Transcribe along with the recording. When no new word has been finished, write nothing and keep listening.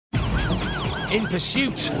in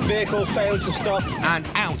pursuit. Vehicle failed to stop. And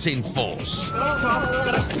out in force.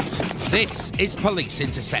 This is Police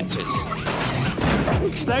Interceptors.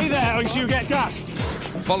 Stay there or you get gassed.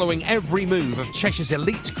 Following every move of Cheshire's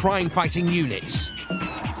elite crime-fighting units.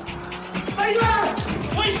 Stay there!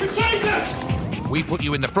 Wait for tasers! We put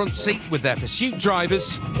you in the front seat with their pursuit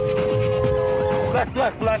drivers.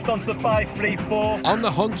 Left onto 534. On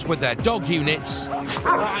the hunt with their dog units.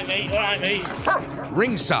 All right, mate.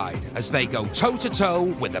 Ringside as they go toe-to-toe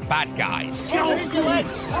with the bad guys. Get off your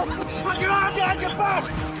legs! Put your arm behind your back!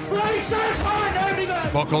 Places behind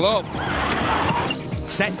everything! Buckle up.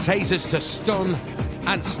 Set tasers to stun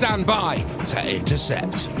and stand by to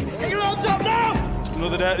intercept. Get your arms up now!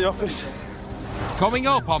 Another day at the office. Coming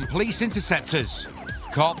up on Police Interceptors,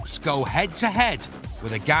 cops go head-to-head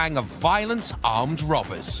with a gang of violent armed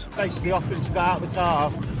robbers. Basically offering to go out of the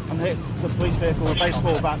car and hit the police vehicle with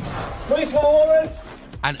baseball bats. Police forward!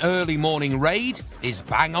 An early morning raid is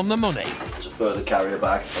bang on the money. To further carry a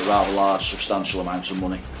bag, a rather large, substantial amount of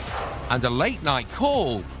money. And a late night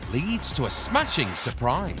call leads to a smashing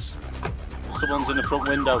surprise. Someone's in the front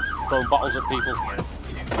window throwing bottles at people.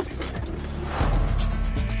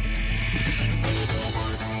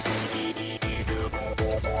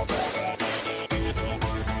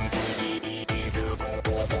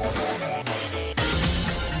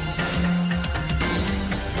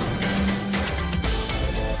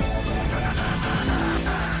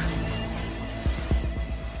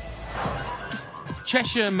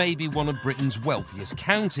 Cheshire may be one of Britain's wealthiest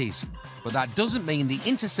counties, but that doesn't mean the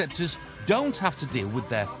Interceptors don't have to deal with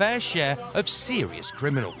their fair share of serious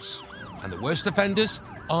criminals. And the worst offenders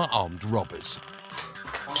are armed robbers.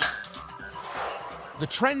 The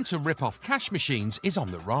trend to rip off cash machines is on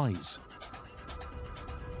the rise.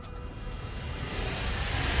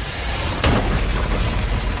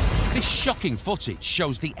 This shocking footage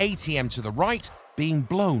shows the ATM to the right being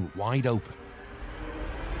blown wide open.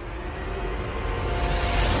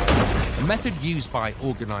 A method used by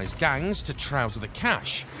organised gangs to trouser the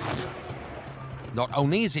cash. Not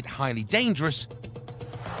only is it highly dangerous,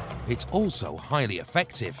 it's also highly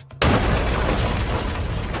effective.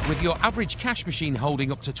 With your average cash machine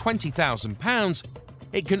holding up to £20,000,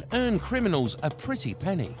 it can earn criminals a pretty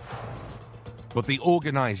penny. But the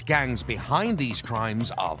organised gangs behind these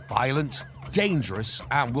crimes are violent, dangerous,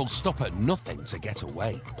 and will stop at nothing to get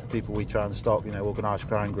away. People we try and stop, organised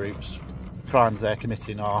crime groups. Crimes they're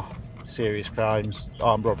committing are serious crimes,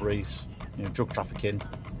 armed robberies, drug trafficking,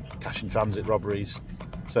 cash in transit robberies.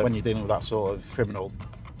 So when you're dealing with that sort of criminal,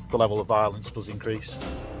 the level of violence does increase.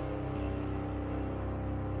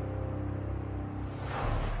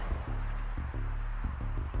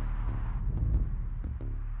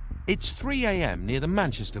 It's 3 a.m. near the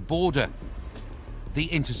Manchester border. The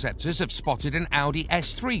Interceptors have spotted an Audi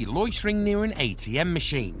S3 loitering near an ATM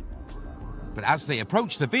machine. But as they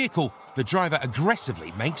approach the vehicle, the driver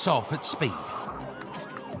aggressively makes off at speed.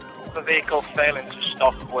 The vehicle failing to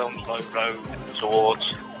stop Wilmslow Road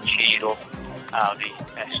towards Cheadle, Audi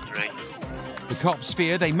S3. The cops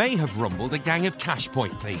fear they may have rumbled a gang of cash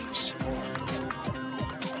point thieves.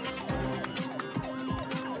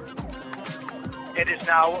 It is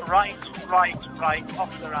now right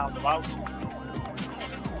off the roundabout.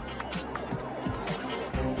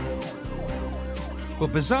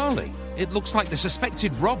 But bizarrely, it looks like the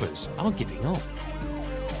suspected robbers are giving up.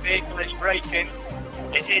 The vehicle is braking.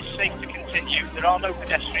 It is safe to continue. There are no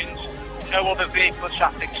pedestrians, no other vehicle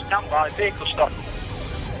traffic. Stand by, vehicle stop.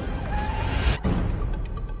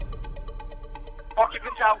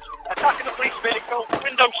 Occupants out, attacking the police vehicle,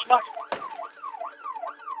 window smashed.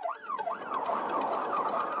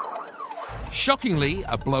 Shockingly,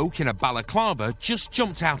 a bloke in a balaclava just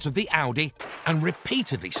jumped out of the Audi and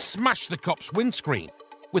repeatedly smashed the cop's windscreen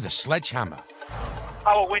with a sledgehammer.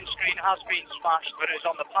 Our windscreen has been smashed, but it is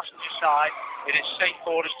on the passenger side. It is safe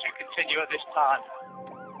for us to continue at this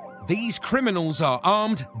time. These criminals are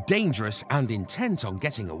armed, dangerous, and intent on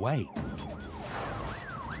getting away.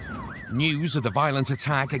 News of the violent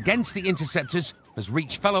attack against the Interceptors has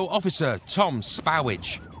reached fellow officer Tom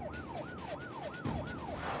Spowage.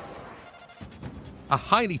 A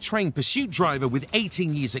highly trained pursuit driver with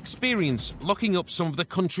 18 years' experience locking up some of the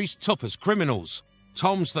country's toughest criminals.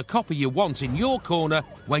 Tom's the copper you want in your corner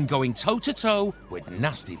when going toe-to-toe with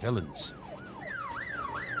nasty villains.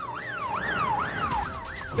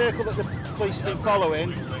 The vehicle that the police have been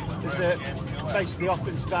following is basically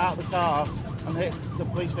offering to go out of the car and hit the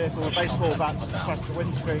police vehicle with baseball bats to smash the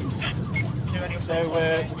windscreen. So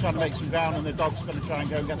we're trying to make some ground, and the dog's going to try and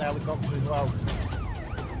go and get the helicopter as well.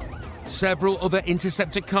 Several other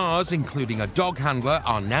Interceptor cars, including a dog handler,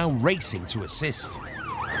 are now racing to assist.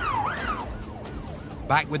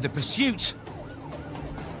 Back with the pursuit.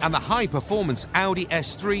 And the high-performance Audi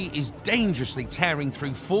S3 is dangerously tearing through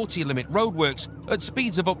 40-limit roadworks at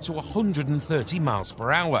speeds of up to 130 miles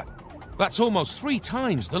per hour. That's almost 3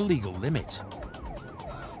 times the legal limit.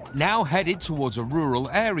 Now headed towards a rural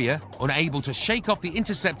area, unable to shake off the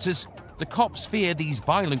interceptors, the cops fear these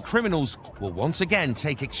violent criminals will once again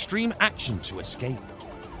take extreme action to escape.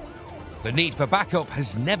 The need for backup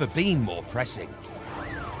has never been more pressing.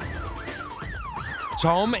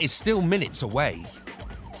 Tom is still minutes away.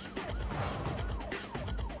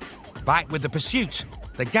 Back with the pursuit,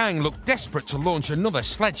 the gang look desperate to launch another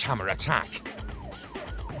sledgehammer attack.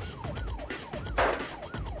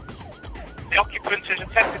 The occupant has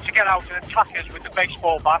attempted to get out and attack us with the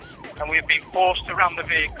baseball bat, and we have been forced to ram the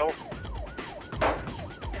vehicle.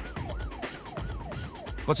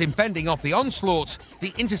 But in fending off the onslaught,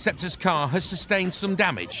 the Interceptor's car has sustained some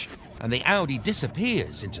damage, and the Audi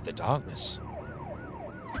disappears into the darkness.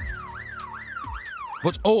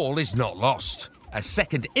 But all is not lost. A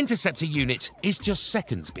second Interceptor unit is just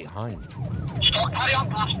seconds behind. Stop, carry on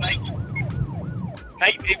past, mate.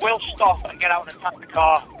 Mate, they will stop and get out and attack the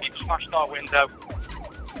car. We've smashed our window.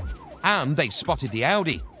 And they've spotted the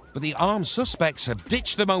Audi, but the armed suspects have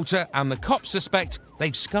ditched the motor, and the cops suspect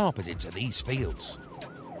they've scarpered into these fields.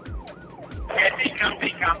 Yeah,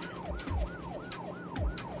 decamp.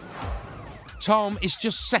 Tom is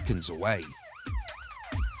just seconds away.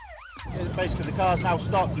 Basically, the car's now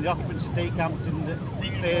stopped and the occupants are decamped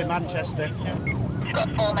near Manchester. You've got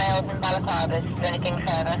 4 males in balaclavas. Is there anything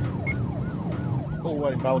further? All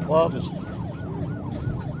wearing balaclavas.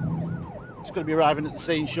 It's going to be arriving at the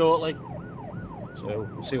scene shortly. So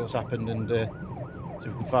we'll see what's happened and see if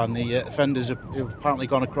we can find the offenders who've apparently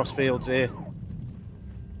gone across fields here.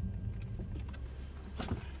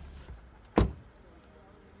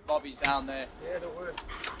 Bobby's down there. Yeah, don't worry.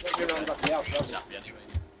 Don't get around back to the house. He's happy anyway.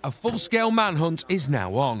 A full-scale manhunt is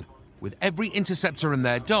now on, with every interceptor and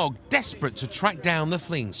their dog desperate to track down the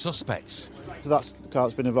fleeing suspects. So that's the car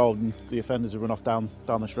that's been involved and the offenders have run off down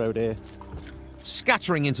this road here.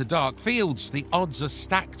 Scattering into dark fields, the odds are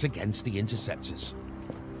stacked against the interceptors.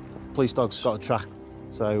 Police dog's got a track,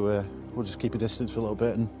 so we'll just keep a distance for a little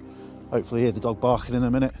bit and hopefully hear the dog barking in a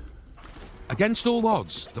minute. Against all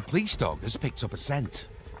odds, the police dog has picked up a scent.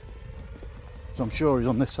 So I'm sure he's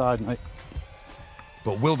on this side, mate.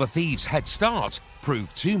 But will the thieves' head start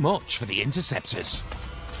prove too much for the interceptors?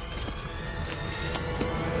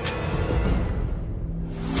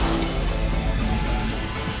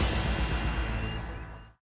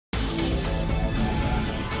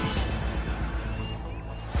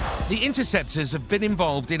 The interceptors have been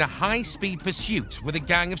involved in a high-speed pursuit with a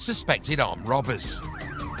gang of suspected armed robbers.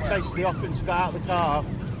 Basically, the occupants got out of the car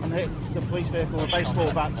and hit the police vehicle with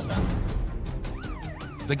baseball bats.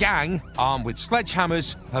 The gang, armed with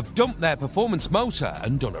sledgehammers, have dumped their performance motor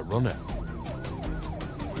and done a runner.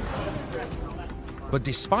 But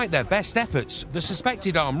despite their best efforts, the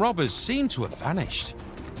suspected armed robbers seem to have vanished.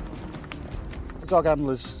 The dog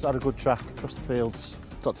handlers had a good track across the fields,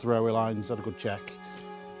 got to the railway lines, had a good check.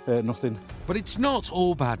 Nothing. But it's not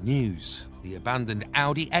all bad news. The abandoned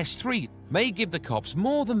Audi S3 may give the cops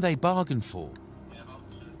more than they bargained for.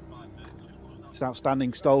 It's an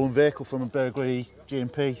outstanding stolen vehicle from a burglary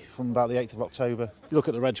G&P from about the 8th of October. You look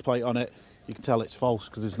at the reg plate on it, you can tell it's false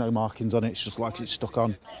because there's no markings on it, it's just like it's stuck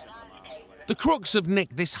on. The crooks have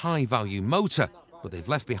nicked this high-value motor, but they've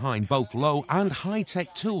left behind both low and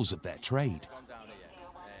high-tech tools of their trade.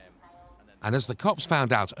 And as the cops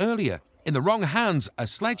found out earlier, in the wrong hands, a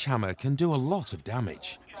sledgehammer can do a lot of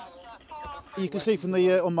damage. You can see from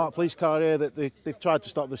the unmarked police car here that they've tried to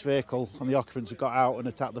stop this vehicle and the occupants have got out and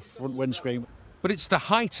attacked the front windscreen. But it's the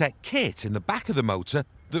high-tech kit in the back of the motor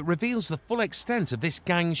that reveals the full extent of this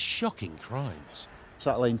gang's shocking crimes.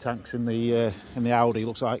 Satellane tanks in the Audi,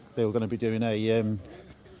 looks like they were going to be doing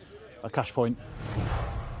a cash point.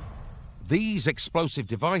 These explosive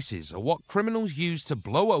devices are what criminals use to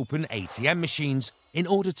blow open ATM machines in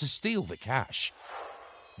order to steal the cash.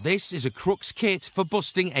 This is a crook's kit for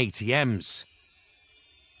busting ATMs.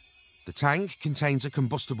 The tank contains a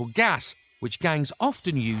combustible gas, which gangs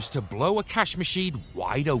often use to blow a cash machine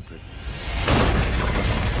wide open.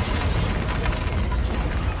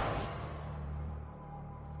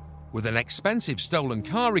 With an expensive stolen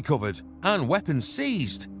car recovered and weapons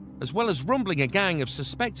seized, as well as rumbling a gang of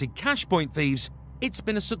suspected cash point thieves, it's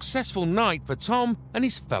been a successful night for Tom and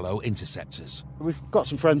his fellow interceptors. We've got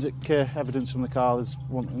some forensic evidence from the car. There's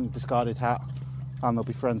one discarded hat, and there'll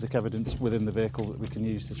be forensic evidence within the vehicle that we can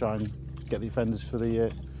use to try and get the offenders for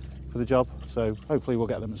the job. So hopefully we'll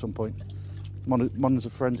get them at some point. Modern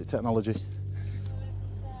forensic technology.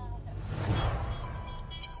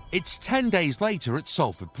 It's 10 days later at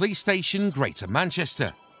Salford Police Station, Greater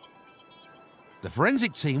Manchester. The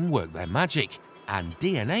forensic team worked their magic, and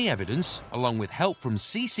DNA evidence, along with help from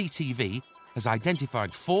CCTV, has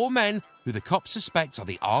identified 4 men who the cops suspect are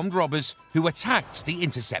the armed robbers who attacked the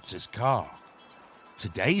Interceptor's car.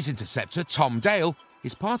 Today's Interceptor, Tom Dale,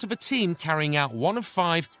 is part of a team carrying out one of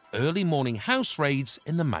 5 early morning house raids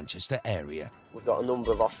in the Manchester area. We've got a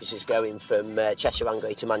number of officers going from Cheshire and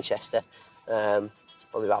Greater Manchester,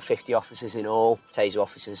 probably about 50 officers in all, taser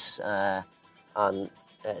officers and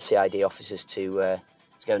CID officers to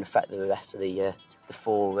go and affect the rest of the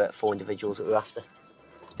 4 individuals that we're after.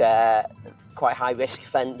 They're quite high-risk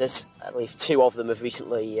offenders. I believe 2 of them have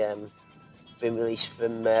recently been released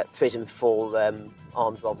from prison for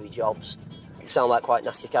armed robbery jobs. They sound like quite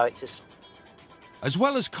nasty characters. As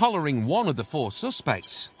well as collaring one of the 4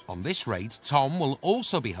 suspects, on this raid, Tom will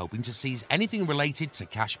also be hoping to seize anything related to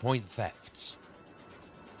cash point thefts.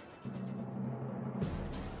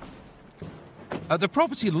 At the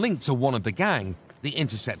property linked to one of the gang, the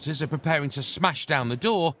Interceptors are preparing to smash down the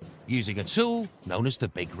door using a tool known as the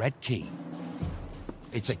Big Red Key.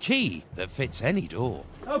 It's a key that fits any door.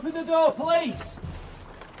 Open the door, police!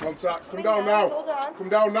 Contact, come down now. Come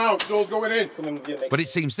down now, door's going in. But it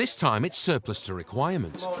seems this time it's surplus to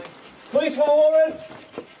requirement. Police for warrant!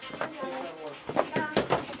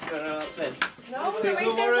 No, there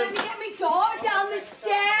is no way to get me door down the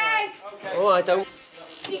stairs! Oh, I don't.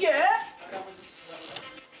 Yeah?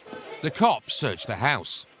 The cops search the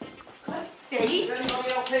house, Let's see. Is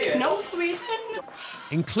anybody else here? No, there isn't.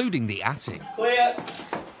 including the attic. Clear.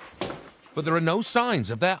 But there are no signs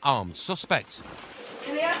of their armed suspect.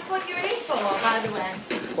 Can they ask what you're in for, by the way?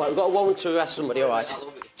 Well, we've got a warrant to arrest somebody, all right.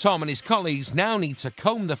 Tom and his colleagues now need to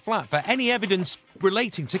comb the flat for any evidence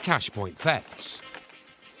relating to cash point thefts.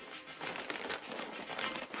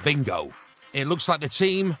 Bingo. It looks like the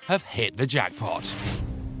team have hit the jackpot.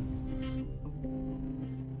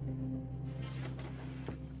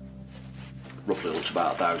 Roughly looks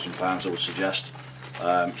about £1,000, I would suggest.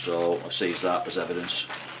 So I seized that as evidence.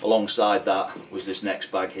 Alongside that was this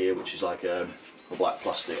next bag here, which is like a black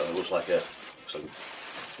plastic, and it looks like a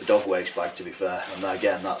dog waste bag, to be fair. And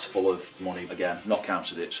again, that's full of money. Again, not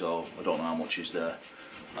counted it, so I don't know how much is there.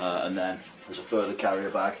 And then there's a further carrier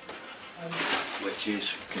bag, which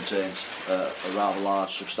contains a rather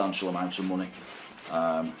large, substantial amount of money.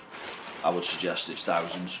 I would suggest it's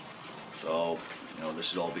thousands. So, you know,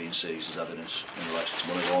 this is all being seized as evidence in relation to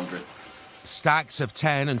money laundering. Stacks of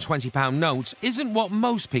 £10 and £20 notes isn't what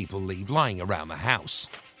most people leave lying around the house.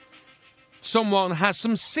 Someone has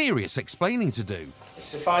some serious explaining to do.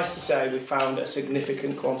 Suffice to say, we found a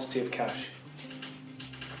significant quantity of cash.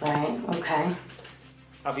 Right, okay.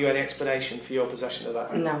 Have you any explanation for your possession of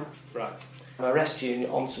that? No. Right. I arrest you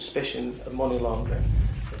on suspicion of money laundering.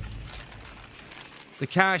 The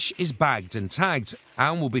cash is bagged and tagged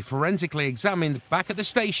and will be forensically examined back at the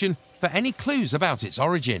station for any clues about its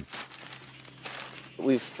origin.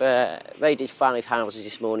 We've raided 5 houses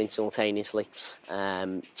this morning simultaneously.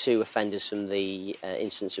 2 offenders from the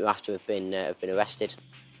incidents we're after have been arrested.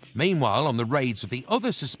 Meanwhile, on the raids of the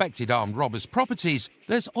other suspected armed robbers' properties,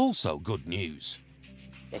 there's also good news.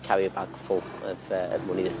 A carrier bag full of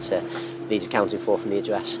money that needs accounting for from the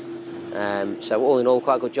address. So all in all,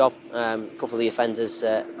 quite a good job. A couple of the offenders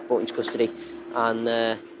brought into custody, and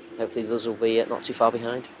hopefully those will be not too far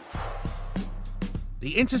behind.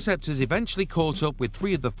 The Interceptors eventually caught up with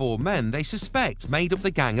 3 of the 4 men they suspect made up the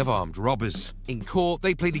gang of armed robbers. In court,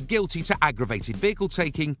 they pleaded guilty to aggravated vehicle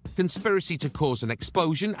taking, conspiracy to cause an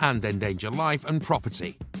explosion and endanger life and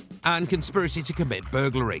property, and conspiracy to commit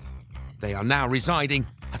burglary. They are now residing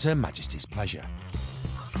at Her Majesty's pleasure.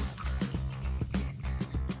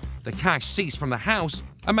 The cash seized from the house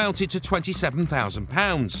amounted to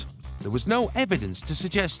 £27,000. There was no evidence to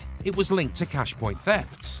suggest it was linked to cash point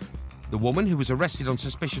thefts. The woman who was arrested on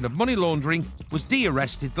suspicion of money laundering was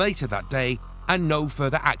de-arrested later that day, and no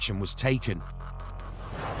further action was taken.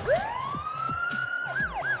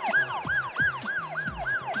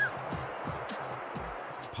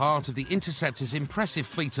 Part of the Interceptor's impressive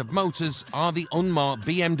fleet of motors are the unmarked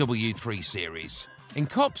BMW 3 Series. In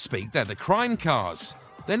cop speak, they're the crime cars.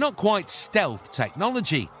 They're not quite stealth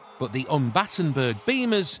technology, but the un-Battenberg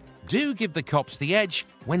Beamers do give the cops the edge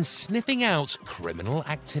when sniffing out criminal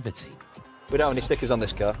activity. We don't have any stickers on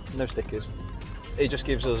this car, no stickers. It just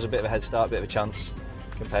gives us a bit of a head start, a bit of a chance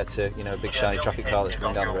compared to, you know, a big shiny traffic car that's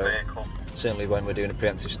coming down the road. Certainly when we're doing a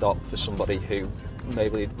preemptive stop for somebody who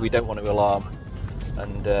maybe we don't want to alarm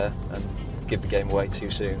and give the game away too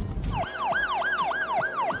soon.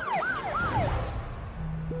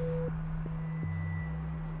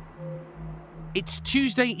 It's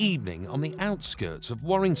Tuesday evening on the outskirts of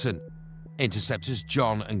Warrington. Interceptors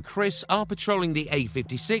John and Chris are patrolling the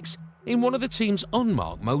A56 in one of the team's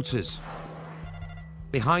unmarked motors.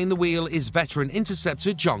 Behind the wheel is veteran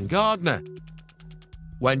interceptor John Gardner.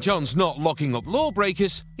 When John's not locking up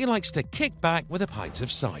lawbreakers, he likes to kick back with a pint of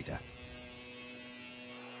cider.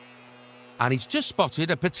 And he's just spotted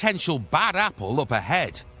a potential bad apple up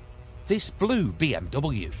ahead. This blue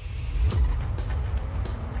BMW.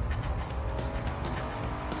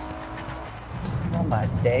 Oh my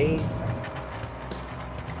days.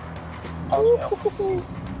 Oh,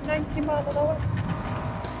 90 miles an hour.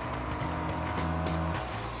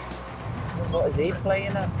 What is he playing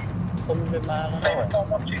at? 100 miles an hour.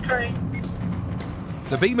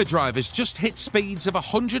 The Beamer driver's just hit speeds of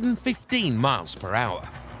 115 miles per hour.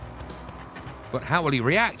 But how will he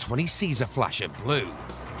react when he sees a flash of blue?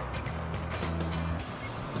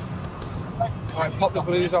 Right, pop the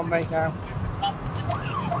blues on, mate, now.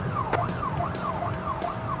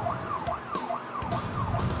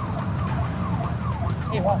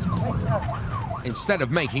 Instead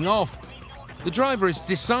of making off, the driver has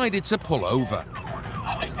decided to pull over.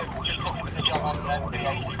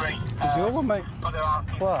 It's your one, mate.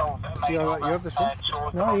 What? You have this one?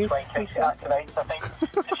 No, you.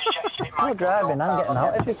 You're driving, I'm getting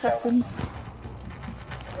out every second.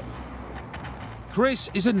 Chris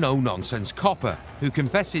is a no-nonsense copper who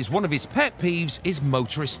confesses one of his pet peeves is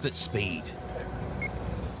motorists at speed.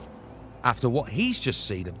 After what he's just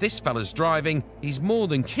seen of this fella's driving, he's more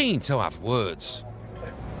than keen to have words.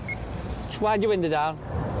 Just wind your window down.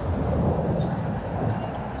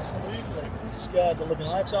 Scared the living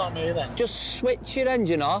lives out of me then. Just switch your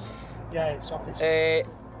engine off. Yeah, it's off.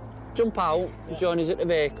 Jump out, join us at the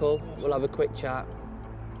vehicle, we'll have a quick chat.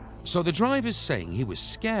 So the driver's saying he was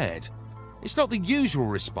scared. It's not the usual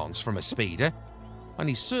response from a speeder, and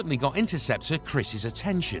he's certainly got Interceptor Chris's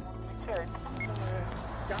attention.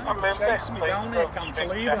 Chasing me down here, can't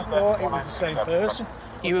believe it. I thought it was the same person.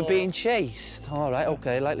 You were being chased? All right,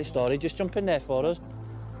 OK, likely story. Just jump in there for us.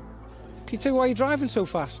 Can you tell why you're driving so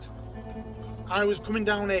fast? I was coming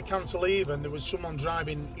down here Cantilever and there was someone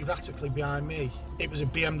driving erratically behind me. It was a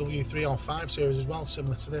BMW 3 or 5 Series as well,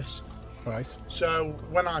 similar to this. Right. So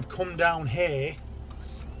when I've come down here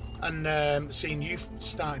and seen you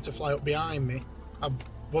starting to fly up behind me, I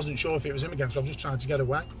wasn't sure if it was him again, so I was just trying to get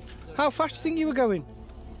away. How fast do you think you were going?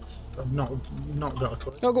 I've not got a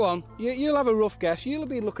clue. No, go on. You'll have a rough guess. You'll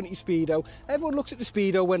be looking at your speedo. Everyone looks at the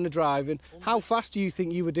speedo when they're driving. How fast do you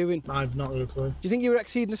think you were doing? I've not got a clue. Do you think you were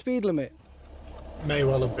exceeding the speed limit? May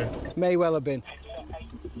well have been. May well have been.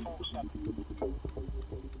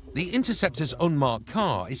 The Interceptor's unmarked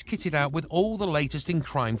car is kitted out with all the latest in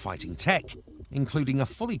crime-fighting tech, including a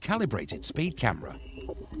fully calibrated speed camera.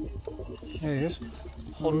 There he is.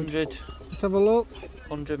 100. Let's have a look.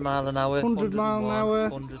 100 mile an hour. 100 mile an hour.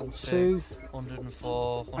 102.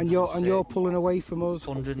 104. And you're pulling away from us.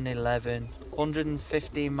 111.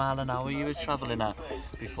 115 mile an hour you were travelling at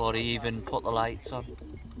before he even put the lights on.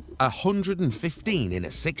 115 in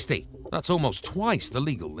a 60. That's almost twice the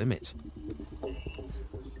legal limit.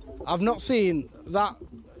 I've not seen that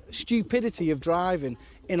stupidity of driving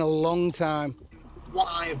in a long time. What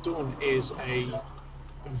I have done is a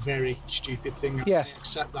very stupid thing. Yes. I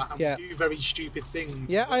accept that. And yeah. we do very stupid things.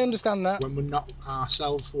 Yeah, I understand that. When we're not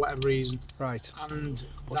ourselves for whatever reason. Right. And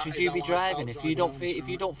but should you be driving if you don't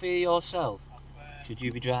fear yourself? Should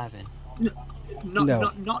you be driving?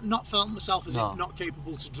 Not felt myself as if not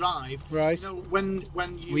capable to drive. Right. You know, when you.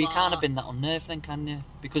 Well, you can't have been that unnerved then, can you?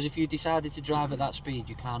 Because if you decided to drive at that speed,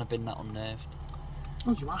 you can't have been that unnerved.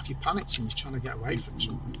 Oh, you are if you panicked and you're trying to get away from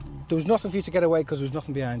something. There was nothing for you to get away because there was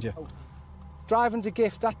nothing behind you. Oh. Driving's a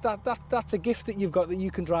gift. That's a gift that you've got, that you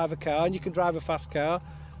can drive a car and you can drive a fast car.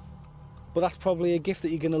 But that's probably a gift that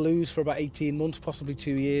you're going to lose for about 18 months, possibly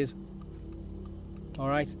 2 years. All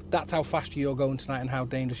right? That's how fast you're going tonight and how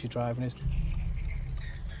dangerous your driving is.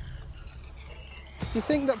 You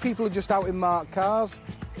think that people are just out in marked cars?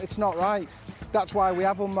 It's not right. That's why we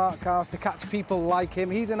have unmarked cars, to catch people like him.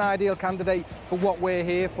 He's an ideal candidate for what we're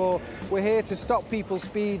here for. We're here to stop people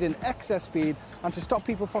speeding, excess speed, and to stop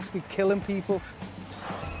people possibly killing people.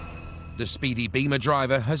 The speedy Beamer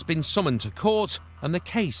driver has been summoned to court and the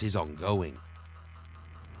case is ongoing.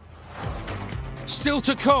 Still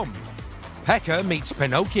to come, Pecker meets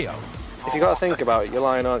Pinocchio. If you got to think about it, you're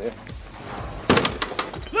lying, aren't you?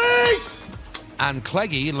 Please! And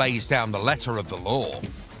Cleggy lays down the letter of the law.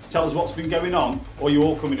 Tell us what's been going on, or you're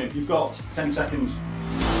all coming in. You've got 10 seconds.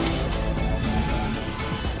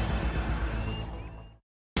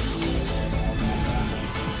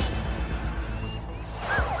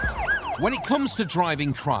 When it comes to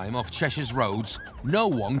driving crime off Cheshire's roads, no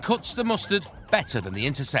one cuts the mustard better than the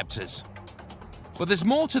Interceptors. But there's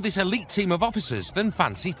more to this elite team of officers than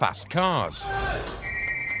fancy fast cars.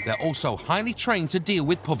 They're also highly trained to deal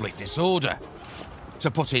with public disorder,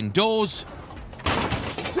 to put indoors,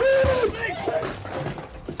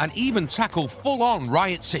 and even tackle full-on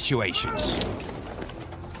riot situations.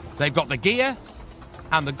 They've got the gear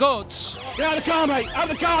and the guts. Get out of the car, mate! Out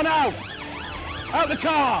of the car now! Out the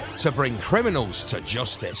car! To bring criminals to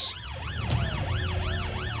justice.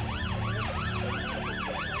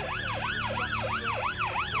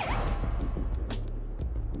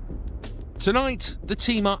 Tonight, the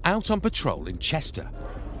team are out on patrol in Chester.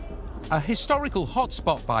 A historical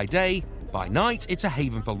hotspot by day, by night it's a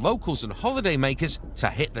haven for locals and holidaymakers to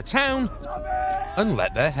hit the town and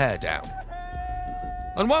let their hair down.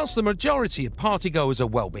 And whilst the majority of partygoers are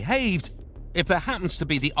well behaved, if there happens to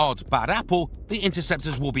be the odd bad apple, the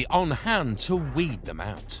Interceptors will be on hand to weed them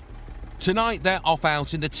out. Tonight they're off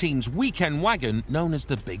out in the team's weekend wagon known as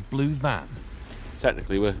the Big Blue Van.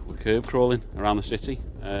 Technically we're curb crawling around the city,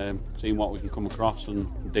 seeing what we can come across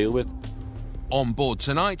and deal with. On board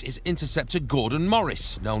tonight is Interceptor Gordon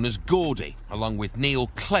Morris, known as Gordy, along with Neil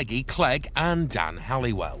Cleggy Clegg and Dan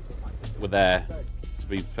Halliwell. We're there to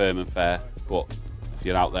be firm and fair, but if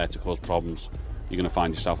you're out there to cause problems, you're going to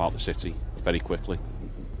find yourself out the city very quickly.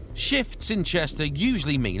 Shifts in Chester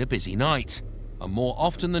usually mean a busy night, and more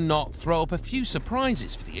often than not throw up a few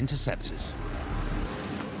surprises for the Interceptors.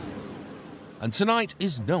 And tonight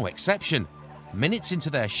is no exception. Minutes into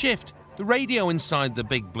their shift, the radio inside the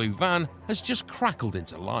Big Blue Van has just crackled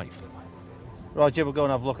into life. Roger, we'll go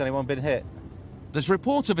and have a look. Anyone been hit? There's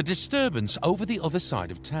report of a disturbance over the other side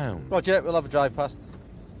of town. Roger, we'll have a drive past.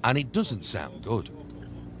 And it doesn't sound good.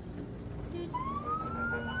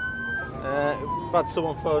 We've had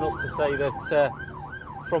someone phone up to say that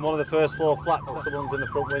from one of the first floor flats that someone's in the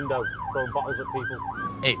front window throwing bottles at people.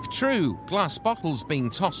 If true, glass bottles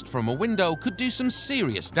being tossed from a window could do some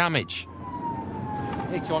serious damage.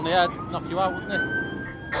 Hit you on the head, knock you out, wouldn't it?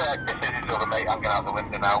 This is his other mate. I'm getting out the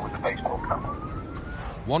window now with the baseball cap.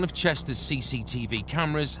 One of Chester's CCTV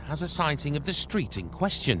cameras has a sighting of the street in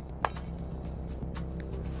question.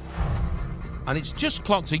 And it's just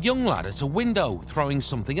clocked a young lad at a window throwing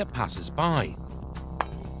something at passers-by.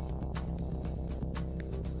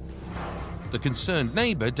 The concerned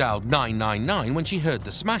neighbour dialed 999 when she heard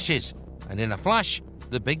the smashes, and in a flash,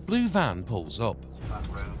 the Big Blue Van pulls up.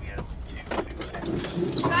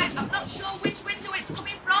 Right, I'm not sure which window it's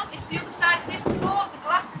coming from. It's the other side of this floor. The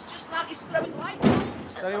glass has just landed, it's throwing light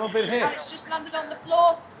bulbs. Has anyone been hit? And it's just landed on the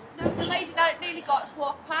floor. No, the lady that it nearly got has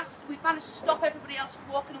walked past. We've managed to stop everybody else from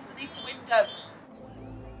walking underneath the window.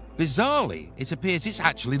 Bizarrely, it appears it's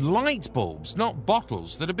actually light bulbs, not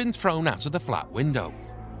bottles, that have been thrown out of the flat window.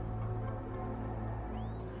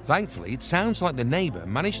 Thankfully, it sounds like the neighbour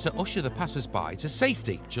managed to usher the passers-by to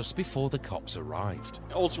safety just before the cops arrived.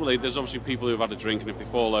 Ultimately, there's obviously people who've had a drink, and if they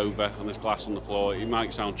fall over and there's glass on the floor, it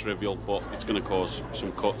might sound trivial, but it's going to cause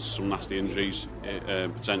some cuts, some nasty injuries,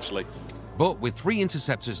 potentially. But with 3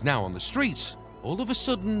 Interceptors now on the streets, all of a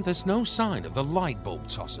sudden there's no sign of the light bulb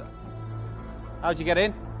tosser. How'd you get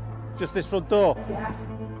in? Just this front door? Yeah.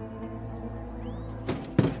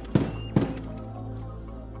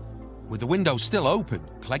 With the window still open,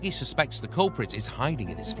 Cleggy suspects the culprit is hiding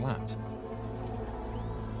in his flat.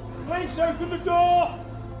 Please open the door!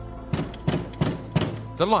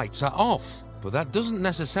 The lights are off, but that doesn't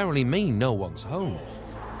necessarily mean no one's home.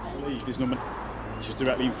 I believe there's number just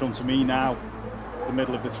directly in front of me now. It's the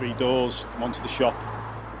middle of the 3 doors. I'm onto the shop,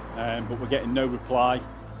 but we're getting no reply.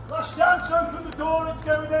 Last chance, open the door, it's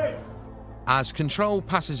going in! As Control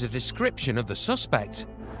passes a description of the suspect.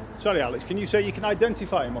 Sorry, Alex, can you say you can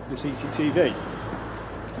identify him off the CCTV?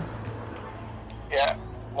 Yeah,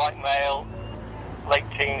 white male, late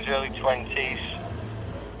teens, early 20s,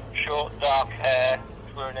 short dark hair,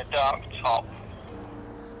 wearing a dark top.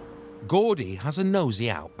 Gordy has a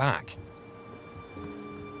nosy out back.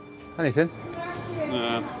 Anything?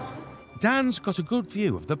 Dan's got a good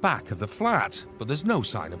view of the back of the flat, but there's no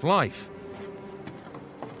sign of life.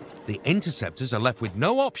 The Interceptors are left with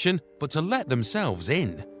no option but to let themselves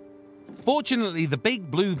in. Fortunately, the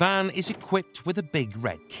Big Blue Van is equipped with a big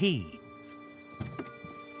red key.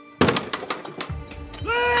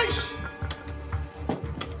 Police!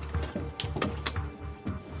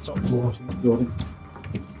 Top floor, building.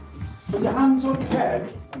 Put your hands on your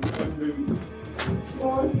head.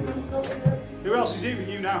 Who else is here with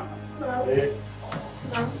you now? No. You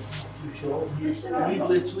sure? We've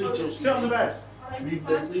literally just... Sit on the bed.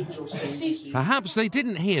 Perhaps they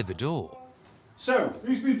didn't hear the door. So,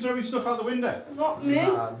 who's been throwing stuff out the window? Not me.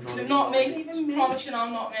 Not me. Promise you now,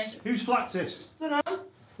 not me. Whose flat's this? I don't know.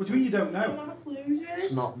 What do you mean you don't know?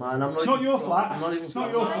 It's not mine. I'm not. It's not your flat. I'm not even. It's not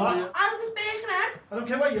your flat. I live in Birkenhead. I don't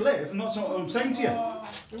care where you live, and that's not what I'm saying to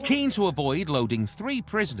you. Keen to avoid loading 3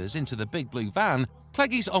 prisoners into the big blue van,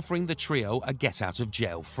 Cleggie's offering the trio a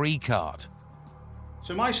get-out-of-jail-free card.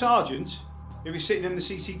 So my sergeant, who is sitting in the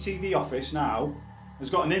CCTV office now, has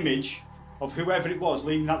got an image of whoever it was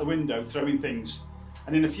leaning out the window throwing things.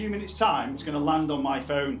 And in a few minutes' time, it's going to land on my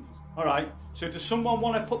phone. All right, so does someone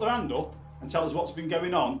want to put their hand up and tell us what's been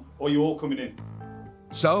going on, or are you all coming in?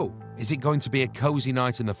 So, is it going to be a cosy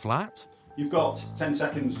night in the flat? You've got 10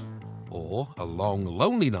 seconds. Or a long,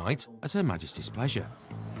 lonely night at Her Majesty's pleasure?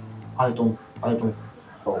 I don't know.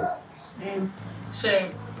 So,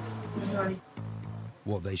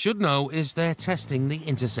 What they should know is they're testing the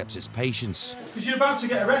Interceptors' patience. Because you're about to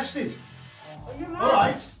get arrested. All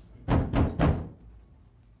right.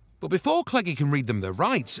 But before Cleggie can read them their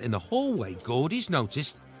rights, in the hallway, Gordy's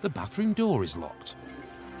noticed the bathroom door is locked.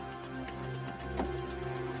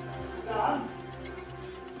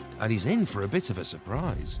 And he's in for a bit of a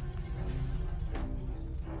surprise.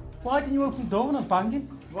 Why didn't you open the door when I was banging?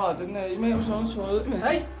 Well, I didn't know you, mate. I was on the toilet, mate.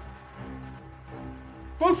 Hey?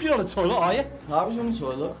 Both of you on the toilet, are you? I was on the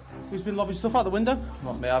toilet. Who's been lobbing stuff out the window?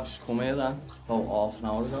 Not me, I've just come here then. About half an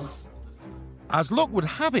hour ago. As luck would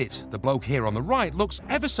have it, the bloke here on the right looks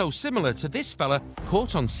ever so similar to this fella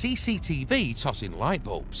caught on CCTV tossing light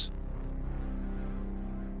bulbs.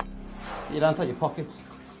 You don't take your pockets.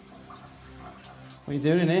 What are you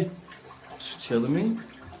doing in here? Just chilling, me.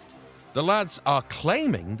 The lads are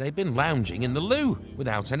claiming they've been lounging in the loo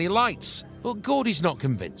without any lights, but Gordy's not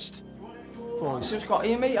convinced. It's just got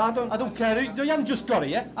here, mate. I don't care. You haven't just got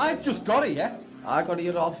here. I've just got here. I got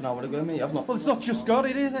here half an hour ago, mate. I've not. Well, it's not just got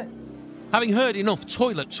here, is it? Having heard enough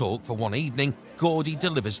toilet talk for one evening, Gordy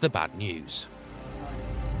delivers the bad news.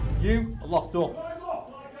 You are locked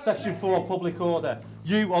up. Section 4 public order.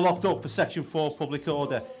 You are locked up for Section 4 public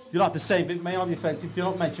order. You'll have to say it may on the offence if you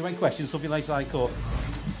don't mention when questioned something like that in court.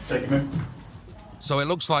 Take him in. So it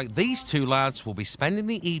looks like these two lads will be spending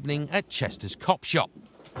the evening at Chester's cop shop.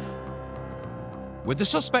 With the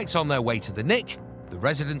suspects on their way to the nick, the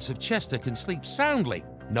residents of Chester can sleep soundly,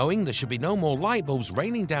 knowing there should be no more light bulbs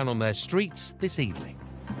raining down on their streets this evening.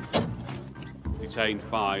 Detained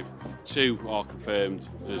 5, 2 are confirmed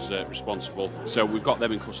as responsible, so we've got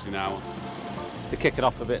them in custody now. They're kicking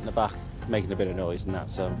off a bit in the back, making a bit of noise and that,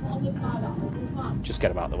 so just get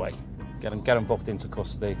them out of the way. Get them booked into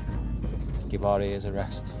custody, give our ears a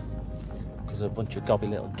rest, because they're a bunch of gobby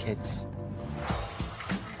little kids.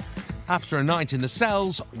 After a night in the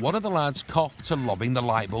cells, one of the lads coughed to lobbing the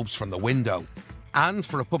light bulbs from the window. And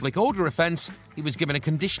for a public order offence, he was given a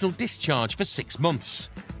conditional discharge for 6 months.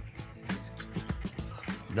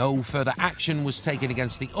 No further action was taken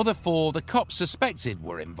against the other 4 the cops suspected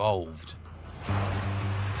were involved.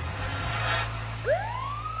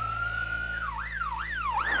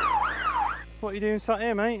 What are you doing sat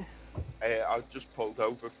here, mate? I just pulled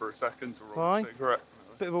over for a second to roll Why? a cigarette.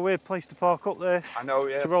 Bit of a weird place to park up this. I know,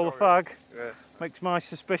 yeah. To roll a fag. Yeah. Makes my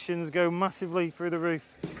suspicions go massively through the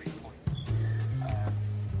roof.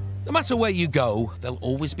 No matter where you go, there'll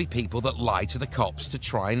always be people that lie to the cops to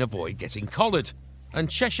try and avoid getting collared.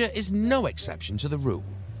 And Cheshire is no exception to the rule.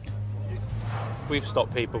 We've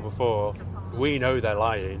stopped people before, we know they're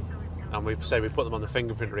lying, and we say we put them on the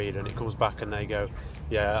fingerprint reader and it comes back and they go,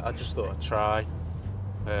 yeah, I just thought I'd try.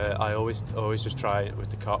 I always just try it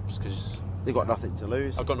with the cops because... They've got nothing to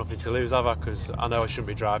lose. I've got nothing to lose, have I? Because I know I shouldn't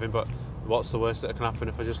be driving, but what's the worst that can happen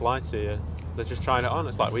if I just lie to you? They're just trying it on.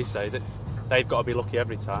 It's like we say, that they've got to be lucky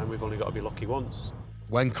every time, we've only got to be lucky once.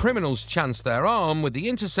 When criminals chance their arm with the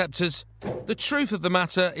Interceptors, the truth of the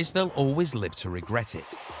matter is they'll always live to regret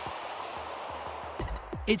it.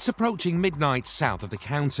 It's approaching midnight south of the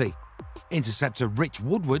county. Interceptor Rich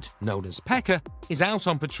Woodward, known as Pecker, is out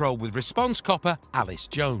on patrol with response copper Alice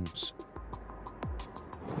Jones.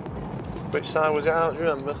 Which side was it out, do you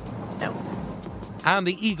remember? No. And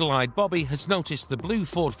the eagle-eyed Bobby has noticed the blue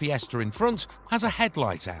Ford Fiesta in front has a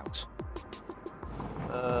headlight out.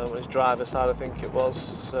 His driver's side, I think it was.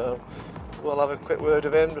 So we'll have a quick word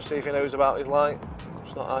with him to see if he knows about his light.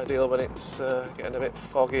 It's not ideal when it's getting a bit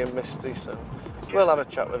foggy and misty, so we'll have a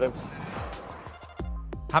chat with him.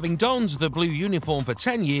 Having donned the blue uniform for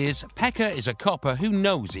 10 years, Pecker is a copper who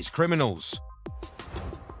knows his criminals.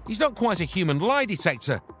 He's not quite a human lie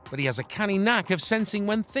detector, but he has a canny knack of sensing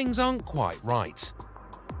when things aren't quite right.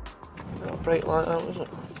 Not brake light out, is it?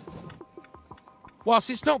 Whilst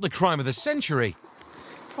it's not the crime of the century,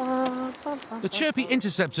 The chirpy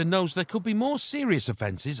interceptor knows there could be more serious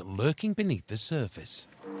offences lurking beneath the surface.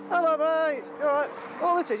 Hello, mate. You all right?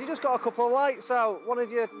 All it is, you just got a couple of lights out. One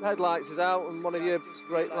of your headlights is out and one of your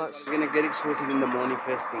brake lights. We're gonna get it sorted in the morning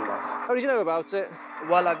first thing, guys. How did you know about it?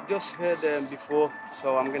 Well, I've just heard before,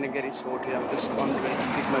 so I'm gonna get it sorted. I'm just on the way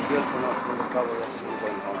to pick my girlfriend up from the travel restaurant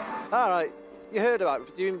going home. All right. You heard about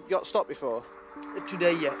it? You got stopped before?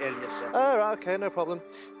 Today, yeah, earlier, sir. All right, okay, no problem.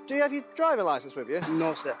 Do you have your driving licence with you?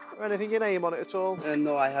 No, sir. Or anything, your name on it at all?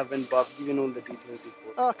 No, I haven't, but I've given all the details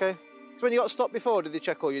before. Oh, okay. So when you got stopped before, did they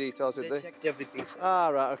check all your details, did they? They checked everything, sir. Ah,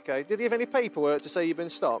 right, okay. Did you have any paperwork to say you've been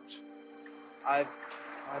stopped? I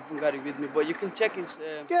haven't got it with me, but you can check it.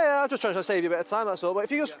 Yeah, I'm just trying to save you a bit of time, that's all. But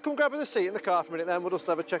if you just come grab the seat in the car for a minute, then we'll just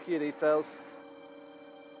have a check of your details.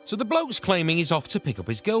 So the bloke's claiming he's off to pick up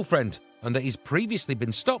his girlfriend and that he's previously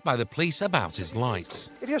been stopped by the police about his lights.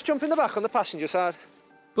 If you just jump in the back on the passenger side.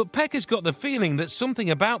 But Pecker's got the feeling that something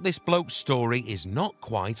about this bloke's story is not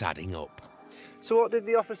quite adding up. So what did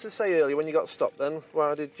the officer say earlier when you got stopped then?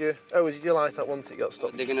 Why did you... Oh, was your light out once you got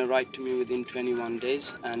stopped? They're going to write to me within 21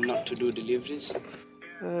 days and not to do deliveries.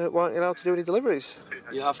 Why aren't you allowed to do any deliveries?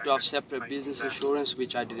 You have to have separate business insurance,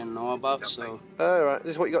 which I didn't know about, so... Oh, right.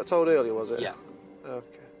 This is what you got told earlier, was it? Yeah.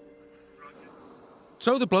 Okay.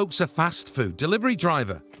 So the bloke's a fast food delivery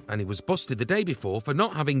driver, and he was busted the day before for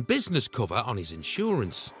not having business cover on his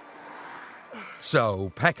insurance.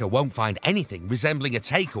 So Pecker won't find anything resembling a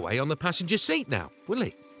takeaway on the passenger seat now, will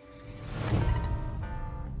he?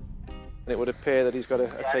 It would appear that he's got a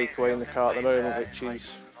takeaway in the car at the moment, which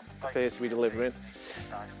he appears to be delivering.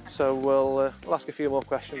 So we'll ask a few more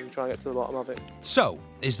questions and try and get to the bottom of it. So,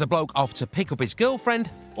 is the bloke off to pick up his girlfriend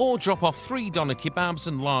or drop off 3 doner kebabs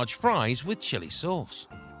and large fries with chilli sauce?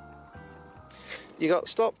 You got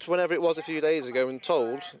stopped whenever it was a few days ago and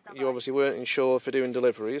told you obviously weren't insured for doing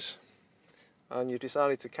deliveries, and you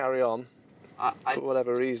decided to carry on for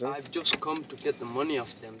whatever reason. I've just come to get the money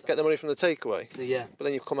off them. Get the money from the takeaway? Yeah. But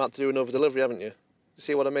then you've come out to do another delivery, haven't you?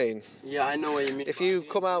 See what I mean? Yeah, I know what you mean. If you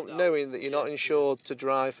come out knowing that you're not insured to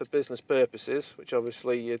drive for business purposes, which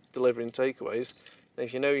obviously you're delivering takeaways, and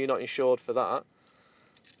if you know you're not insured for that,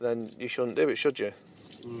 then you shouldn't do it, should you?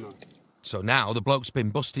 No. So now the bloke's been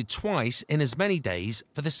busted twice in as many days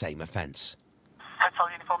for the same offence.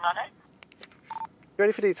 Hotel uniform 98. You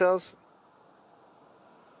ready for details?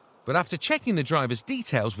 But after checking the driver's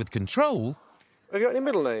details with control... Have you got any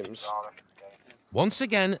middle names? Once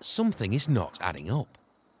again, something is not adding up.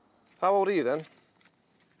 How old are you then?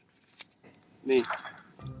 Me.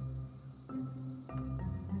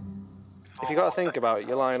 If you got to think about it,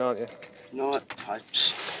 you're lying, aren't you? No, I'm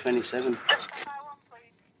 27.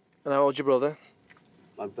 And how old's your brother?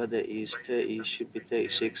 My brother is 30, he should be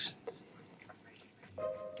 36.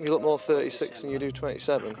 You look more 36 than you do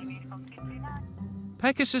 27.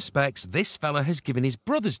 Pecker suspects this fella has given his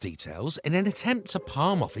brother's details in an attempt to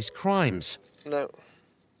palm off his crimes. No.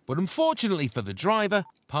 But unfortunately for the driver,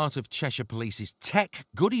 part of Cheshire Police's tech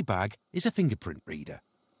goodie bag is a fingerprint reader.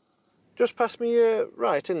 Just pass me your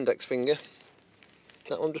right index finger.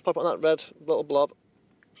 That one, just pop on that red little blob.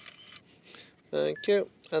 Thank you.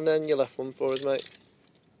 And then your left one for us, mate.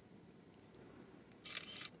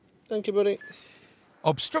 Thank you, buddy.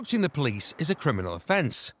 Obstructing the police is a criminal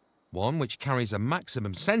offence, one which carries a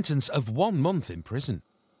maximum sentence of 1 month in prison.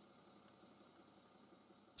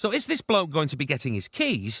 So is this bloke going to be getting his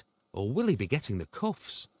keys, or will he be getting the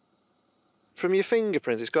cuffs? From your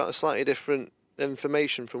fingerprints, it's got a slightly different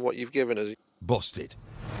information from what you've given us. Busted.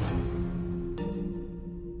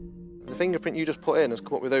 The fingerprint you just put in has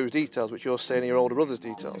come up with those details, which you're saying are your older brother's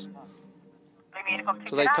details.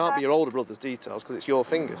 So they can't be your older brother's details because it's your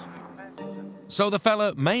fingers. So the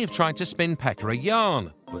fella may have tried to spin Pecker a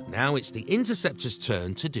yarn, but now it's the Interceptors'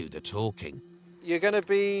 turn to do the talking. You're going to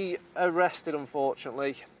be arrested,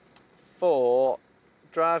 unfortunately, for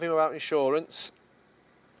driving without insurance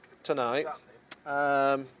tonight,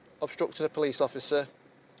 obstructing a police officer,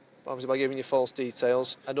 obviously by giving you false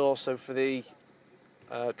details, and also for the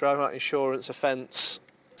driving without insurance offence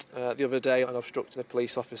the other day and obstructing a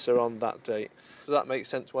police officer on that date. Does that make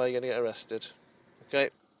sense why you're going to get arrested? Okay.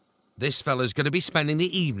 This fella's going to be spending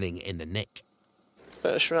the evening in the nick.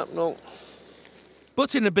 Bit of shrapnel.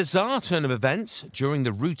 But in a bizarre turn of events, during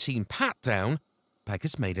the routine pat-down,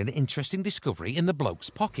 Pecker's made an interesting discovery in the bloke's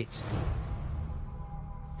pocket.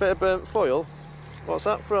 Bit of burnt foil? What's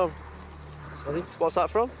that from? Sorry? What's that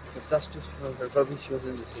from? That's just from the rubbish was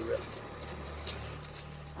in the cigarette.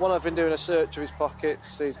 When I've been doing a search of his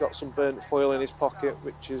pockets, he's got some burnt foil in his pocket,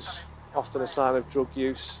 which is often a sign of drug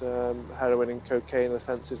use, heroin and cocaine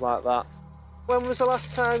offences like that. When was the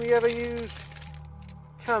last time you ever used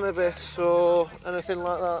cannabis or anything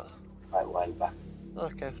like that? Quite a while back.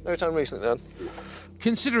 Okay, no time recently then.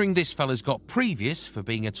 Considering this fella's got previous for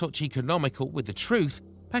being a touch economical with the truth,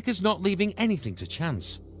 Pecker's not leaving anything to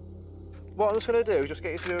chance. What I'm just going to do is just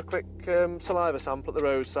get you to do a quick saliva sample at the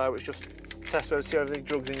roadside, which just test whether see everything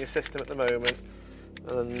drugs in your system at the moment,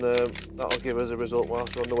 and then that'll give us a result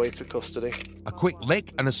whilst we're on the way to custody. A quick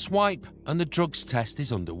lick and a swipe, and the drugs test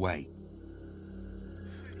is underway.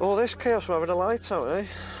 All this chaos from having a light out, eh?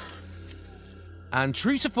 And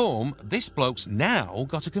true to form, this bloke's now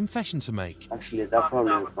got a confession to make. Actually, that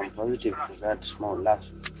probably will come positive because I had a smoke last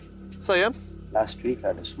week. I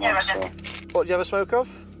had a smoke, so. What do you have a smoke of?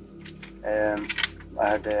 I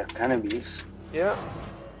had cannabis. Yeah.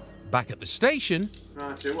 Back at the station.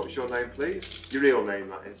 Right, so what's your name, please? Your real name,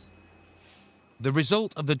 that is. The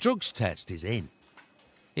result of the drugs test is in.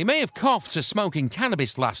 He may have coughed to smoking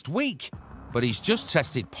cannabis last week, but he's just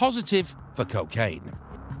tested positive for cocaine.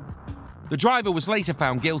 The driver was later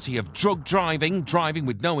found guilty of drug driving, driving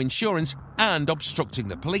with no insurance, and obstructing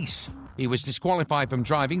the police. He was disqualified from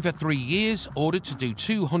driving for 3 years, ordered to do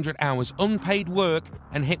 200 hours unpaid work,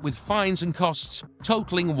 and hit with fines and costs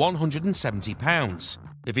totalling £170.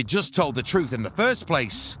 If he'd just told the truth in the first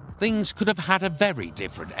place, things could have had a very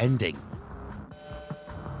different ending.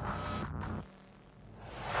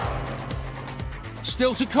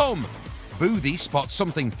 Still to come, Boothie spots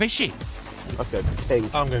something fishy. Okay,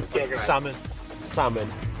 pink. I'm going for salmon. Salmon,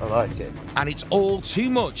 I like it. And it's all too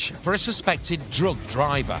much for a suspected drug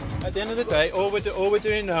driver. At the end of the day, all we're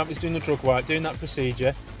doing now is doing the drug wipe, doing that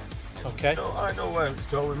procedure. Okay. No, I know where it's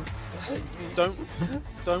going.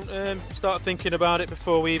 Don't start thinking about it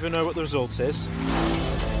before we even know what the result is.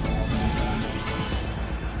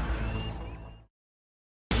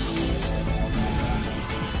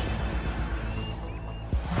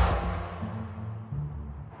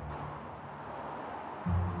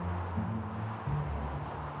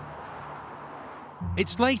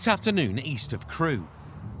 It's late afternoon east of Crewe.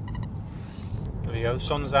 There we go, the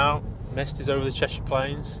sun's out, mist is over the Cheshire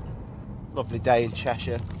Plains. Lovely day in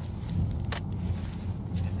Cheshire.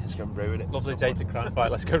 Let's go and ruin it. Lovely day to crime fight,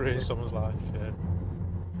 let's go ruin someone's life, yeah.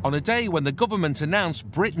 On a day when the government announced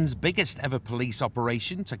Britain's biggest ever police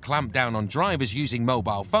operation to clamp down on drivers using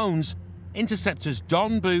mobile phones, Interceptors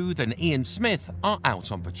Don Booth and Ian Smith are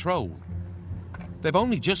out on patrol. They've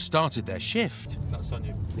only just started their shift. That's on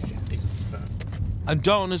you. And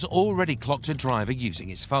Don has already clocked a driver using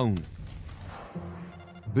his phone.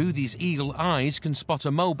 Boothie's eagle eyes can spot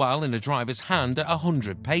a mobile in a driver's hand at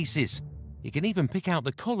 100 paces. He can even pick out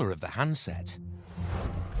the colour of the handset.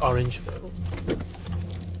 Orange.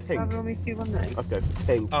 Pink. I'll go for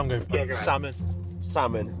pink. I'm going for salmon.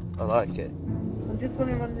 Salmon, I like it.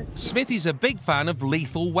 Smithy's a big fan of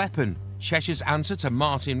Lethal Weapon. Cheshire's answer to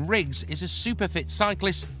Martin Riggs is a super fit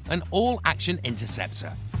cyclist and all-action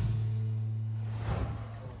interceptor.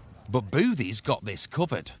 But Boothie's got this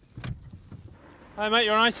covered. Hi mate,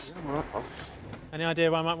 you alright? I'm alright, pal. Any idea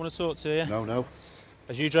why I might want to talk to you? No.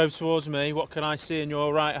 As you drove towards me, what can I see in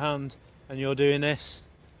your right hand and you're doing this?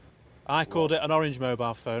 I called it an orange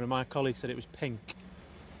mobile phone and my colleague said it was pink.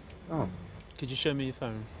 Oh. Could you show me your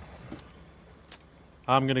phone?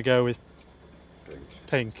 I'm going to go with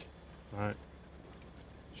pink. Right.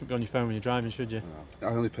 Shouldn't be on your phone when you're driving, should you? No.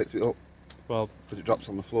 I only picked it up. Well, because it drops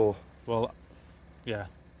on the floor. Well, yeah.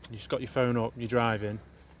 You just got your phone up, you're driving.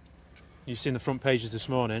 You've seen the front pages this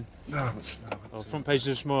morning. No. Well, the front pages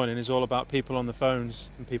this morning is all about people on the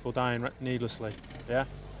phones and people dying needlessly. Yeah? Okay.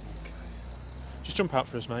 Just jump out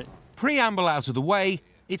for us, mate. Preamble out of the way,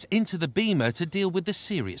 it's into the Beamer to deal with the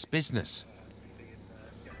serious business.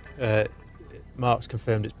 Mark's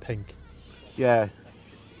confirmed it's pink. Yeah.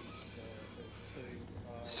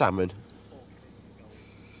 Salmon.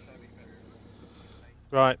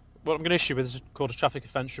 Right. What I'm going to issue with is called a traffic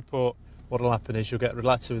offence report. What will happen is you'll get a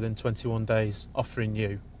letter within 21 days offering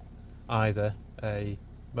you either a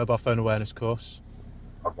mobile phone awareness course.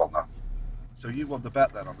 I've got that. So you won the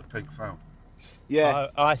bet then on the pink phone? Yeah.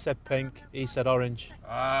 I said pink, he said orange.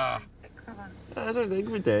 Ah. I don't think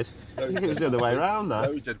we did. I think it was the other way around that.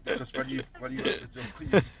 No, we did, because when you got the jump,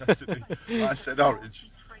 you said to me, I said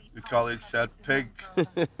orange, your colleague said pink.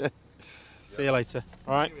 See you later.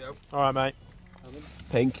 All right? All right, mate.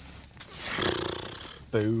 Pink.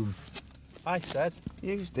 Boom. I said.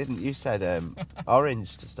 You didn't. You said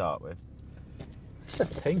orange to start with. I said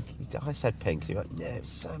pink. I said pink. You went, no,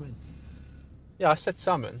 it's salmon. Yeah, I said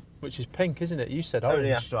salmon, which is pink, isn't it? You said orange.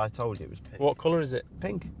 Only after I told you it was pink. What colour is it?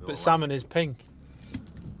 Pink. But salmon is pink.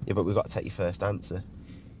 Yeah, but we've got to take your first answer.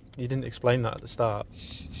 You didn't explain that at the start.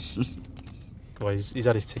 Well, he's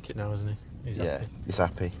had his ticket now, hasn't he? He's happy. He's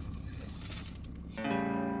happy.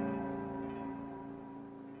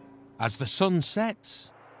 As the sun sets,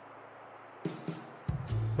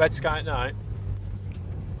 Red sky at night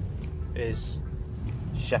is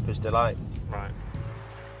Shepherd's delight. Right.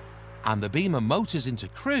 and the Beamer motors into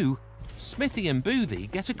crew, Smithy and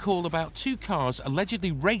Boothie get a call about 2 cars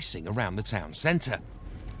allegedly racing around the town centre.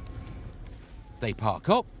 They park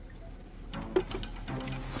up,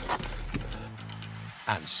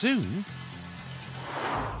 and soon...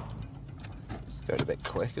 It's going a bit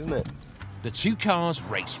quick, isn't it? The 2 cars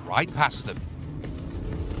race right past them.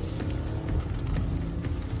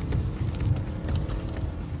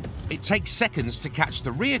 It takes seconds to catch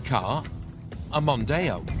the rear car, a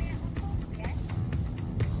Mondeo.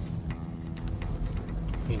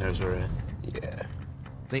 He knows we're here. Yeah.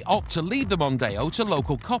 They opt to leave the Mondeo to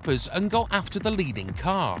local coppers and go after the leading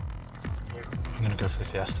car. I'm going to go for the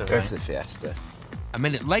Fiesta. Go for the Fiesta. A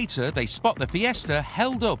minute later, they spot the Fiesta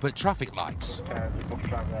held up at traffic lights.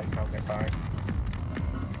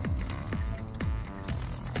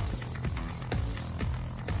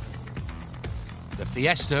 The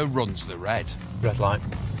Fiesta runs the red. Red light.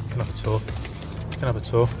 Can have a tour. Can have a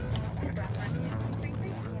tour.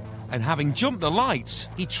 And having jumped the lights,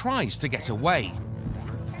 he tries to get away.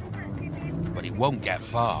 But he won't get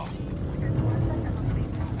far.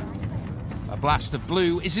 A blast of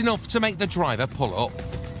blue is enough to make the driver pull up.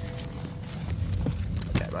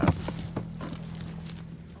 Get him out.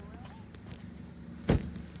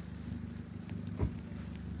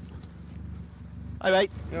 Hey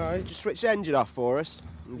mate, just switch the engine off for us.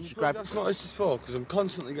 And just grab... That's what this is for, because I'm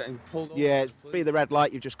constantly getting pulled over. Yeah, be the red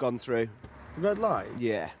light you've just gone through. Red light?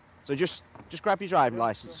 Yeah. So just grab your driving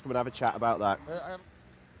licence, come and have a chat about that.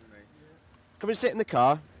 Come and sit in the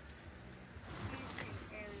car.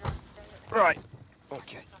 Right.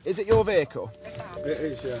 Okay. Is it your vehicle? It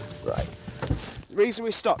is, yeah. Right. The reason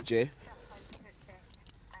we stopped you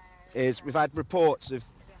is we've had reports of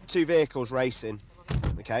 2 vehicles racing,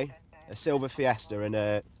 okay? A silver Fiesta and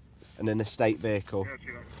an estate vehicle.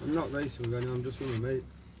 I'm not racing with anyone, I'm just with my mate.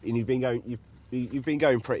 And you've been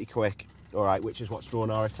going pretty quick, all right, which is what's drawn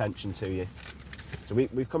our attention to you. So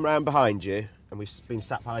we've come round behind you and we've been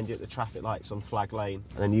sat behind you at the traffic lights on Flag Lane,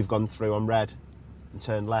 and then you've gone through on red and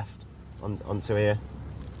turned left onto here.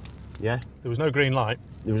 Yeah? There was no green light.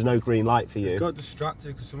 There was no green light for you. I got distracted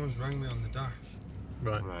because someone's rang me on the dash.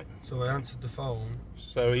 Right. So I answered the phone.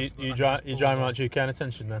 So you driving like Duke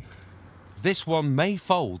attention then? This one may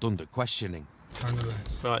fold under questioning.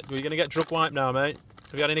 Right, we're going to get drug wiped now, mate.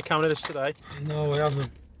 Have you had any cannabis today? No, I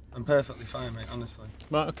haven't. I'm perfectly fine, mate, honestly.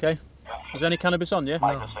 Right, okay. Is there any cannabis on you?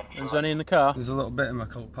 No. Is there any in the car? There's a little bit in my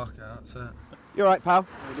coat pocket, that's it. You all right, pal?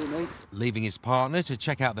 I do, mate. Leaving his partner to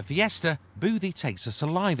check out the Fiesta, Boothie takes a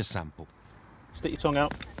saliva sample. Stick your tongue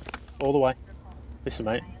out, all the way. Listen,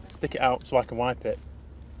 mate, stick it out so I can wipe it.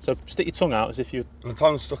 So stick your tongue out as if you... My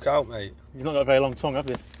tongue's stuck out, mate. You've not got a very long tongue, have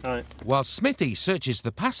you? Right. While Smithy searches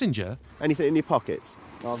the passenger... Anything in your pockets?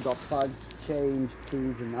 No, I've got bags, change,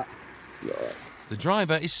 keys and that. Yeah. The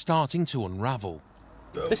driver is starting to unravel.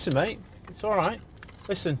 Listen, mate, it's all right.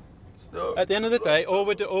 Listen, at the end of the day, all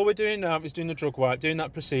we're doing now is doing the drug wipe, doing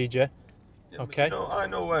that procedure. Yeah, okay. I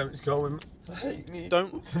know where it's going. I hate me.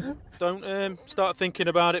 Don't start thinking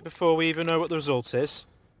about it before we even know what the result is.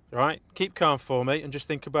 All right? Keep calm for me and just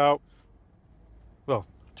think about. Well,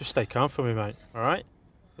 just stay calm for me, mate. All right?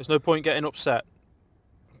 There's no point getting upset.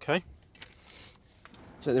 Okay.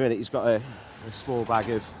 So at the minute he's got a small bag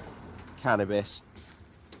of cannabis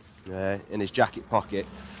in his jacket pocket,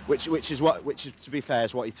 which is to be fair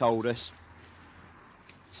is what he told us.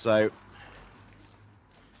 So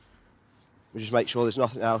we'll just make sure there's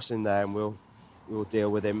nothing else in there, and we'll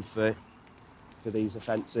deal with him for these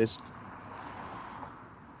offences.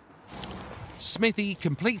 Smithy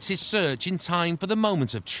completes his search in time for the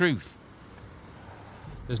moment of truth.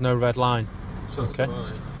 There's no red line. So okay.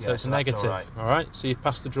 Right. So Yeah, it's so a that's negative. all right. All right. So you've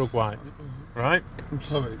passed the drug wipe. All right. I'm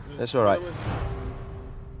sorry. That's all right.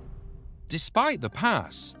 Despite the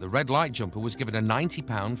pass, the red light jumper was given a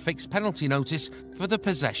 £90 fixed penalty notice for the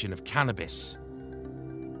possession of cannabis.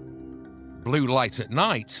 Blue light at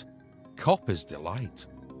night, copper's delight.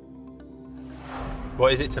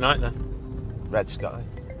 What is it tonight then? Red sky.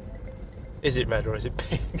 Is it red or is it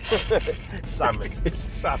pink? Salmon. It's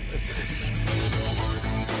salmon.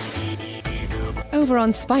 Over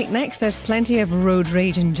on Spike Next, there's plenty of road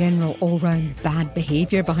rage and general all-round bad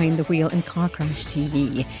behaviour behind the wheel in Car Crash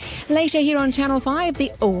TV. Later here on Channel 5,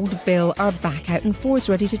 the Old Bill are back out in force,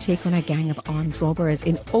 ready to take on a gang of armed robbers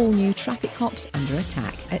in all-new Traffic Cops Under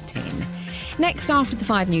Attack at 10. Next, after the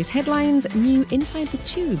 5 News headlines, new Inside the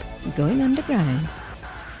Tube, going underground.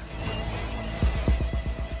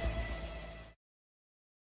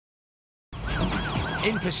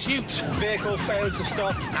 In pursuit. Vehicle failed to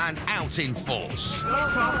stop. And out in force.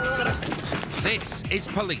 This is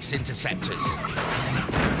Police Interceptors.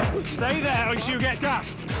 Stay there or you get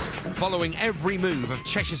gassed. Following every move of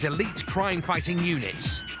Cheshire's elite crime-fighting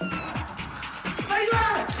units. Stay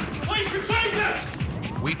there! Police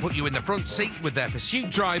retreaters! We put you in the front seat with their pursuit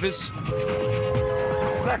drivers.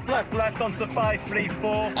 Left onto the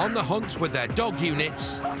 534. On the hunt with their dog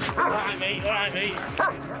units. All right, mate.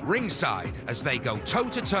 Ringside as they go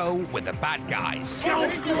toe-to-toe with the bad guys. Get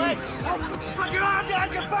off your legs! Put your arm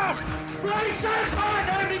behind your back! Braces!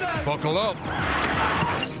 Hard, everybody! Buckle up.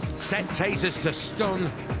 Set tasers to stun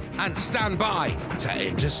and stand by to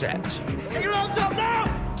intercept. Get your arms up now!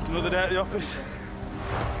 Another day at the office.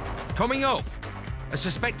 Coming up, a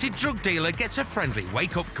suspected drug dealer gets a friendly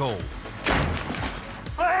wake-up call.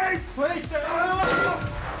 Please!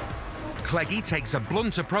 Cleggy takes a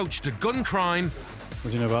blunt approach to gun crime.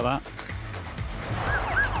 What do you know about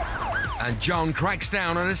that? And John cracks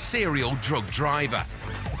down on a serial drug driver.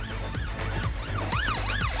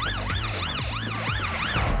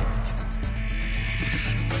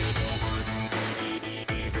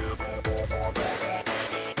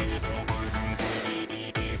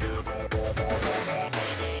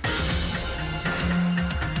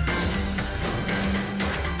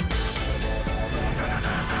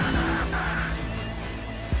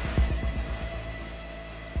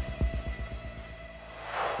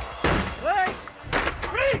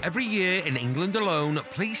 Every year in England alone,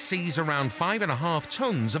 police seize around 5.5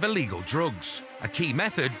 tons of illegal drugs, a key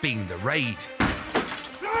method being the raid.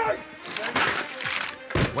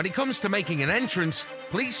 When it comes to making an entrance,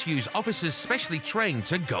 police use officers specially trained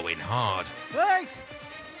to go in hard.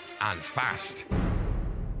 And fast.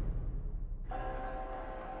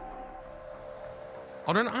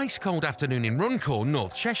 On an ice-cold afternoon in Runcorn,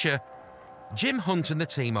 North Cheshire, Jim Hunt and the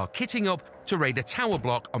team are kitting up to raid a tower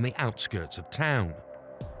block on the outskirts of town.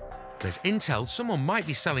 There's intel someone might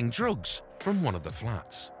be selling drugs from one of the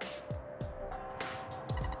flats.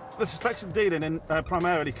 The suspects are dealing in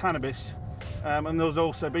primarily cannabis, and there's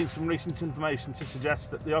also been some recent information to suggest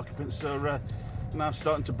that the occupants are now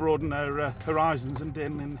starting to broaden their horizons and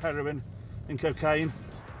dealing in heroin and cocaine.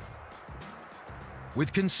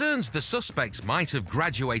 With concerns the suspects might have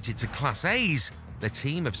graduated to Class A's, the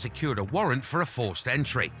team have secured a warrant for a forced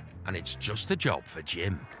entry, and it's just the job for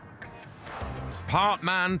Jim. Part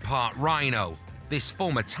man, part rhino, this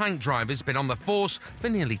former tank driver's been on the force for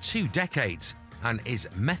nearly 2 decades and is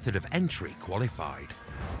method of entry qualified.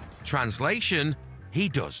 Translation, he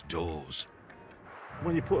does doors.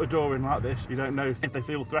 When you put a door in like this, you don't know if they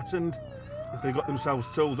feel threatened, if they've got themselves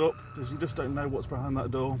tooled up, because you just don't know what's behind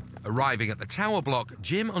that door. Arriving at the tower block,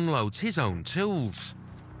 Jim unloads his own tools.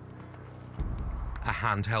 A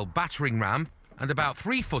handheld battering ram and about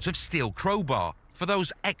 3 foot of steel crowbar for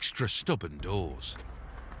those extra stubborn doors.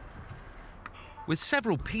 With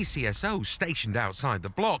several PCSOs stationed outside the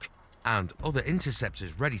block and other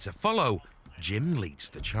interceptors ready to follow, Jim leads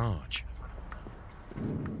the charge.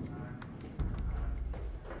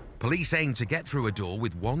 Police aim to get through a door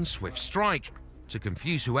with one swift strike to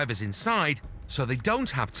confuse whoever's inside so they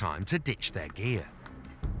don't have time to ditch their gear.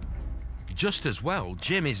 Just as well,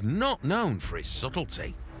 Jim is not known for his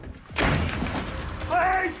subtlety.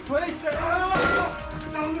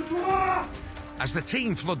 As the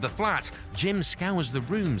team flood the flat, Jim scours the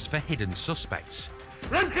rooms for hidden suspects.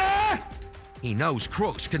 He knows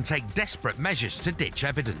crooks can take desperate measures to ditch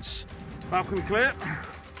evidence. Balcony clear.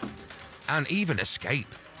 And even escape.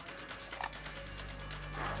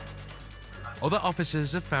 Other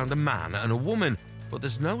officers have found a man and a woman, but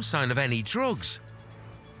there's no sign of any drugs.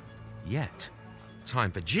 Yet.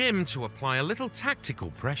 Time for Jim to apply a little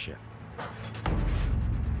tactical pressure.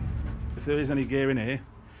 If there is any gear in here,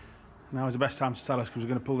 now is the best time to tell us, because we're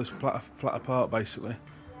going to pull this flat apart, basically.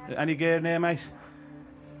 Any gear in here, mate?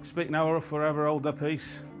 Speak now or forever hold their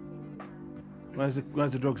peace. Where's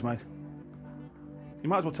the drugs, mate? You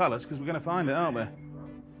might as well tell us, because we're going to find it, aren't we? If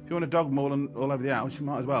you want a dog maul all over the house, you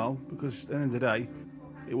might as well, because at the end of the day,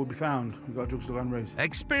 it will be found. We've got a drugstore en route.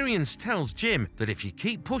 Experience tells Jim that if you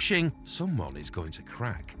keep pushing, someone is going to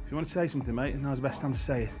crack. If you want to say something, mate, now's the best time to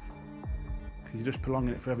say it. Because you're just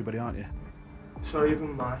prolonging it for everybody, aren't you? Sorry,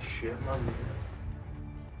 even my shit, man.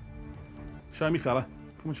 Show me, fella.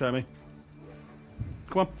 Come on, show me.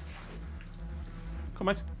 Come on. Come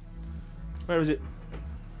on, mate. Where is it?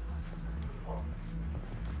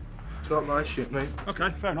 It's not my shit, mate. Okay,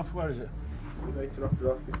 fair enough. Where is it? The mate knocked it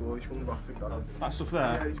off before, he's coming back for that. That stuff there?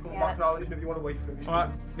 Yeah, he's coming back now, listen, if you want to wait for him. Alright,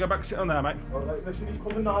 go back and sit on there, mate. Alright, listen, he's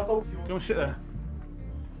coming now, go. Go and sit there.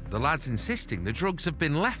 The lad's insisting the drugs have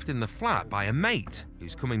been left in the flat by a mate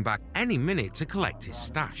who's coming back any minute to collect his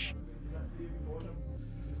stash.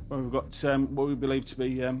 Well, we've got what we believe to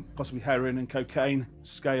be possibly heroin and cocaine,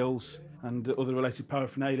 scales and other related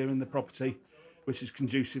paraphernalia in the property, which is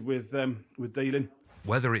conducive with dealing.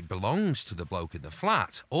 Whether it belongs to the bloke in the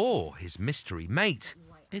flat or his mystery mate,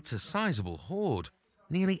 it's a sizable hoard.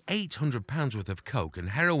 Nearly £800 worth of coke and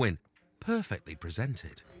heroin, perfectly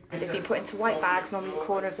presented. They've been put into white bags, normally the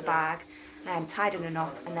corner of the bag, tied in a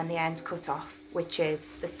knot and then the end cut off, which is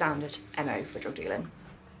the standard MO for drug dealing.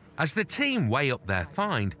 As the team weigh up their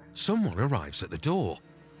find, someone arrives at the door.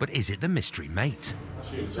 But is it the mystery mate?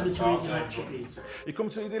 You come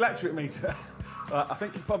to the electric meter? I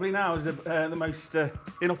think probably now is the most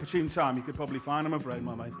inopportune time you could probably find, I'm afraid,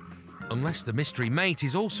 my mate. Unless the mystery mate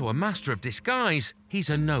is also a master of disguise, he's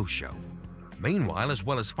a no-show. Meanwhile, as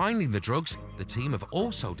well as finding the drugs, the team have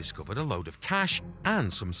also discovered a load of cash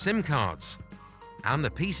and some SIM cards. And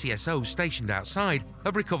the PCSO stationed outside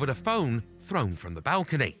have recovered a phone thrown from the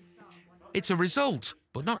balcony. It's a result,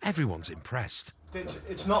 but not everyone's impressed.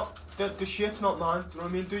 It's not, the shit's not mine, do you know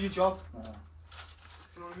what I mean? Do your job.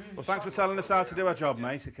 Well, thanks for telling us how to do our job,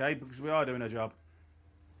 mate, OK? Because we are doing our job.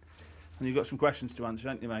 And you've got some questions to answer,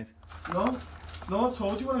 haven't you, mate? No, I've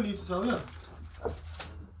told you what I need to tell you.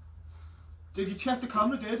 If you check the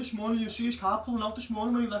camera there this morning, you'll see his car pulling out this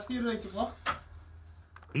morning when he left here at 8 o'clock.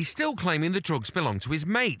 He's still claiming the drugs belong to his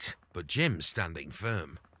mate, but Jim's standing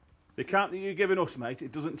firm. The account that you're giving us, mate,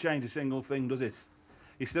 it doesn't change a single thing, does it?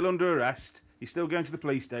 He's still under arrest, he's still going to the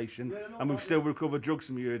police station, and we've still recovered drugs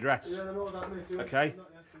from your address. Yeah, I know that, mate. OK?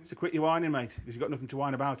 So quit your whining, mate, because you've got nothing to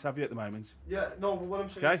whine about, have you, at the moment? Yeah, no, but what I'm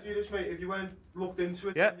saying to you is, mate, if you went and looked into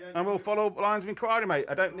it... Yeah, and we'll follow up lines of inquiry, mate.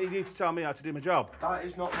 I don't need you to tell me how to do my job. That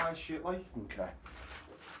is not my shit, like. OK.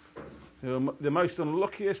 You're the most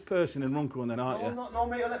unluckiest person in Runcorn, then, aren't you? No,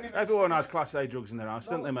 mate, let me... Everyone has Class A drugs in their house,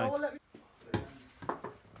 don't they, mate?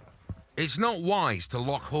 It's not wise to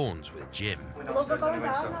lock horns with Jim. Love, we're going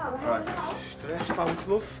down now. Stressed out,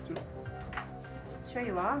 love. Sure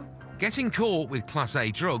you are. Getting caught with Class A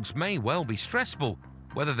drugs may well be stressful.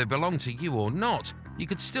 Whether they belong to you or not, you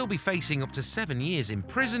could still be facing up to 7 years in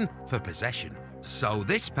prison for possession. So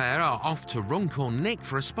this pair are off to Runcorn Nick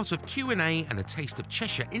for a spot of Q&A and a taste of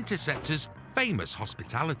Cheshire Interceptors' famous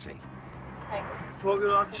hospitality. Thanks. Thought you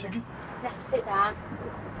were Shiggy. Yes, sit down.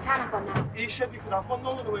 You can't have one now. He said you could have one, though,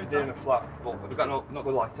 on the way down. In a flat, but we've got not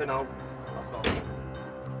good lighter now. That's all.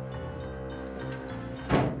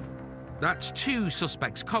 That's 2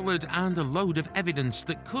 suspects collared and a load of evidence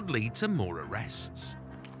that could lead to more arrests.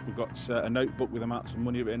 We've got a notebook with amounts of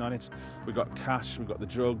money written on it. We've got cash, we've got the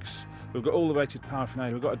drugs, we've got all the related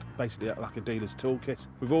paraphernalia. We've got basically like a dealer's toolkit.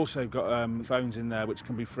 We've also got phones in there which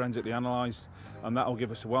can be forensically analysed, and that will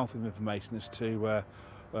give us a wealth of information as to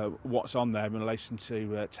what's on there in relation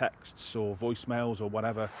to texts or voicemails or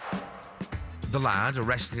whatever. The lad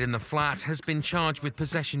arrested in the flat has been charged with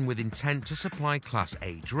possession with intent to supply Class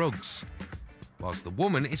A drugs, whilst the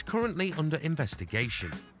woman is currently under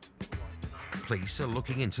investigation. Police are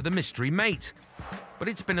looking into the mystery mate, but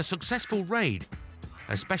it's been a successful raid,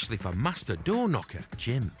 especially for master door knocker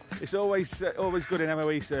Jim. It's always good in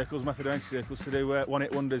MOE circles, method of entry circles, to do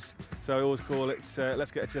one-hit wonders. So I always call it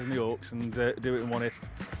let's get a Chesney Hawks and do it in one hit.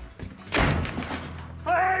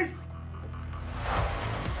 Please!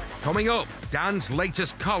 Coming up, Dan's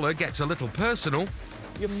latest collar gets a little personal.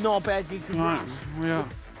 You're not bad, you can run. Yeah.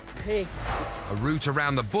 Pig. A route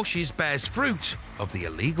around the bushes bears fruit of the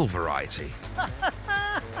illegal variety.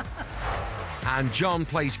 And John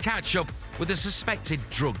plays catch-up with a suspected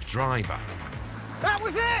drug driver. That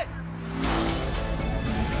was it!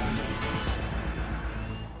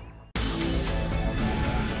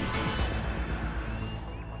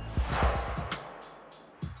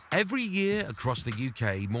 Every year across the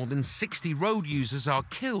UK, more than 60 road users are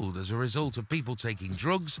killed as a result of people taking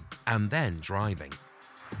drugs and then driving.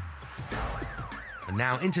 And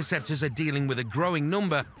now Interceptors are dealing with a growing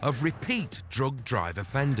number of repeat drug drive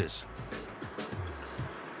offenders.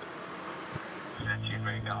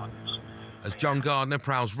 As John Gardner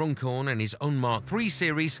prowls Runcorn and his unmarked 3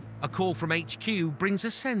 Series, a call from HQ brings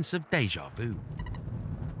a sense of déjà vu.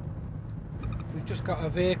 We've just got a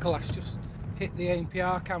vehicle that's just hit the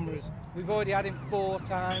ANPR cameras. We've already had him 4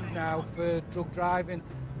 times now for drug driving.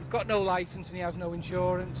 He's got no licence and he has no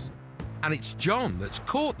insurance. And it's John that's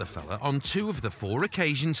caught the fella on 2 of the 4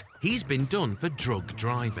 occasions he's been done for drug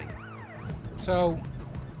driving. So,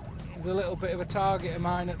 he's a little bit of a target of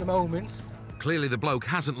mine at the moment. Clearly the bloke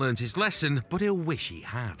hasn't learned his lesson, but he'll wish he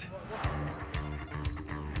had.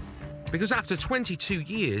 Because after 22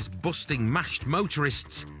 years busting mashed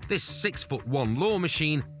motorists, this 6'1" law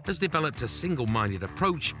machine has developed a single-minded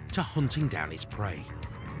approach to hunting down his prey.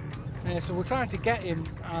 So we're trying to get him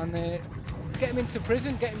and get him into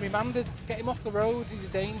prison, get him remanded, get him off the road. He's a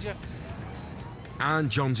danger. And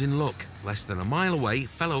John's in luck. Less than a mile away,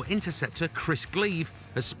 fellow Interceptor Chris Gleave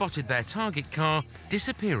has spotted their target car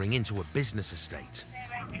disappearing into a business estate.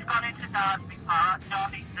 He's gone into Darsby Park.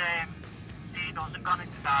 John, he's seen us and gone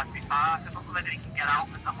into Darsby Park. I don't know whether he can get out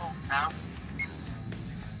of the hotel.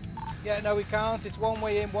 Yeah, no, we can't. It's one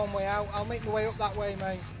way in, one way out. I'll make my way up that way,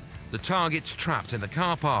 mate. The target's trapped in the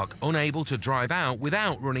car park, unable to drive out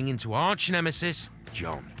without running into arch nemesis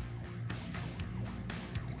John.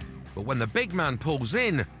 But when the big man pulls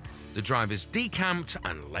in, the driver's decamped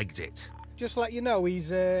and legged it. Just to let you know,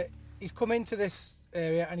 he's come into this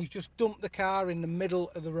area and he's just dumped the car in the middle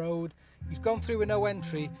of the road. He's gone through with no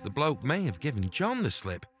entry. The bloke may have given John the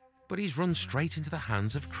slip, but he's run straight into the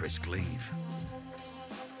hands of Chris Gleave.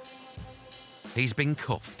 He's been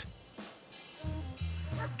cuffed,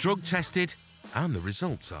 drug tested, and the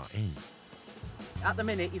results are in. At the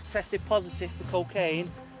minute, you've tested positive for cocaine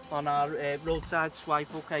on our roadside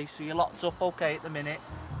swipe, okay, so you're locked up, okay, at the minute.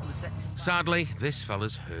 Sadly, this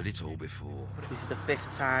fella's heard it all before. This is the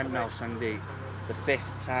 5th time now, Sandy. The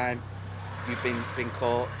 5th time you've been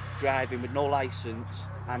caught driving with no licence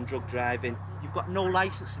and drug driving. You've got no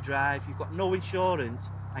licence to drive, you've got no insurance,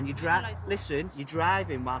 and you're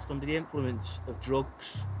driving whilst under the influence of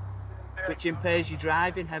drugs, which impairs your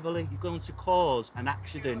driving heavily. You're going to cause an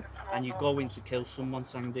accident and you're going to kill someone,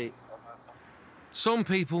 Sandy. Some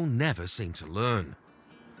people never seem to learn.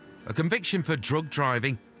 A conviction for drug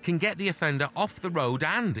driving can get the offender off the road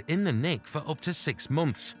and in the nick for up to 6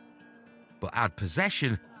 months. But add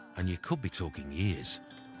possession and you could be talking years.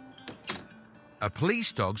 A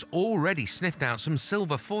police dog's already sniffed out some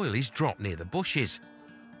silver foil he's dropped near the bushes.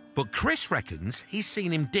 But Chris reckons he's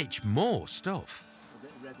seen him ditch more stuff.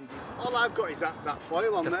 All I've got is that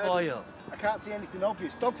foil on there. The foil? I can't see anything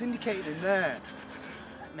obvious. Dog's indicated in there.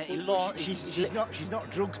 Mate, she's not a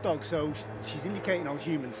drug dog, so she's indicating on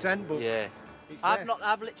human scent. But yeah, I've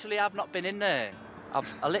not been in there.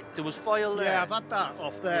 There was foil there. Yeah, I've had that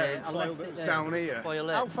off there. Yeah, foil that was down here.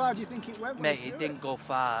 How far do you think it went? Mate, it didn't go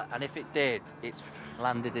far, and if it did, it's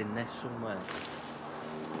landed in this somewhere.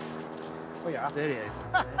 Oh yeah. There it is.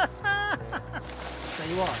 Tell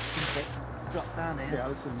you what, drop down here. Yeah,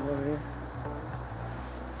 listen, more here.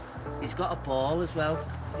 He's got a ball as well.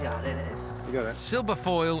 Yeah, there it is. You got it. Silver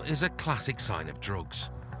foil is a classic sign of drugs.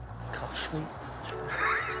 Gosh, sweet.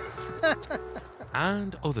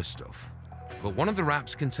 and other stuff. But one of the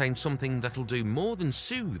wraps contains something that'll do more than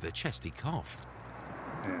soothe a chesty cough.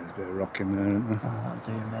 Yeah, there's a bit of rock in there, isn't there? Oh,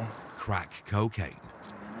 that'll do me. Crack cocaine.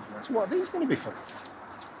 So what are these going to be for?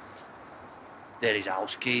 There is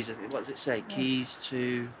house keys. What does it say? Keys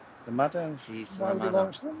to... The madhouse. Keys to Why the would they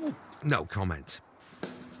launch them? No comment.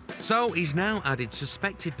 So he's now added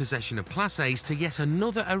suspected possession of Class A's to yet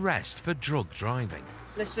another arrest for drug driving.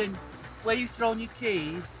 Listen, where you thrown your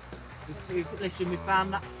keys, listen, we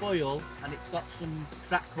found that foil and it's got some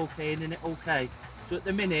crack cocaine in it, okay. So at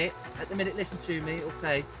the minute, listen to me,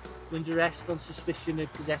 okay. We're under arrest on suspicion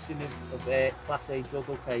of possession of Class A drug,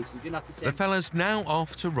 okay. So you didn't have to say... The fella's now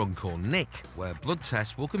off to Runcorn Nick, where blood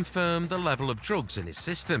tests will confirm the level of drugs in his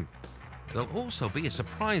system. There'll also be a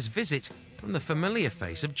surprise visit from the familiar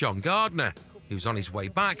face of John Gardner, who's on his way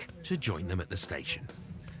back to join them at the station.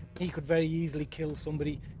 He could very easily kill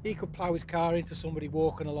somebody. He could plough his car into somebody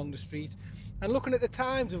walking along the street. And looking at the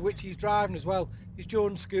times of which he's driving as well, he's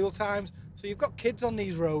during school times. So you've got kids on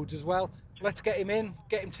these roads as well. Let's get him in,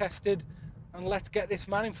 get him tested, and let's get this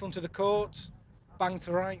man in front of the courts. Bang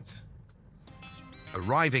to rights.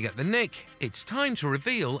 Arriving at the Nick, it's time to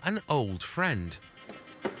reveal an old friend.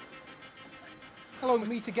 Hello, we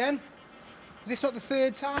meet again. Is this not the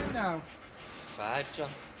third time now? 5, John.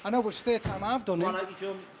 I know, but it's the third time I've done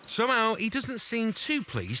it. Somehow, he doesn't seem too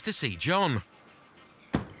pleased to see John.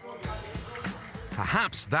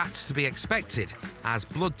 Perhaps that's to be expected, as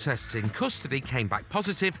blood tests in custody came back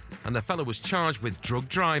positive and the fellow was charged with drug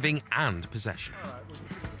driving and possession.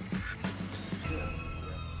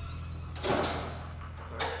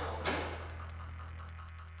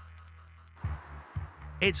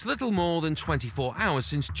 It's little more than 24 hours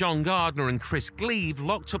since John Gardner and Chris Gleave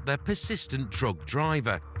locked up their persistent drug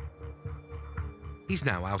driver. He's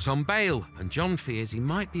now out on bail, and John fears he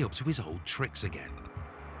might be up to his old tricks again.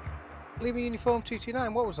 Lima Uniform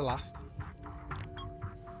 229, what was the last?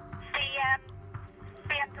 The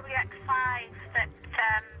BMW X5 that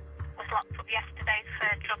was locked up yesterday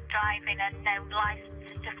for drug driving and no licence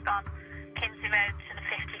has just gone Kinsey Road to the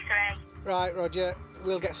 56 Right, Roger.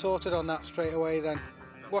 We'll get sorted on that straight away then.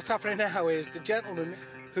 What's happening now is the gentleman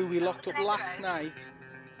who we locked up last night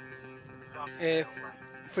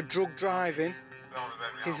for drug driving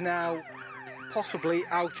is now possibly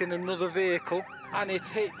out in another vehicle, and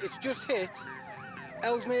it's just hit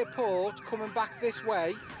Ellesmere Port coming back this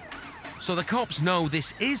way. So the cops know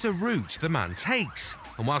this is a route the man takes,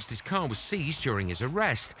 and whilst his car was seized during his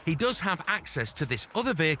arrest, he does have access to this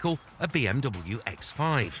other vehicle, a BMW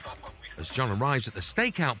X5. As John arrives at the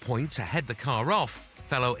stakeout point to head the car off,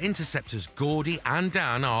 fellow Interceptors Gordy and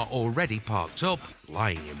Dan are already parked up,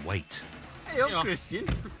 lying in wait. Hey up, Christian.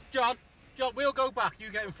 John, we'll go back,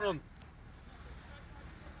 you get in front.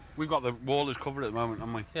 We've got the wallers covered at the moment,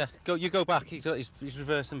 haven't we? Yeah, you go back, he's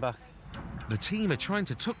reversing back. The team are trying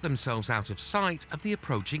to tuck themselves out of sight of the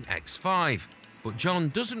approaching X5, but John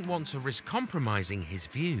doesn't want to risk compromising his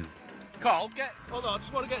view. Carl, hold on, I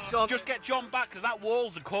just want to get John. Just get John back, because that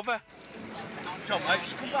wall's a cover. John, mate,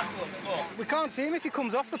 just come back a little bit more. We can't see him if he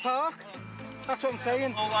comes off the park. That's what I'm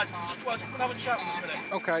saying. All right, just come and have a chat with us a minute.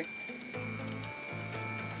 Okay.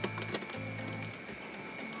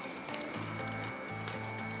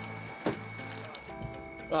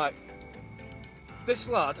 Right. This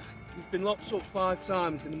lad, he's been locked up 5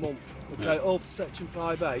 times in a month. Okay, Yeah. all for Section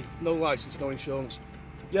 5A, no licence, no insurance.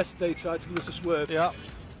 Yesterday he tried to give us a swerve. Yeah.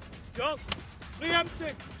 John, preempt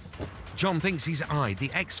him. John thinks he's eyed the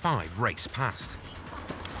X5 race past.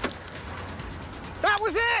 That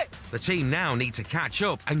was it! The team now need to catch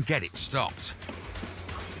up and get it stopped.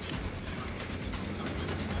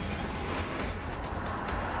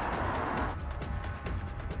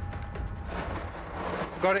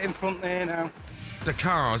 Got it in front there now. The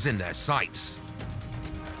car's in their sights.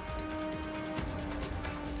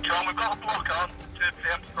 John, we've got a block on. 2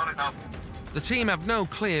 p.m. starting now. The team have no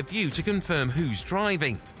clear view to confirm who's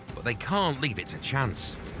driving, but they can't leave it to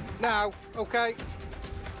chance. Now, okay.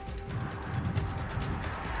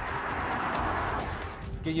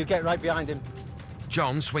 You get right behind him.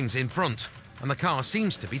 John swings in front, and the car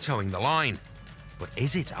seems to be towing the line. But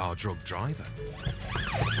is it our drug driver?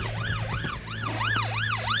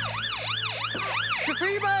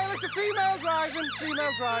 It's a female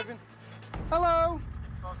driving. Hello.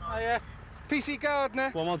 Hiya. PC Gardner.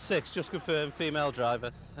 116, just confirm, female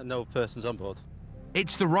driver, and no persons on board.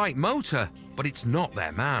 It's the right motor, but it's not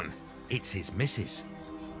their man. It's his missus.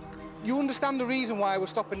 You understand the reason why we're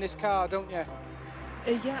stopping this car, don't you?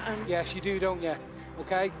 Yeah. Yes, you do, don't you?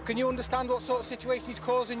 Okay. Can you understand what sort of situation he's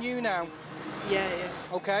causing you now? Yeah.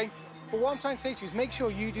 Okay. But what I'm trying to say to you is make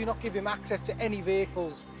sure you do not give him access to any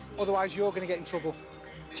vehicles, otherwise you're going to get in trouble.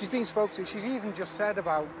 She's been spoke to. She's even just said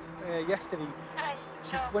about yesterday.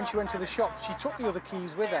 When she went to the shop, she took the other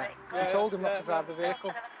keys with her and told him not to drive the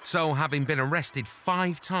vehicle. So, having been arrested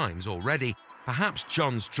 5 times already, perhaps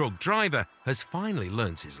John's drug driver has finally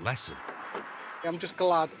learnt his lesson. I'm just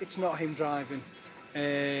glad it's not him driving.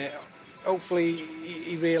 Hopefully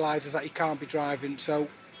he realises that he can't be driving. So,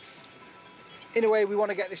 in a way, we want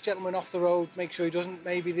to get this gentleman off the road, make sure he doesn't,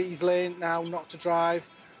 maybe that he's learned now not to drive.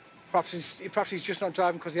 Perhaps he's just not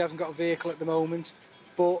driving because he hasn't got a vehicle at the moment.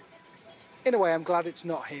 But in a way, I'm glad it's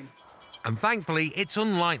not him. And thankfully, it's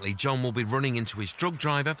unlikely John will be running into his drug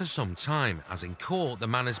driver for some time, as in court, the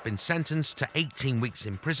man has been sentenced to 18 weeks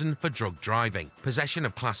in prison for drug driving, possession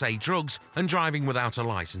of Class A drugs, and driving without a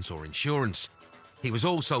licence or insurance. He was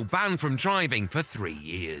also banned from driving for 3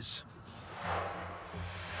 years.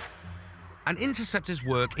 An Interceptor's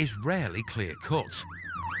work is rarely clear-cut.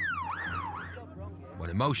 When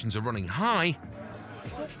emotions are running high,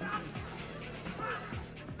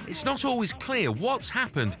 it's not always clear what's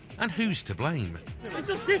happened and who's to blame. I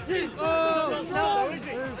just did it! Oh,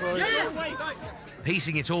 no! Yeah!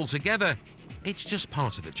 Piecing it all together, it's just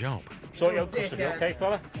part of the job. Sort your custody, okay,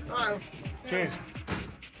 fella? Cheers.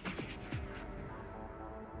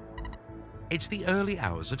 It's the early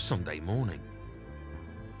hours of Sunday morning.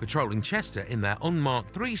 Patrolling Chester in their unmarked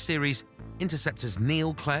 3 series, Interceptors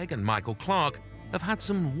Neil Clegg and Michael Clark have had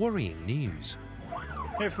some worrying news.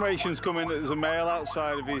 Information's come in that there's a male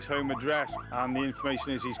outside of his home address, and the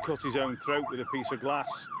information is he's cut his own throat with a piece of glass.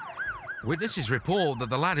 Witnesses report that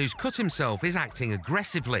the lad who's cut himself is acting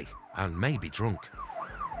aggressively and may be drunk.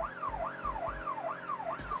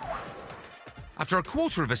 After a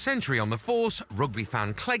quarter of a century on the force, rugby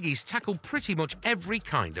fan Cleggy's tackled pretty much every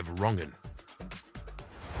kind of wrong'un.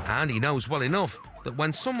 And he knows well enough that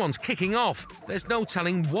when someone's kicking off, there's no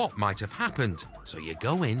telling what might have happened, so you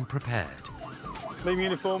go in prepared. Leave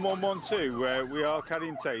uniform 112, where we are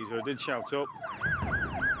carrying taser. I did shout up.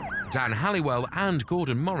 Dan Halliwell and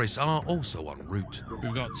Gordon Morris are also en route.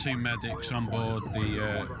 We've got 2 medics on board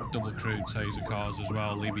the double crewed taser cars as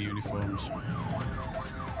well, Libya uniforms.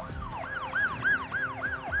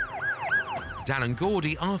 Dan and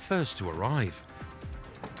Gordy are first to arrive.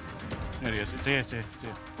 There he is, it's here, it's here.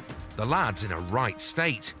 The lad's in a right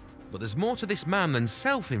state, but there's more to this man than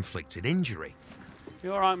self-inflicted injury.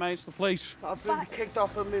 You all right, mate? It's the police. I've been kicked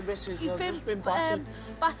off of my missus. He's just been battered.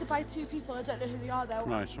 Battered by 2 people. I don't know who they are though.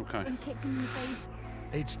 Right, okay. And kicked him in the face.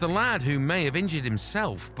 It's the lad who may have injured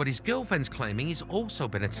himself, but his girlfriend's claiming he's also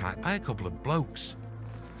been attacked by a couple of blokes.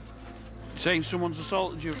 Saying someone's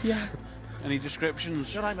assaulted you? Yeah. Any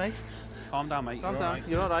descriptions? You all right, mate? Calm down, mate. Calm down.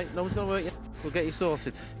 You're all right. No one's going to hurt you. We'll get you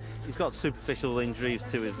sorted. He's got superficial injuries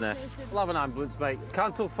to his neck. We'll have an ambulance, mate.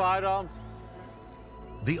 Cancel firearms.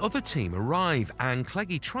 The other team arrive, and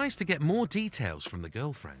Cleggy tries to get more details from the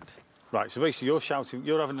girlfriend. Right, so basically you're shouting,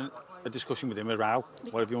 you're having a discussion with him, a row,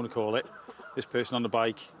 whatever you want to call it. This person on the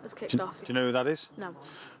bike. It's kicked off. Do you know who that is? No.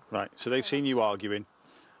 Right, so they've seen you arguing,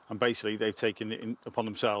 and basically they've taken it upon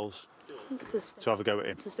themselves to have a go at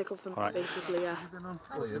him. To stick up for me, Right. basically, yeah.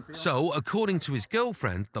 So, according to his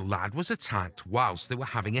girlfriend, the lad was attacked whilst they were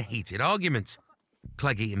having a heated argument.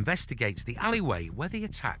 Cleggy investigates the alleyway where the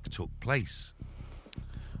attack took place.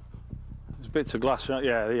 There's bits of glass, right?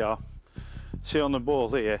 Yeah, they are. See on the ball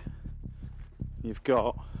here, you've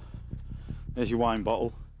got, there's your wine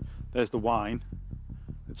bottle, there's the wine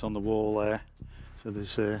that's on the wall there. So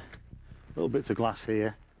there's little bits of glass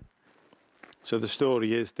here. So the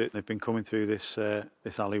story is that they've been coming through this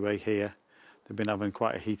this alleyway here. They've been having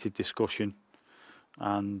quite a heated discussion,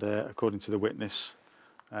 and according to the witness,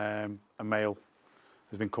 a male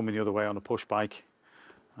has been coming the other way on a push bike,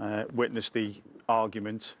 witnessed the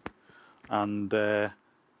argument, and at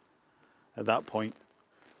that point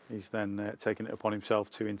he's then taken it upon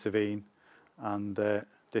himself to intervene and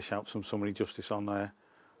dish out some summary justice on our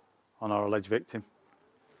alleged victim.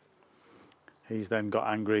 He's then got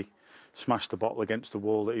angry, smashed the bottle against the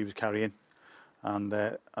wall that he was carrying, and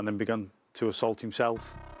then begun to assault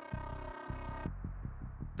himself.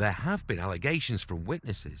 There have been allegations from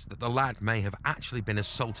witnesses that the lad may have actually been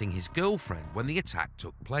assaulting his girlfriend when the attack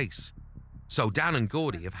took place. So Dan and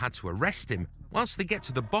Gordy have had to arrest him whilst they get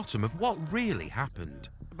to the bottom of what really happened.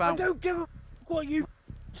 I don't give a what you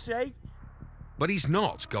say. But he's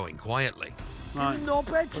not going quietly. Right. No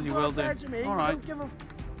bed Well, you will do. to me. All right. Don't give a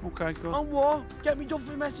Okay, good. on what? Get me done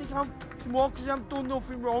for Mexico tomorrow because I've done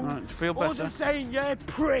nothing wrong. Right, do you feel All better? I'm saying, yeah,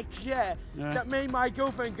 pricks, yeah, Yeah. that made my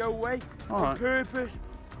girlfriend go away All on right. purpose.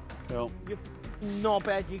 Cool. You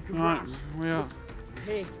knobhead, you can Right, rat. we are.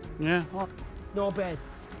 Pig. Yeah. Knobhead.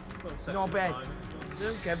 Knobhead.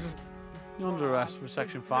 Don't give a... You're under arrest for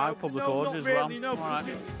Section 5, public No, order not as really, well. no. All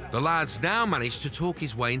right. The lad's now managed to talk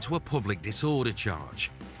his way into a public disorder charge.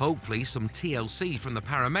 Hopefully some TLC from the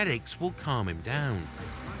paramedics will calm him down.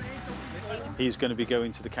 He's going to be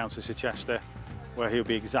going to the Countess of Chester, where he'll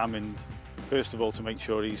be examined, first of all, to make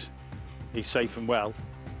sure he's safe and well,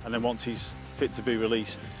 and then once he's fit to be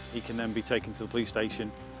released, he can then be taken to the police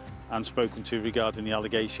station and spoken to regarding the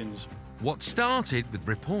allegations. What started with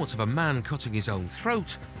reports of a man cutting his own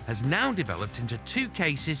throat has now developed into 2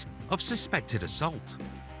 cases of suspected assault.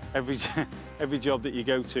 Every job that you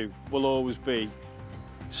go to will always be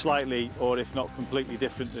slightly, or if not completely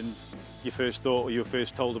different than you first thought or you were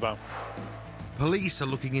first told about. Police are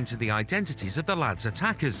looking into the identities of the lad's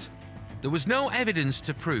attackers. There was no evidence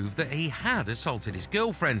to prove that he had assaulted his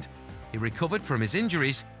girlfriend. He recovered from his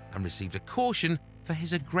injuries and received a caution for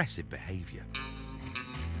his aggressive behaviour.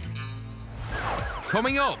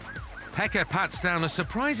 Coming up, Pekka pats down a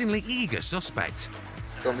surprisingly eager suspect.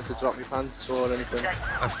 Do you want me to drop your pants or anything?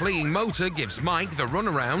 A fleeing motor gives Mike the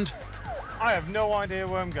runaround. I have no idea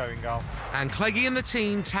where I'm going, Gal. And Cleggy and the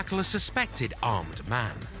team tackle a suspected armed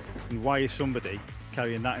man. And why is somebody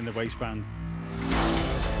carrying that in the waistband?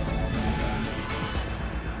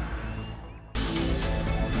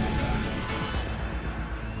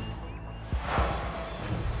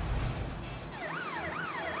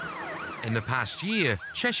 In the past year,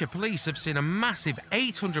 Cheshire Police have seen a massive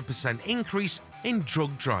 800% increase in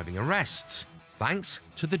drug driving arrests, thanks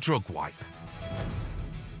to the drug wipe.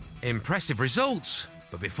 Impressive results,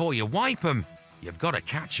 but before you wipe them, you've got to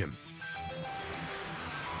catch them.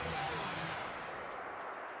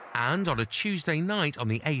 And on a Tuesday night on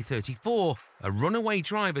the A34, a runaway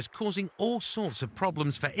driver's causing all sorts of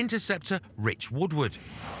problems for Interceptor Rich Woodward,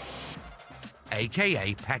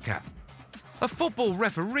 aka Pekka. A football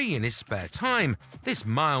referee in his spare time, this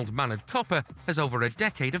mild-mannered copper has over a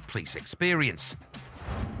decade of police experience.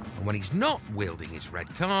 And when he's not wielding his red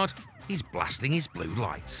card, he's blasting his blue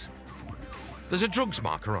lights. There's a drugs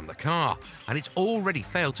marker on the car, and it's already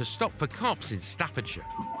failed to stop for cops in Staffordshire.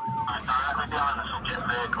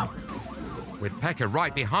 With Pekka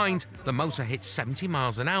right behind, the motor hits 70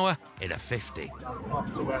 miles an hour in a 50.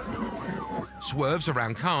 Swerves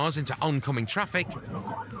around cars into oncoming traffic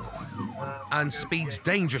and speeds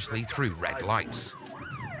dangerously through red lights.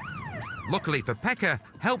 Luckily for Pekka,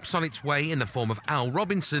 help's on its way in the form of Al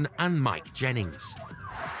Robinson and Mike Jennings.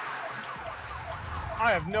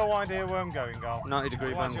 I have no idea where I'm going, Al.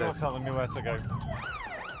 90-degree bandit. You're telling me where to go.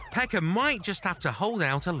 Pekka might just have to hold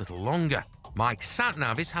out a little longer. Mike's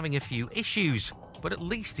sat-nav is having a few issues, but at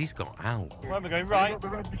least he's got Al. Where am I going? Right?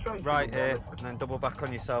 Right here, and then double back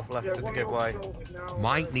on yourself left at the giveaway.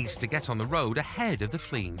 Mike needs to get on the road ahead of the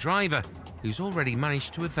fleeing driver, who's already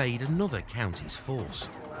managed to evade another county's force.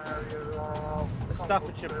 The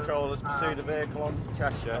Staffordshire patrol has pursued a vehicle onto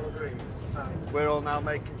Cheshire. We're all now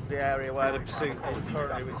making to the area where the pursuit is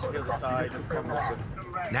currently, which is the other side of Congleton.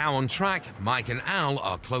 Now on track, Mike and Al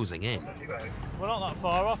are closing in. We're not that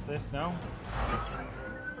far off this now.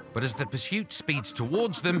 But as the pursuit speeds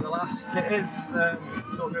towards them, It is sort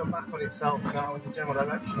of going back on itself now in the general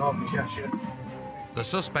direction of Cheshire. the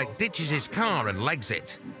suspect ditches his car and legs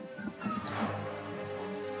it.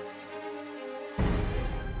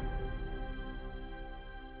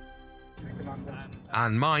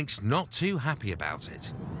 And Mike's not too happy about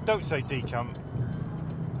it. Don't say decamp.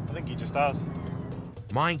 I think he just has.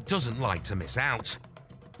 Mike doesn't like to miss out.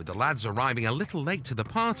 With the lads arriving a little late to the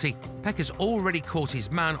party, Pekka's already caught his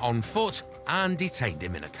man on foot and detained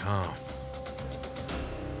him in a car.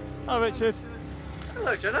 Hi, Richard.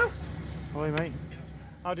 Hello, Jono. Hi, mate.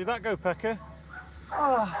 How did that go, Pekka?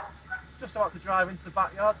 Oh, just about to drive into the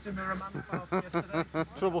backyard to my romantic yesterday.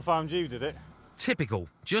 Trouble found you, did it? Typical,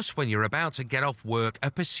 just when you're about to get off work, a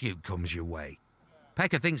pursuit comes your way.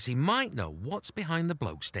 Pekka thinks he might know what's behind the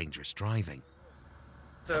bloke's dangerous driving.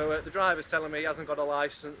 So the driver's telling me he hasn't got a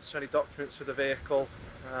licence or any documents for the vehicle.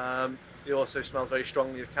 He also smells very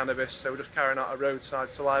strongly of cannabis, so we're just carrying out a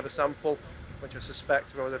roadside saliva sample, which I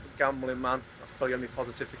suspect, if I was a gambling man, that's probably going to be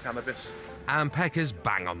positive for cannabis. And Pekka's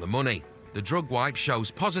bang on the money. The drug wipe shows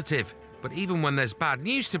positive, but even when there's bad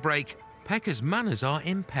news to break, Pekka's manners are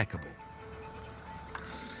impeccable.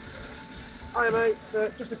 Hi mate,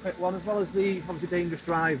 just a quick one. As well as the obviously dangerous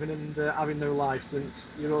driving and having no licence,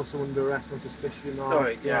 you're also under arrest on suspicion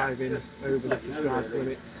of driving over the prescribed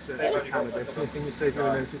limits for cannabis. Anything you say for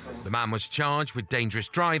a notice? The man was charged with dangerous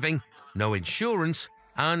driving, no insurance,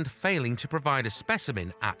 and failing to provide a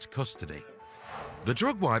specimen at custody. The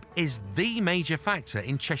drug wipe is the major factor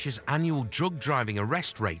in Cheshire's annual drug driving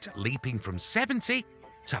arrest rate, leaping from 70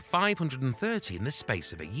 to 530 in the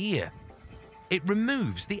space of a year. It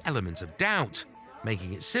removes the element of doubt,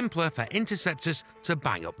 making it simpler for interceptors to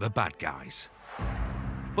bang up the bad guys.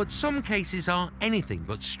 But some cases are anything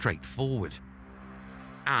but straightforward.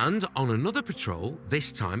 And on another patrol,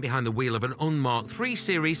 this time behind the wheel of an unmarked 3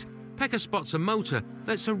 Series, Pekka spots a motor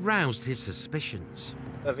that's aroused his suspicions.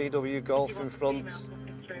 A VW Golf in front.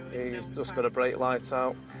 He's just got a brake light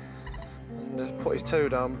out and put his toe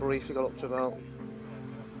down briefly, got up to about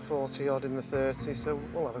 40 odd in the 30, so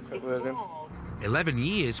we'll have a quick word with him. 11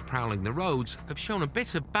 years prowling the roads have shown a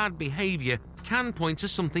bit of bad behaviour can point to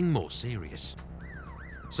something more serious.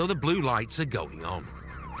 So the blue lights are going on.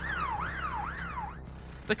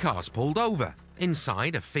 The car's pulled over.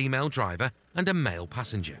 Inside, a female driver and a male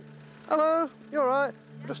passenger. Hello, you alright?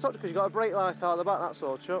 I just stopped because you got a brake light out at the back, that's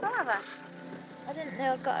all, Chuck. Father, I didn't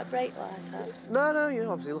know I'd got a brake light on. No, you're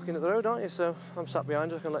obviously looking at the road, aren't you? So I'm sat behind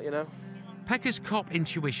you, I can let you know. Pekka's cop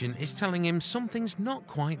intuition is telling him something's not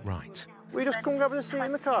quite right. Will you just come grab a seat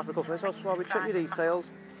in the car for a couple of minutes while we check your details?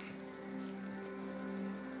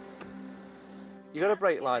 You got a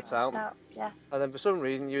brake light out, Yeah. and then for some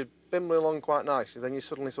reason you'd bimble along quite nicely, then you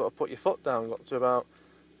suddenly sort of put your foot down, got to about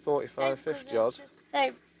 45, 50 odd.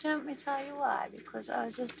 No, do you want me to tell you why? Because I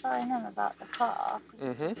was just telling him about the car,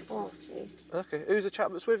 because I bought it. Okay, who's the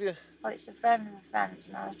chap that's with you? Oh, it's a friend of a friend,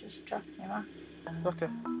 and I was just dropping him off. Okay,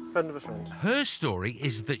 friend of a friend. Her story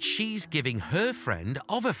is that she's giving her friend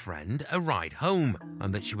of a friend a ride home,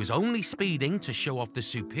 and that she was only speeding to show off the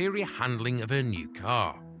superior handling of her new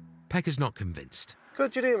car. Pekka's not convinced.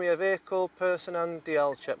 Could you do me a vehicle, person and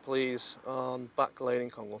DL check, please, on Back Lane in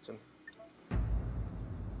Congleton?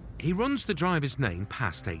 He runs the driver's name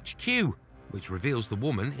past HQ, which reveals the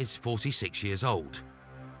woman is 46 years old.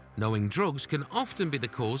 Knowing drugs can often be the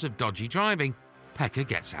cause of dodgy driving, Pekka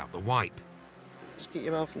gets out the wipe. Just keep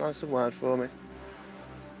your mouth nice and wide for me.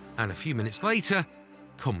 And a few minutes later,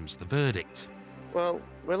 comes the verdict. Well,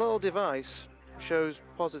 my little device shows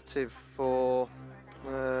positive for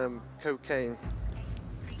cocaine.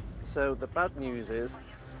 So the bad news is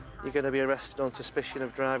you're going to be arrested on suspicion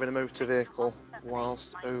of driving a motor vehicle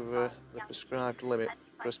whilst over the prescribed limit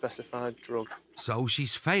for a specified drug. So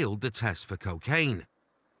she's failed the test for cocaine.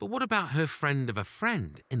 But what about her friend of a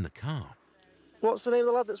friend in the car? What's the name of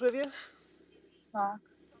the lad that's with you? Mark.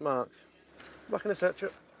 Mark. Back in a sec.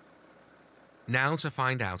 Now to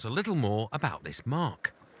find out a little more about this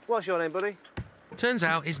Mark. What's your name, buddy? Turns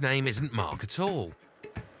out his name isn't Mark at all.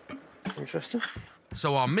 Interesting.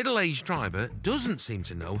 So our middle-aged driver doesn't seem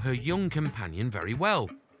to know her young companion very well,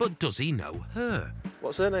 but does he know her?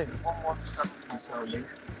 What's her name? Can tell you.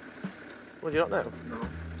 Well, do you not know? No.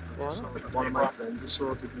 Why not? One of my friends has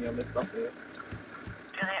sorted me a lift off here.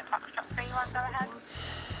 Juliet Foxtrot 31, go ahead.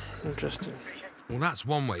 Interesting. Well, that's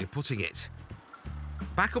one way of putting it.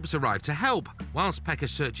 Backups arrive to help whilst Pecker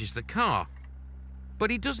searches the car. But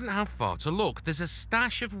he doesn't have far to look. There's a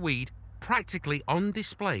stash of weed practically on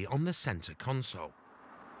display on the centre console.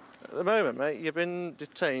 At the moment, mate, you've been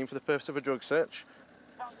detained for the purpose of a drug search.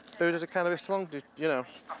 Who does the cannabis belong to? You know?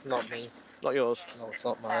 Not me. Not yours? No, it's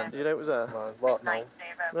not mine. Did you know it was there? No. What? No.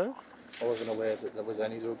 No? I wasn't aware that there was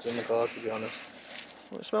any drugs in the car, to be honest.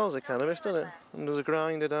 Well, it smells of cannabis, doesn't it? And there's a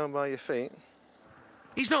grinder down by your feet.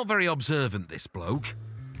 He's not very observant, this bloke.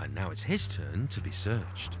 And now it's his turn to be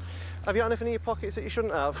searched. Have you got anything in your pockets that you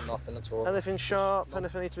shouldn't have? Nothing at all. Anything sharp?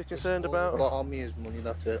 Anything you need to be concerned about? What on me is money,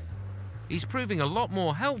 that's it. He's proving a lot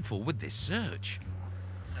more helpful with this search.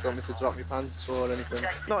 Do you want me to drop my pants or anything?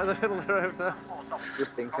 Not in the middle of the road, no.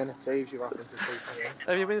 Just thinking it saves you having to take it.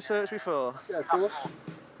 Have you been searched before? Yeah, of course.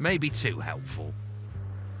 Maybe too helpful.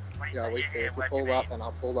 Yeah, wait there. If you pull that, then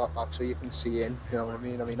I'll pull that back so you can see in. You know what I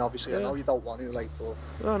mean? I mean, obviously, I know you don't want to, like, but...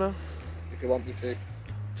 No, no. If you want me to.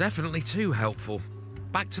 Definitely too helpful.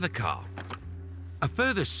 Back to the car. A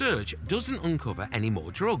further search doesn't uncover any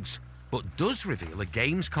more drugs, but does reveal a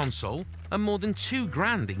games console and more than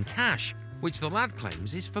 £2,000 in cash, which the lad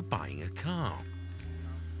claims is for buying a car.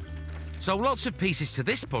 So lots of pieces to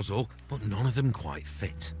this puzzle, but none of them quite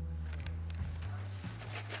fit.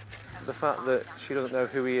 The fact that she doesn't know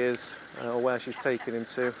who he is or where she's taking him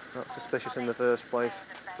to, that's suspicious in the first place.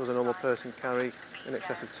 Does a normal person carry in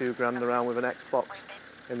excess of £2,000 around with an Xbox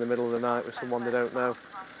in the middle of the night with someone they don't know?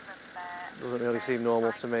 Doesn't really seem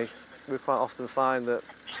normal to me. We quite often find that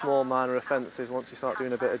small minor offences, once you start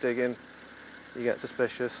doing a bit of digging, you get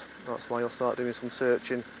suspicious. That's why you'll start doing some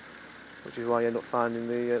searching, which is why you end up finding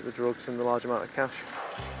the drugs and the large amount of cash.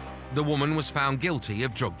 The woman was found guilty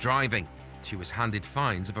of drug driving. She was handed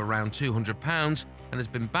fines of around £200 and has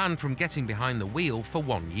been banned from getting behind the wheel for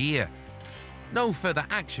 1 year. No further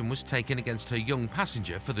action was taken against her young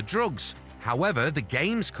passenger for the drugs. However, the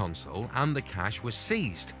games console and the cash were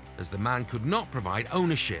seized, as the man could not provide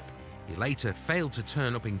ownership. He later failed to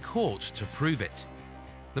turn up in court to prove it.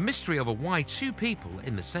 The mystery over why two people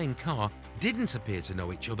in the same car didn't appear to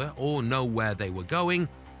know each other or know where they were going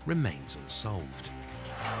remains unsolved.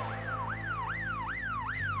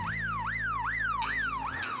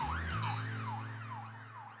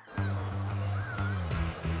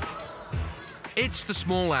 It's the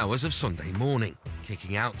small hours of Sunday morning,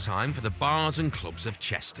 kicking out time for the bars and clubs of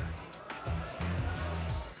Chester.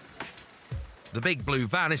 The big blue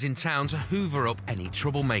van is in town to hoover up any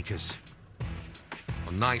troublemakers.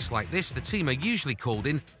 On nights like this, the team are usually called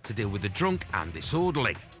in to deal with the drunk and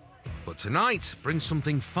disorderly. But tonight brings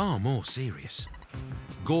something far more serious.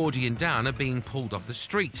 Gordy and Dan are being pulled off the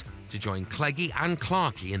street to join Cleggy and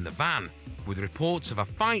Clarkey in the van, with reports of a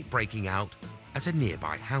fight breaking out at a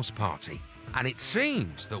nearby house party. And it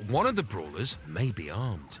seems that one of the brawlers may be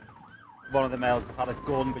armed. One of the males has had a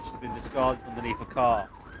gun which has been discarded underneath a car,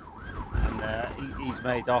 and he's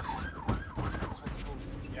made off.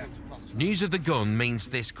 News of the gun means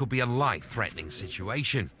this could be a life-threatening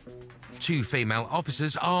situation. Two female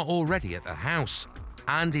officers are already at the house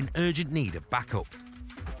and in urgent need of backup.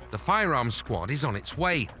 The firearms squad is on its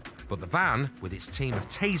way, but the van, with its team of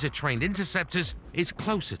taser-trained interceptors, is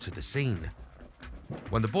closer to the scene.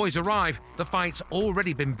 When the boys arrive, the fight's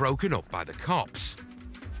already been broken up by the cops.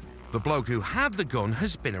 The bloke who had the gun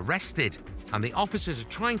has been arrested, and the officers are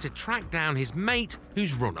trying to track down his mate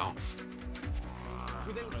who's run off.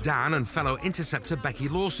 Dan and fellow interceptor Becky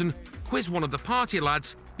Lawson quiz one of the party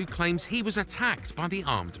lads who claims he was attacked by the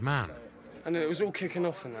armed man. And then it was all kicking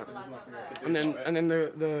off and that. And then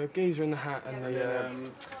the geezer in the hat and the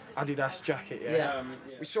Adidas jacket, yeah.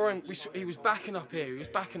 We saw him, he was backing up here, he was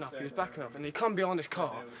backing up, and he come behind his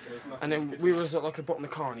car. And then we was at like the bottom of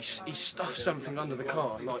the car, and he stuffed something under the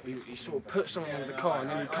car. Like he sort of put something under the car, and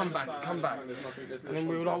then he'd come back. And then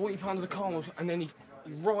we were like, what you found under the car? And then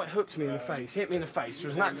he right hooked me in the face, hit me in the face. There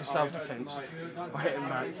was an act of self-defence. I hit him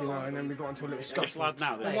back, you know, and then we got into a little scuffle. This lad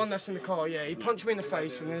now, the one that's in the car, yeah, he punched me in the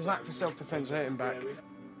face, and there's an act of self-defence. I hit him back.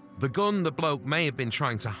 The gun the bloke may have been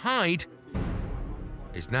trying to hide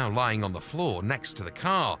is now lying on the floor next to the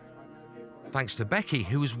car, thanks to Becky,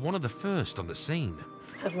 who was one of the first on the scene.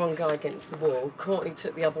 Had one guy against the wall, Courtney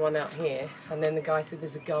took the other one out here, and then the guy said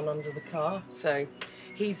there's a gun under the car, so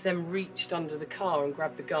he's then reached under the car and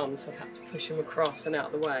grabbed the gun, so I've had to push him across and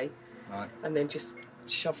out of the way, and then just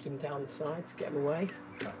shoved him down the side to get him away.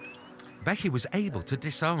 Becky was able to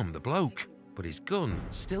disarm the bloke, but his gun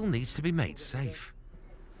still needs to be made safe.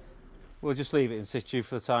 We'll just leave it in situ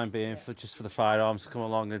for the time being, just for the firearms to come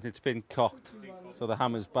along. It's been cocked, so the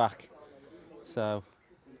hammer's back. So,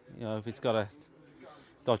 you know, if it's got a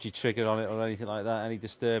dodgy trigger on it or anything like that, any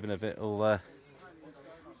disturbing of it will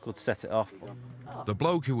could set it off. The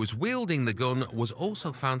bloke who was wielding the gun was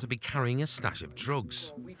also found to be carrying a stash of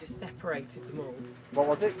drugs. We just separated them all. What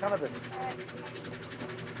was it? Cannabis?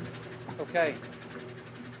 Okay.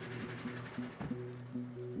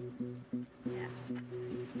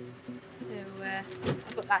 I'll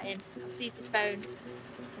put that in. I've seized his phone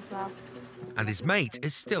as well. And his mate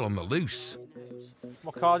is still on the loose.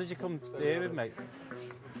 What car did you come here with, mate?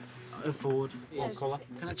 A Ford. What colour?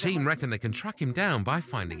 The team reckon they can track him down by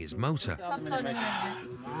finding his motor.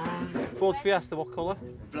 Ford Fiesta, what colour?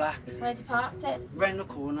 Black. Where's he parked it? Right in the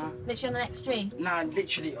corner. Literally on the next street? Nah,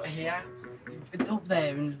 literally here. Up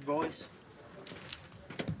there in Royce.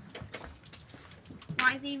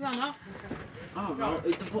 Why is he run off? Oh, no. Do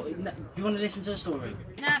you want to listen to the story?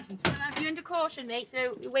 No, you're under caution, mate,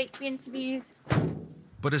 so you wait to be interviewed.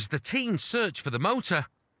 But as the team search for the motor,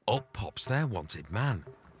 up pops their wanted man.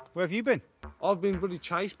 Where have you been? I've been bloody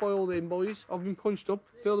chased by all them boys. I've been punched up.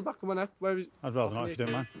 Feel the back of my neck. Where is? I'd rather not, if you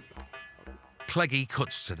don't mind. Cleggy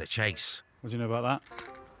cuts to the chase. What do you know about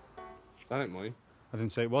that? I don't mind. I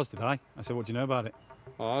didn't say it was, did I? I said, what do you know about it?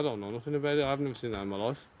 Oh, I don't know nothing about it. I've never seen that in my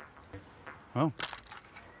life. Oh.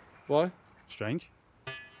 Why? Strange.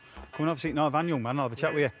 Come and have a seat in our van, young man. I'll have a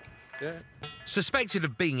chat with you. Yeah. Suspected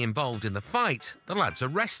of being involved in the fight, the lad's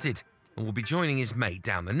arrested and will be joining his mate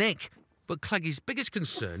down the nick. But Cleggy's biggest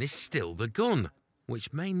concern is still the gun,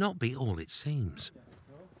 which may not be all it seems.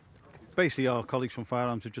 Basically, our colleagues from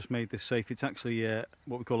Firearms have just made this safe. It's actually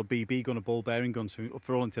what we call a BB gun, a ball bearing gun. So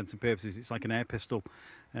for all intents and purposes, it's like an air pistol.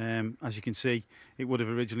 As you can see, it would have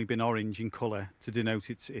originally been orange in colour to denote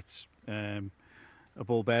it's a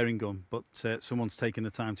ball bearing gun. But someone's taken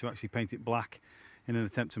the time to actually paint it black in an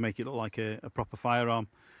attempt to make it look like a proper firearm.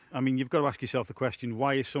 I mean, you've got to ask yourself the question,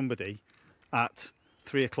 why is somebody at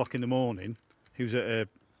 3 o'clock in the morning who's at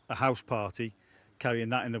a house party carrying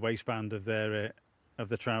that in the waistband of their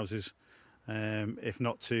trousers, if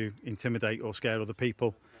not to intimidate or scare other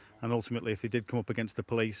people? And ultimately, if they did come up against the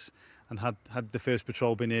police and had the first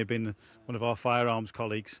patrol been here, been one of our firearms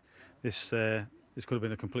colleagues, this could have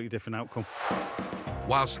been a completely different outcome.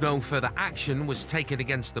 Whilst no further action was taken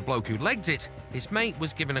against the bloke who legged it, his mate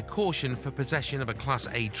was given a caution for possession of a Class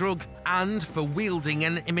A drug and for wielding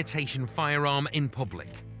an imitation firearm in public.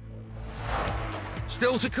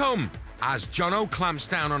 Still to come, as Jono clamps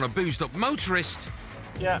down on a boozed-up motorist.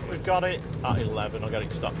 Yeah, we've got it at 11. I'll get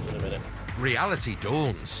it stopped in a minute. Reality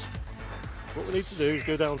dawns. What we need to do is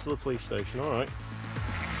go down to the police station, all right?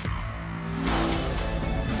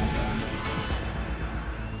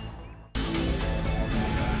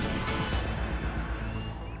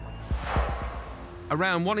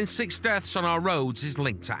 Around 1 in 6 deaths on our roads is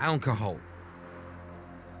linked to alcohol.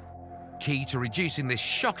 Key to reducing this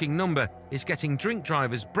shocking number is getting drink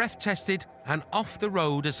drivers breath tested and off the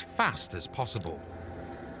road as fast as possible.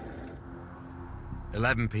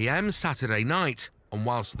 11 p.m. Saturday night, and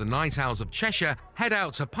whilst the night owls of Cheshire head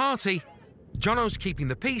out to party, Jono's keeping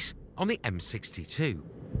the peace on the M62.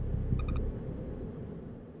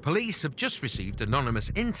 Police have just received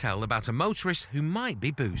anonymous intel about a motorist who might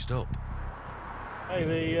be boozed up. Hey,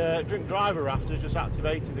 the drink driver rafter's just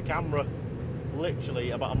activated the camera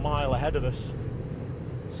literally about a mile ahead of us.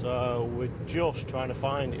 So we're just trying to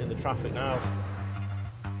find it in the traffic now.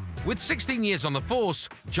 With 16 years on the force,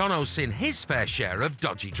 Jono's seen his fair share of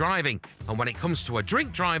dodgy driving. And when it comes to a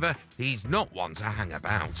drink driver, he's not one to hang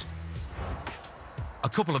about. A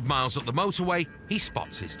couple of miles up the motorway, he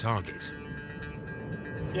spots his target.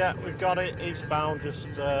 Yeah, we've got it eastbound just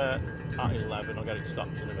at 11. I'll get it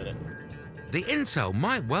stopped in a minute. The intel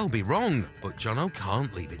might well be wrong, but Jono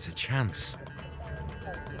can't leave it to chance.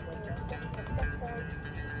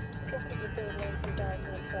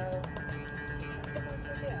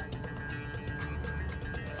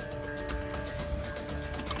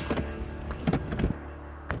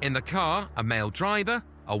 In the car, a male driver,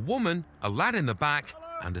 a woman, a lad in the back,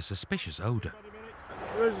 and a suspicious odour.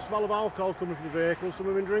 There is a smell of alcohol coming from the vehicle. Some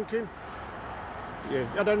have been drinking. Yeah. You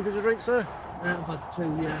had anything to drink, sir? I've had 2,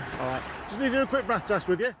 yeah. All right. Just need to do a quick breath test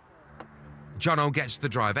with you. Jono gets the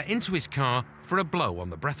driver into his car for a blow on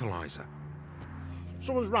the breathalyzer.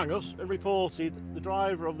 Someone's rang us and reported the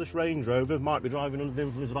driver of this Range Rover might be driving under the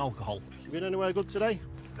influence of alcohol. Have you been anywhere good today?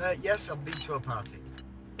 Yes, I've been to a party.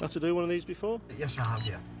 Had to do one of these before? Yes, I have,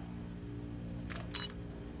 yeah.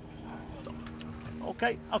 Stop.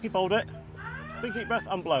 Okay, I'll keep hold of it. Big deep breath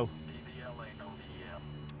and blow.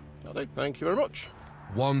 Thank you very much.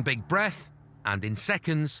 One big breath, and in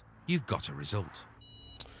seconds, you've got a result.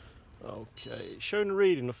 Okay, it's showing a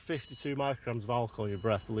reading of 52 micrograms of alcohol in your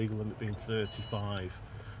breath, the legal limit being 35.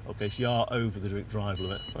 Okay, so you are over the drink drive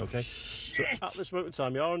limit, okay? So at this moment in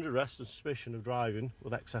time, you are under arrest and suspicion of driving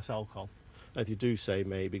with excess alcohol. And if you do say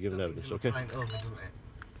maybe given evidence, okay?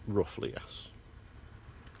 Roughly, yes.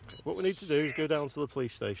 Okay, what we need to do is go down to the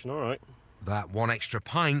police station, all right? That one extra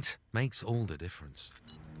pint makes all the difference.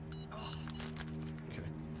 Okay,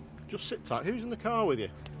 just sit tight. Who's in the car with you?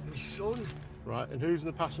 My son. Right, and who's in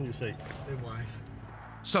the passenger seat? My wife.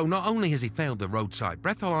 So not only has he failed the roadside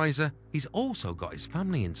breathalyzer, he's also got his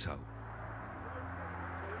family in tow.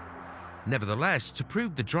 Nevertheless, to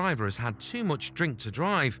prove the driver has had too much drink to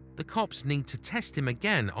drive, the cops need to test him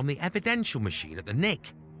again on the evidential machine at the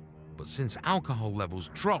Nick. But since alcohol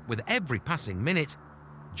levels drop with every passing minute,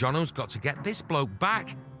 Jono's got to get this bloke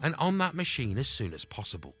back and on that machine as soon as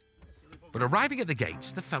possible. But arriving at the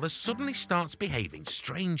gates, the fella suddenly starts behaving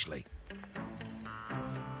strangely.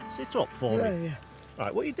 Sit up for me. Yeah.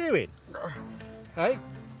 Right, what are you doing? Hey?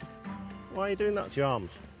 Why are you doing that to your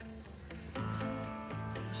arms?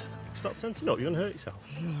 Stop tensing up, you're going to hurt yourself.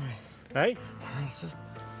 Hey? Can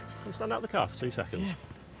you stand out of the car for 2 seconds? Yeah.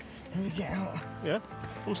 Let me get out. Yeah?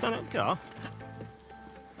 Can you stand out of the car?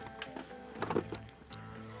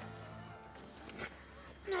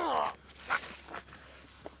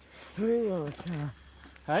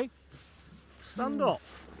 Hey? Stand up.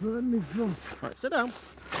 Right, sit down.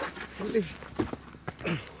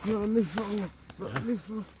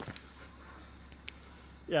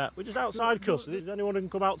 Yeah, we're just outside custody. Is anyone who can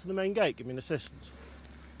come out to the main gate give me an assistance?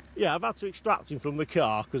 Yeah, I've had to extract him from the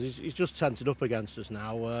car because he's just tented up against us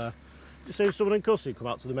now. Just see if someone in custody come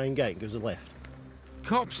out to the main gate and gives a lift.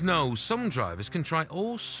 Cops know some drivers can try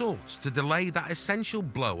all sorts to delay that essential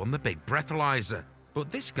blow on the big breathalyzer,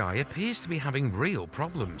 but this guy appears to be having real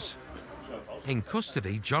problems. In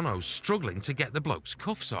custody, Jono's struggling to get the bloke's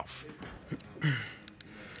cuffs off.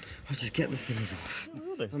 I'll just get the things off.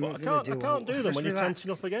 Really? But I can't do them when you're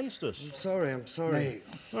tensing up against us. I'm sorry. Mate.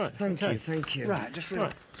 Right, Thank you. Right, just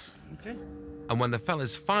relax. Okay. And when the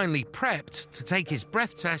fella's finally prepped to take his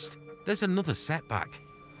breath test, there's another setback.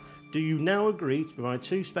 Do you now agree to provide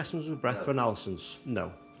 2 specimens of breath for analysis?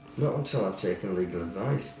 No. Not until I've taken legal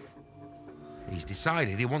advice. He's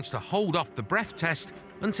decided he wants to hold off the breath test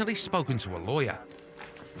until he's spoken to a lawyer.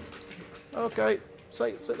 Okay,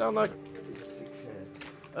 sit down there.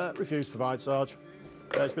 Refused to provide, Sarge.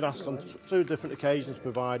 He's been asked on 2 different occasions to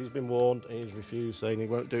provide. He's been warned and he's refused, saying he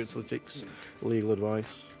won't do it until he takes legal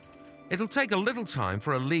advice. It'll take a little time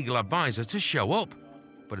for a legal advisor to show up,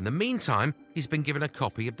 but in the meantime, he's been given a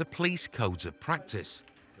copy of the police codes of practice.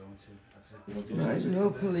 Right,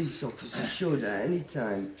 no police officer should at any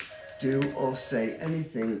time do or say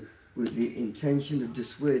anything with the intention of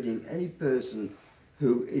dissuading any person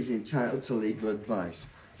who is entitled to legal advice.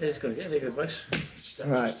 Yeah, he's going to get legal advice.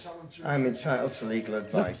 Right, I'm entitled to legal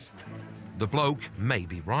advice. The bloke may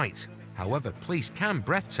be right. However, police can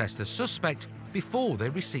breath test a suspect before they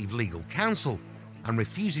receive legal counsel, and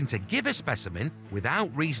refusing to give a specimen without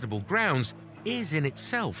reasonable grounds is in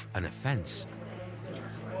itself an offence.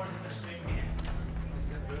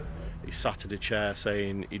 He's sat in a chair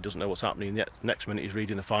saying he doesn't know what's happening. Yet next minute he's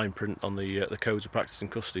reading the fine print on the codes of practice in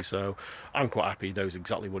custody. So I'm quite happy he knows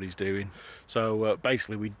exactly what he's doing. So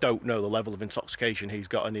basically we don't know the level of intoxication he's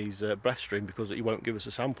got in his breath stream because he won't give us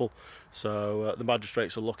a sample. So the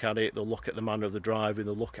magistrates will look at it, they'll look at the manner of the driving,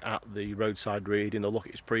 they'll look at the roadside reading, they'll look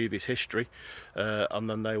at his previous history, and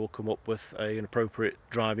then they will come up with an appropriate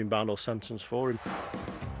driving ban or sentence for him.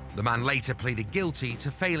 The man later pleaded guilty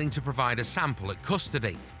to failing to provide a sample at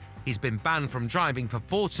custody. He's been banned from driving for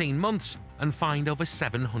 14 months and fined over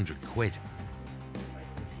 700 quid.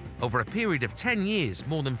 Over a period of 10 years,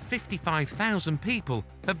 more than 55,000 people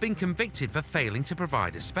have been convicted for failing to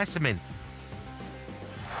provide a specimen.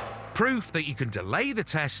 Proof that you can delay the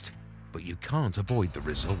test, but you can't avoid the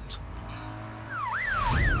result.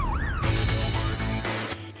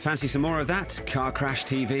 Fancy some more of that? Car Crash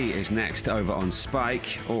TV is next over on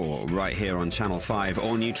Spike, or right here on Channel 5.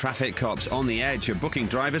 All new traffic cops on the edge are booking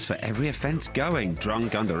drivers for every offence going.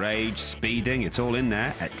 Drunk, underage, speeding, it's all in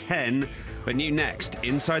there at 10. But new next,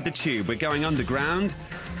 inside the tube, we're going underground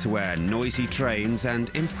to where noisy trains and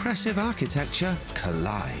impressive architecture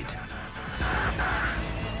collide.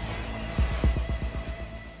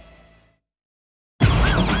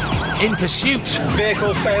 In pursuit.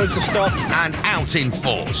 Vehicle failed to stop. And out in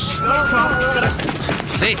force.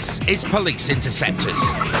 This is Police Interceptors.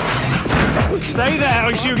 Stay there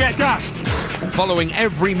or you get gassed. Following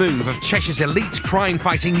every move of Cheshire's elite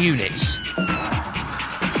crime-fighting units.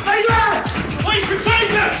 Stay there! Police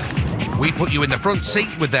retainer! We put you in the front seat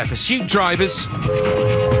with their pursuit drivers.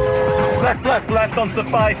 Left onto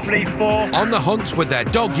 534. On the hunt with their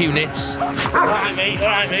dog units. Right, me.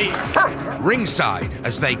 Ringside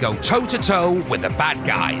as they go toe-to-toe with the bad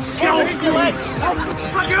guys. Get off your legs!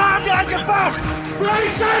 Put your arm behind your back!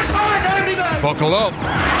 Braces hard, everybody! Buckle up.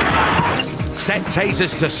 Set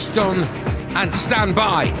tasers to stun and stand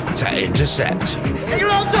by to intercept. Get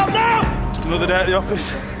your arms up now! Another day at the office.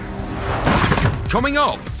 Coming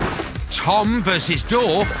up, Tom versus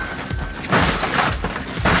Door.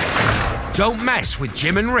 Don't mess with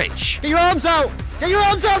Jim and Rich. Get your arms out! Get your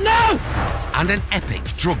arms out now! And an epic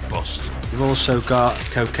drug bust. We've also got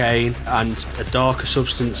cocaine and a darker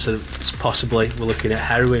substance, and possibly we're looking at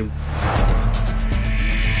heroin.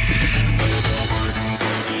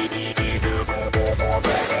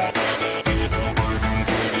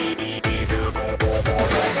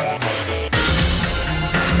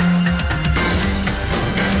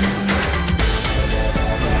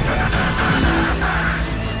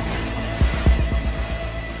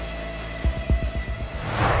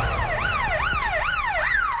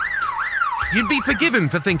 You'd be forgiven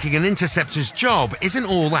for thinking an interceptor's job isn't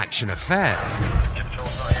all action affair.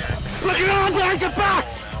 Put your arm behind your back!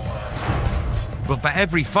 But for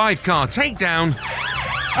every 5-car takedown...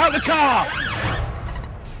 Out the car!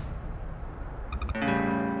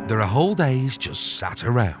 There are whole days just sat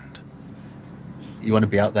around. You want to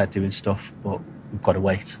be out there doing stuff, but we've got to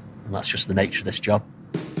wait. And that's just the nature of this job.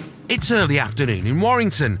 It's early afternoon in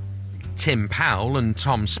Warrington. Tim Powell and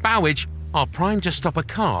Tom Spowage are primed to stop a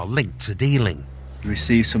car linked to dealing. We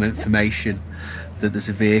received some information that there's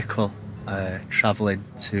a vehicle travelling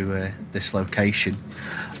to this location,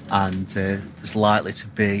 and there's likely to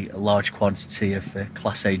be a large quantity of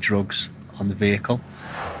Class A drugs on the vehicle.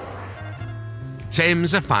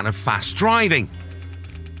 Tim's a fan of fast driving,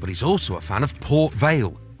 but he's also a fan of Port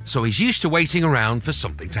Vale, so he's used to waiting around for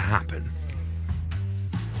something to happen.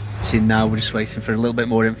 Now we're just waiting for a little bit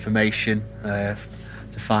more information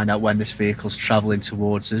to find out when this vehicle's travelling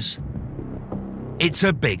towards us. It's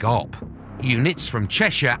a big op. Units from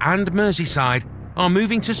Cheshire and Merseyside are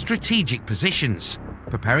moving to strategic positions,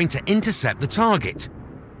 preparing to intercept the target.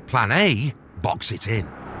 Plan A, box it in.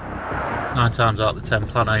 9 times out of the 10,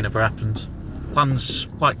 Plan A never happens. Plans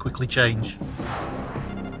quite quickly change.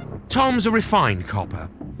 Tom's a refined copper.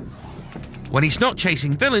 When he's not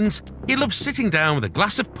chasing villains, he loves sitting down with a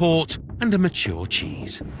glass of port and a mature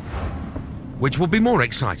cheese. Which will be more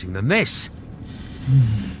exciting than this.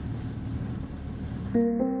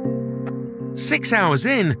 6 hours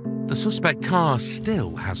in, the suspect car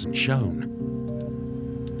still hasn't shown.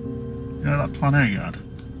 You know that Plan A you had?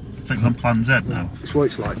 I think on Plan Z now. It's what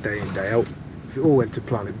it's like day in, day out. If it all went to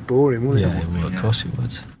plan, it'd be boring, wouldn't it? Yeah, it would. Of course it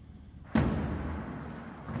would.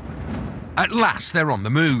 At last, they're on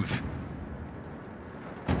the move.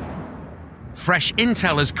 Fresh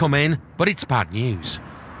intel has come in, but it's bad news.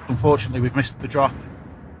 Unfortunately, we've missed the drop.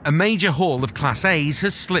 A major haul of Class A's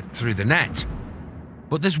has slipped through the net.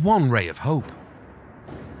 But there's one ray of hope.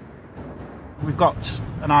 We've got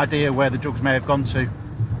an idea where the drugs may have gone to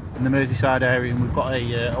in the Merseyside area, and we've got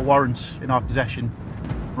a warrant in our possession.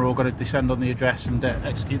 We're all going to descend on the address and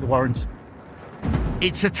execute the warrant.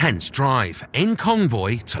 It's a tense drive in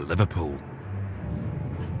convoy to Liverpool.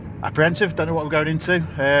 Apprehensive, don't know what we're going into.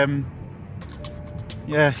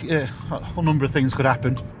 Yeah, a whole number of things could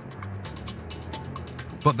happen.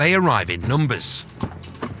 But they arrive in numbers.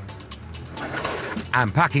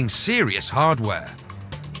 And packing serious hardware.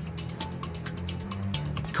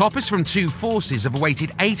 Coppers from 2 forces have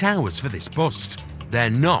waited 8 hours for this bust.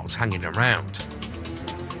 They're not hanging around.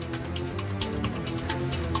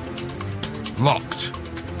 Locked.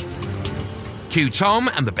 Cue Tom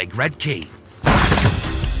and the big red key.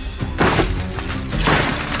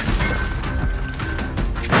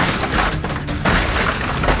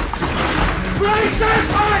 Braces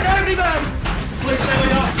hard, everybody! Please stay where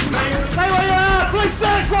you are! Stay where you are! Please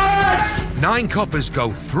search warrants! 9 coppers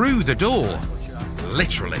go through the door.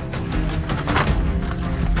 literally.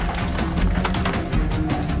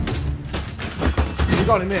 You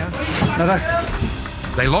got him here? No.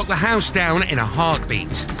 They lock the house down in a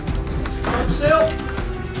heartbeat. Still.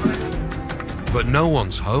 But no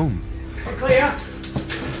one's home. Clear.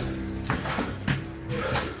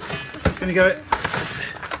 Can you go it?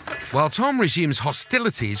 While Tom resumes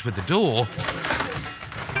hostilities with the door,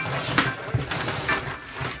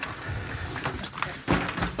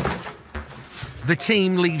 the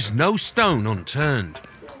team leaves no stone unturned.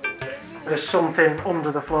 There's something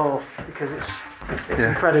under the floor because it's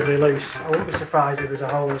incredibly loose. I wouldn't be surprised if there's a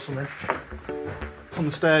hole or something. On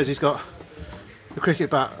the stairs he's got a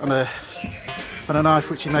cricket bat and a knife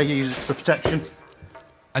which he may use for protection.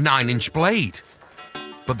 A 9-inch blade.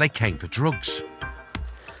 But they came for drugs.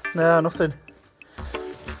 No, nothing.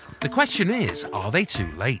 The question is, are they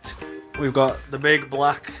too late? We've got the big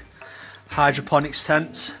black hydroponics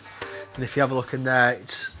tents, and if you have a look in there,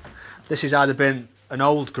 this has either been an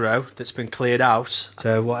old grow that's been cleared out,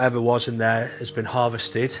 so whatever was in there has been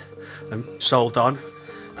harvested and sold on.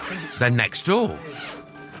 Then next door.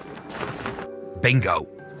 Bingo.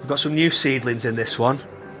 We've got some new seedlings in this one.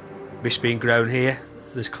 This being grown here.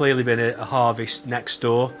 There's clearly been a harvest next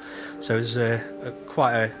door, so it's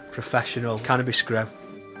quite a professional cannabis grow.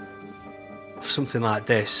 For something like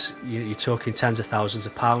this, you're talking tens of thousands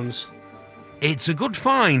of pounds. It's a good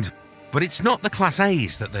find, but it's not the Class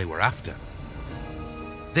A's that they were after.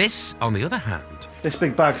 This, on the other hand... This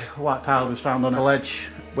big bag of white powder was found on a ledge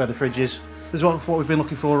where the fridge is. This is what we've been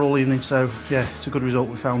looking for all evening, so yeah, it's a good result,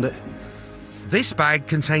 we found it. This bag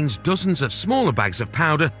contains dozens of smaller bags of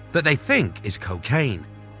powder that they think is cocaine.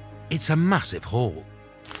 It's a massive haul.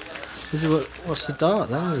 What's the dart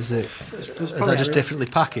then? Is that just differently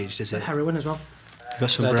packaged, is it? Heroin as well.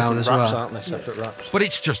 Got some brown as well. Aren't they? Separate wraps. But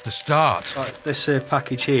it's just the start. This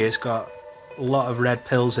package here has got a lot of red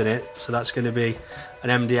pills in it, so that's going to be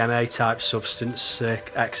an MDMA type substance,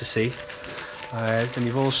 ecstasy. Then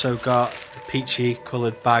you've also got peachy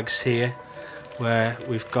coloured bags here where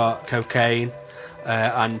we've got cocaine,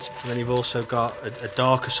 and then you've also got a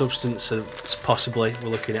darker substance, so it's possibly we're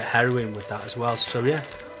looking at heroin with that as well. So yeah,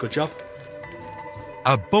 good job.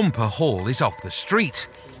 A bumper haul is off the street.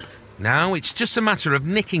 Now it's just a matter of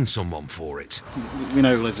nicking someone for it. We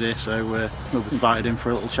know who lives here, so we'll be invited in for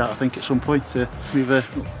a little chat, I think, at some point. We've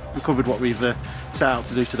recovered what we've set out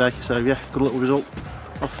to do today, so yeah, good little result.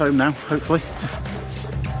 Off home now, hopefully.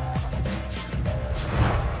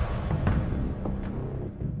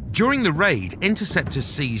 During the raid, Interceptors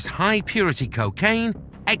seized high-purity cocaine,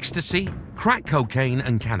 ecstasy, crack cocaine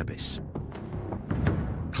and cannabis.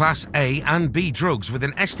 Class A and B drugs with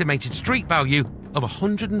an estimated street value of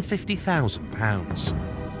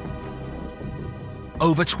 £150,000.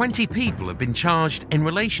 Over 20 people have been charged in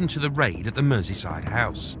relation to the raid at the Merseyside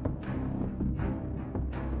house.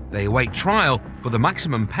 They await trial, but the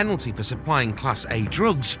maximum penalty for supplying Class A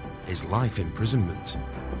drugs is life imprisonment.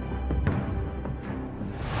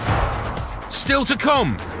 Still to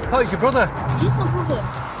come. Oh, it's your brother. He's my brother.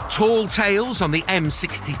 Tall tales on the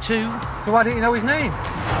M62. So why didn't you know his name?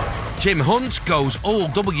 Jim Hunt goes all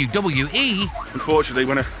WWE. Unfortunately,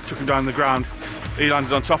 when I took him down the ground, he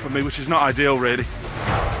landed on top of me, which is not ideal, really.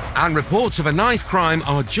 And reports of a knife crime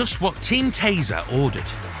are just what Team Taser ordered.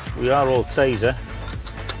 We are all Taser.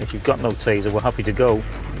 If you've got no Taser, we're happy to go.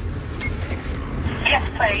 Yes,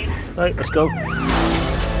 please. Right, let's go.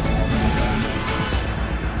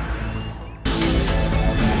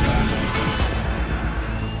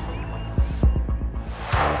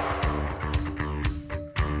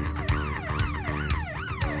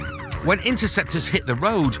 When Interceptors hit the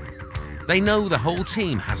road, they know the whole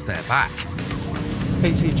team has their back.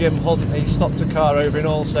 PC Jim Hunt, he stopped a car over in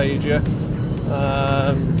Alsager.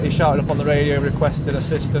 He shouted up on the radio requesting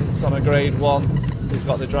assistance on a grade 1. He's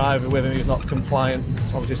got the driver with him who's not compliant.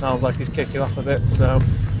 It obviously sounds like he's kicking off a bit, so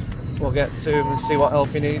we'll get to him and see what help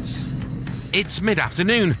he needs. It's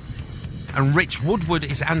mid-afternoon, and Rich Woodward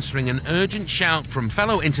is answering an urgent shout from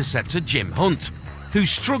fellow Interceptor Jim Hunt, who's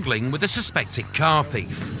struggling with a suspected car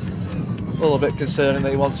thief. A little bit concerning that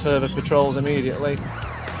he wants further patrols immediately.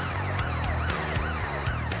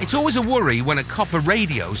 It's always a worry when a copper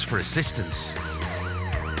radios for assistance.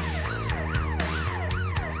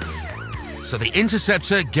 So the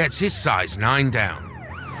Interceptor gets his size 9 down.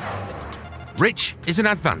 Rich is an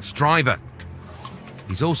advanced driver.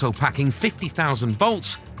 He's also packing 50,000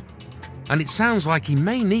 volts, and it sounds like he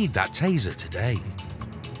may need that taser today.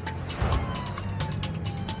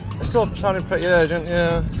 It's still sounding pretty urgent,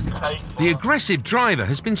 yeah. The aggressive driver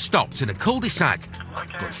has been stopped in a cul-de-sac,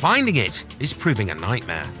 but finding it is proving a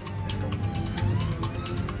nightmare.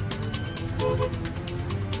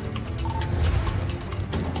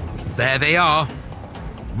 There they are.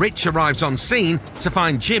 Rich arrives on scene to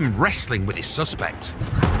find Jim wrestling with his suspect.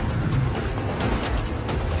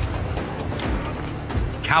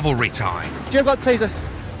 Cavalry time. Jim got taser.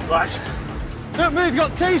 Right. Don't move, you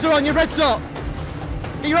got taser on your red top.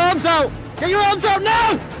 Get your arms out. Get your arms out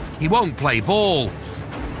now! He won't play ball.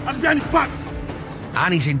 Hands behind your back.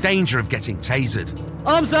 And he's in danger of getting tasered.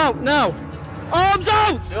 Arms out now. Arms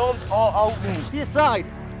out! The arms are out. To your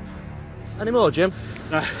side. Any more, Jim?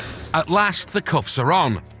 No. At last, the cuffs are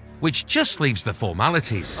on, which just leaves the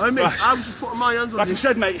formalities. I was just putting my hands on Like I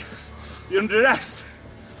said, mate, you're under arrest.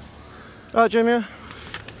 Right, Jim, yeah?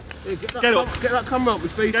 Get up. Get that camera up, my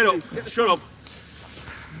face. Get up. Shut up.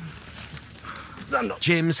 Stand up.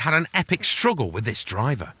 Jim's had an epic struggle with this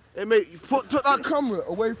driver. Hey, mate, you took that camera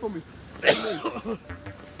away from me.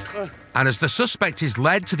 And as the suspect is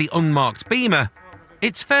led to the unmarked Beamer,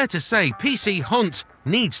 it's fair to say PC Hunt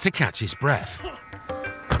needs to catch his breath.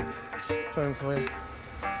 Phone for you.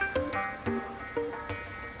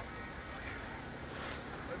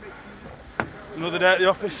 Another day at the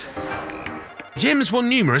office. Jim's won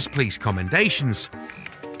numerous police commendations,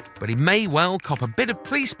 but he may well cop a bit of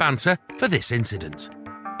police banter for this incident.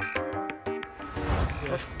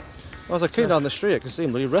 As I came down the street, I could see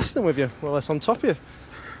him wrestling with you while I was on top of you.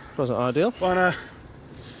 Wasn't ideal. Well,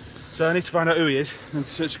 so I need to find out who he is and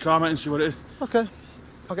search the car, mate, and see what it is. Okay.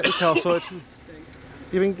 I'll get the car sorted.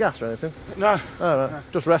 You been gas or anything? No. All right. No.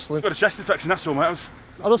 Just wrestling. Got a chest infection, that's all, mate.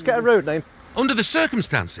 I'll just get a road name. Under the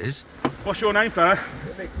circumstances... What's your name, fella?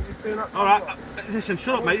 All right. Listen,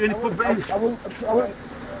 shut up, mate. You're in the pub.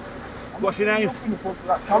 What's your name?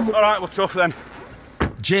 All right, well, tough then.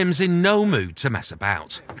 Jim's in no mood to mess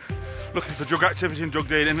about. Looking for drug activity and drug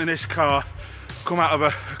dealing in this car. Come out of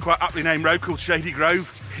a quite aptly named road called Shady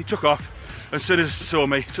Grove. He took off, and as soon as he saw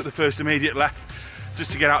me, took the first immediate left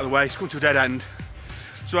just to get out of the way. He's come to a dead end.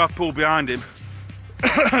 So I've pulled behind him.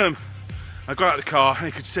 I got out of the car and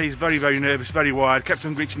you could see he's very, very nervous, very wired, kept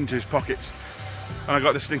on reaching into his pockets. And I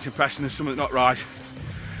got this distinct impression there's something not right.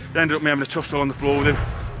 They ended up me having a tussle on the floor with him.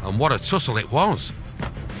 And what a tussle it was.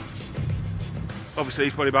 Obviously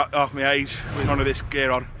he's probably about half my age with none of this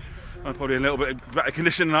gear on. I'm probably in a little bit better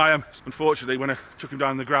condition than I am. Unfortunately, when I took him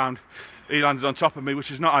down the ground, he landed on top of me,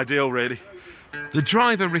 which is not ideal, really. The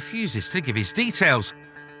driver refuses to give his details,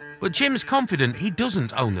 but Jim's confident he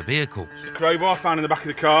doesn't own the vehicle. It's the crowbar found in the back of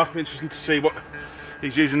the car. Interesting to see what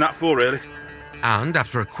he's using that for, really. And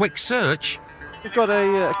after a quick search... We've got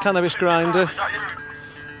a cannabis grinder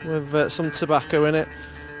with some tobacco in it.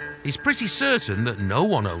 He's pretty certain that no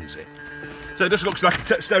one owns it. So it just looks like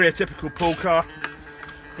a stereotypical pool car,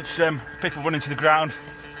 which people run into the ground,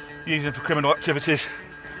 using for criminal activities.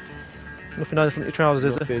 Nothing down the front of your trousers,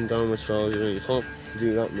 is there? Nothing down my trousers, you can't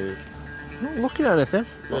do that, mate. Not looking at anything.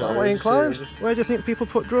 Not that way inclined. Where do you think people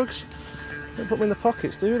put drugs? They don't put them in the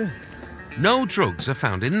pockets, do they? No drugs are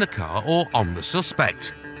found in the car or on the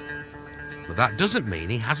suspect. But that doesn't mean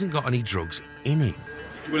he hasn't got any drugs in him.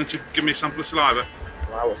 You willing to give me a sample of saliva?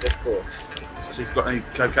 Wow, what's this for? To see if you've got any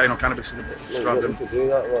cocaine or cannabis in the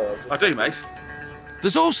book. I do, mate.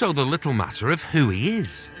 There's also the little matter of who he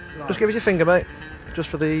is. Just give us your finger, mate. Just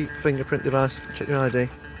for the fingerprint device. Check your ID.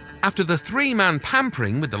 After the three-man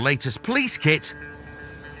pampering with the latest police kit,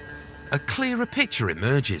 a clearer picture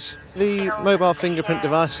emerges. The mobile fingerprint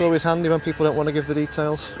device is always handy when people don't want to give the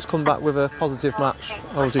details. It's come back with a positive match.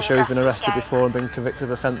 Obviously shows he's been arrested before and been convicted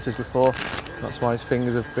of offences before. That's why his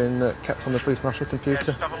fingers have been kept on the police national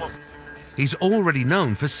computer. He's already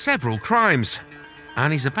known for several crimes,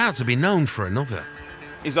 and he's about to be known for another.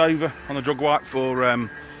 He's over on the drug wipe for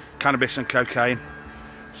cannabis and cocaine.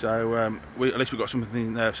 So at least we've got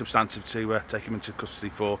something substantive to take him into custody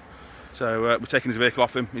for. So we're taking his vehicle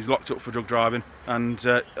off him. He's locked up for drug driving, and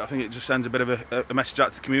I think it just sends a bit of a message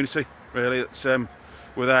out to the community, really, that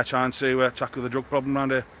we're there trying to tackle the drug problem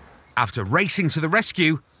around here. After racing to the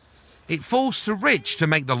rescue, it falls to Rich to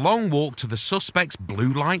make the long walk to the suspect's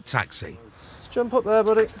blue light taxi. Let's jump up there,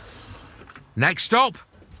 buddy. Next stop,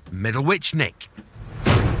 Middlewich Nick.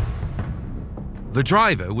 The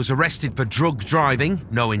driver was arrested for drug driving,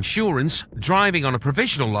 no insurance, driving on a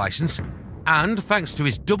provisional licence, and, thanks to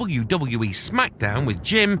his WWE smackdown with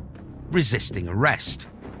Jim, resisting arrest.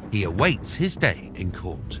 He awaits his day in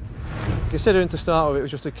court. Considering to start with it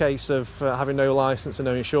was just a case of having no licence and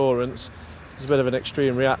no insurance, it was a bit of an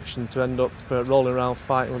extreme reaction to end up rolling around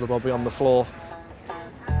fighting with the bobby on the floor.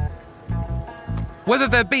 Whether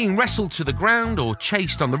they're being wrestled to the ground or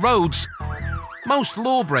chased on the roads, most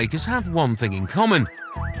lawbreakers have one thing in common.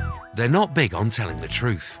 They're not big on telling the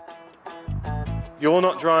truth. You're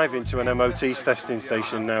not driving to an MOT testing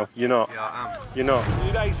station now. You're not. Yeah, I am. You're not.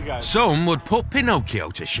 2 days ago. Some would put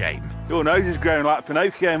Pinocchio to shame. Your nose is growing like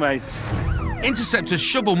Pinocchio, mate. Interceptors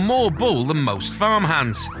shovel more bull than most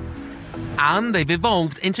farmhands. And they've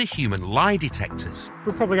evolved into human lie detectors.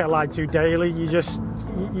 We probably get lied to daily. You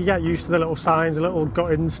get used to the little signs, the little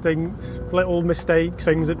gut instincts, little mistakes,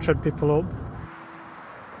 things that trip people up.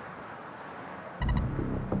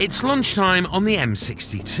 It's lunchtime on the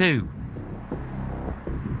M62.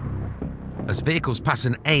 As vehicles pass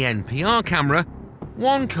an ANPR camera,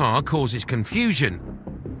 one car causes confusion.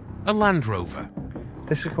 A Land Rover.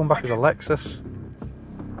 This has come back as a Lexus.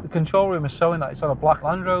 The control room is showing that it's on a black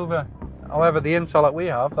Land Rover. However, the intel that we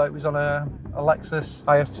have, that it was on a Lexus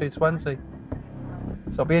IS220. So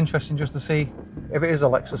it'll be interesting just to see if it is a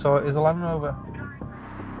Lexus or it is a Land Rover.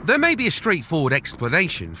 There may be a straightforward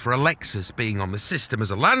explanation for a Lexus being on the system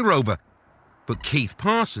as a Land Rover, but Keith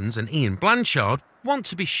Parsons and Ian Blanchard want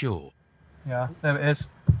to be sure. Yeah, there it is.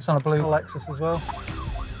 It's on a blue Lexus as well.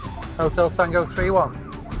 Hotel Tango 31.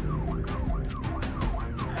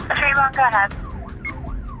 31, go ahead.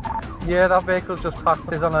 Yeah, that vehicle's just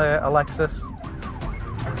passed. It's on a Lexus.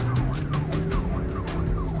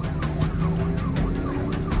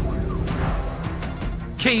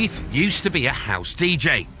 Keith used to be a house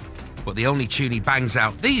DJ, but the only tune he bangs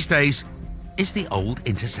out these days is the old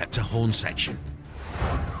Interceptor horn section.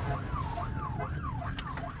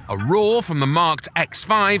 A roar from the marked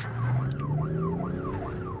X5,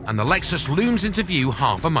 and the Lexus looms into view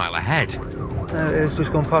half a mile ahead. There it is,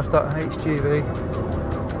 just gone past that HGV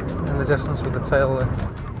in the distance with the tail lift.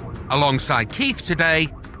 Alongside Keith today,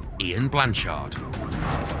 Ian Blanchard.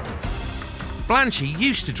 Blanchy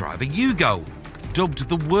used to drive a Yugo, dubbed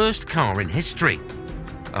the worst car in history.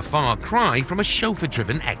 A far cry from a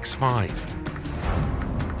chauffeur-driven X5.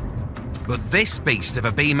 But this beast of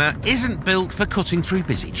a Beamer isn't built for cutting through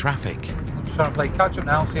busy traffic. I'm just trying to play catch-up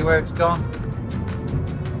now, see where it's gone.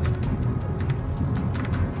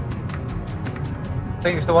 I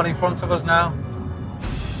think it's the one in front of us now.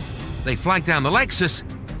 They flag down the Lexus,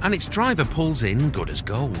 and its driver pulls in good as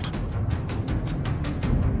gold.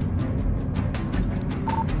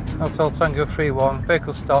 Hotel Tango 31,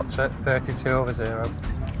 vehicle stopped at 32/0.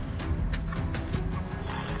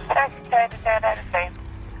 32.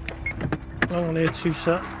 Hang on here, 2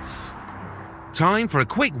 secs. Time for a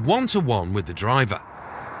quick one-to-one with the driver.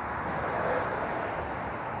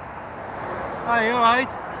 Hi, you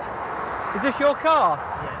alright? Is this your car?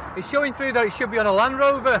 Yeah. It's showing through that it should be on a Land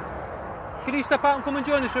Rover. Can you step out and come and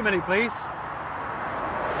join us for a minute, please?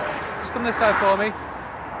 Just come this side for me.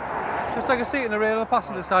 Just take a seat in the rear on the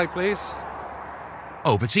passenger side, please.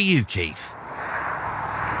 Over to you, Keith.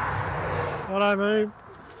 All right, mate.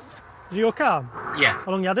 Is it your car? Yeah.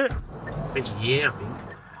 How long you had it? Been a year, I think.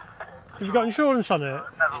 Have you got insurance on it?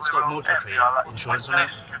 It's got motor trade insurance on it.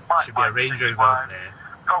 Should be a Range Rover out there.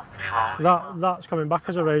 That's coming back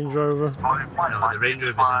as a Range Rover. No, the Range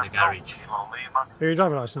Rover's in the garage. Have your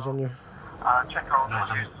driving licence on you? No, I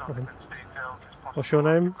haven't. Nothing. What's your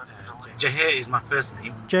name? Jahir is my first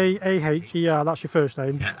name. J-A-H, yeah, that's your first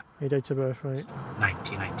name? Yeah. Your date of birth, right?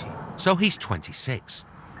 1990. So he's 26.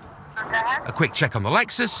 A quick check on the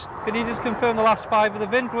Lexus. Can you just confirm the last 5 of the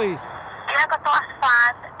VIN, please? Yeah, got the last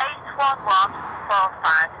 5,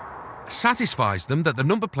 81145. Satisfies them that the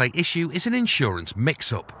number plate issue is an insurance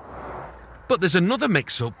mix-up. But there's another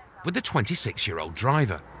mix-up with the 26-year-old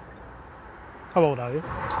driver. How old are you?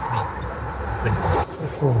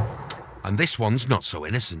 24. And this one's not so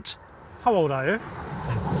innocent. How old are you?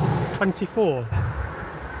 24.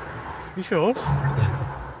 You sure? Yeah.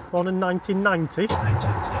 Born in 1990?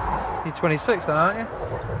 1990. You're 26 then, aren't you?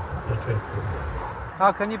 Yeah, 24.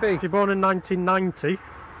 How can you be? If you're born in 1990,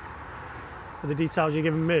 with the details you're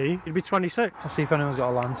giving me, you'd be 26. I'll see if anyone's got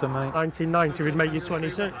a lantern, mate. 1990 would make you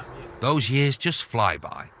 26. Those years just fly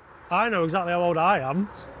by. I know exactly how old I am.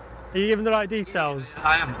 Are you giving the right details?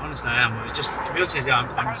 I am, honestly I am. It's just, to be honest with you,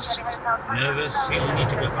 I'm just nervous. You need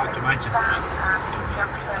to get back to Manchester.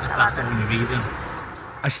 That's the only reason.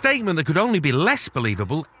 A statement that could only be less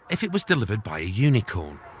believable if it was delivered by a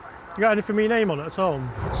unicorn. You got anything with your name on it at all?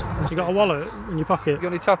 You got a wallet in your pocket? You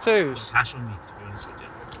got any tattoos? Cash on me, to be honest with you.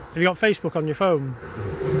 Have you got Facebook on your phone?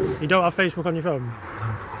 You don't have Facebook on your phone?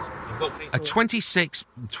 A 26,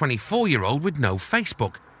 24-year-old with no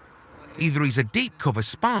Facebook. Either he's a deep cover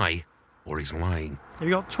spy or he's lying. Have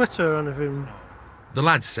you got Twitter or anything? The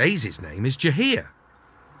lad says his name is Jahir.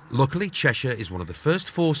 Luckily, Cheshire is one of the first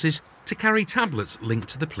forces to carry tablets linked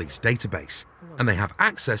to the police database, and they have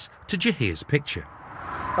access to Jahir's picture.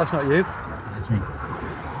 That's not you. That's me.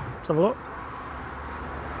 Let's have a look.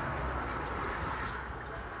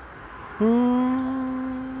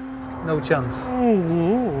 No chance.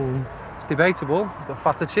 It's debatable. He's got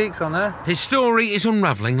fatter cheeks on there. His story is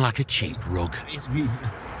unravelling like a cheap rug. It's me.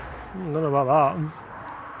 Don't know about that.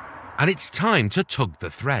 And it's time to tug the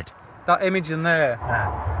thread. That image in there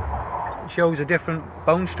shows a different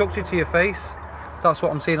bone structure to your face. That's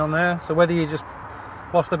what I'm seeing on there. So whether you just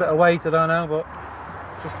lost a bit of weight, I don't know, but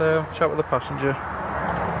just chat with the passenger.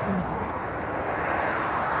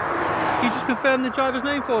 Can you just confirm the driver's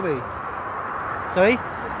name for me? Sorry?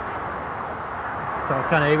 So I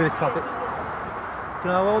can't hear with this traffic. Do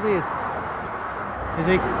you know how old he is? Is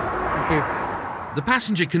he? Thank you. The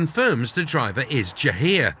passenger confirms the driver is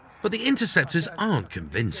Jahir, but the Interceptors aren't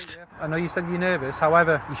convinced. I know you said you're nervous,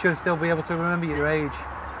 however, you should still be able to remember your age.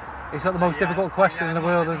 It's not the most difficult question in the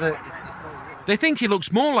world, is it? They think he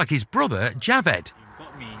looks more like his brother, Javed.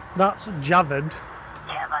 That's Javed.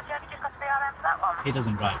 He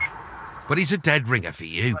doesn't drive. But he's a dead ringer for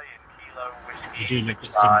you. You do look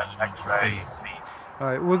at similar.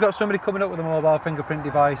 Right, we've got somebody coming up with a mobile fingerprint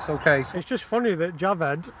device, okay. It's just funny that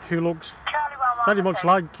Javed, who looks very much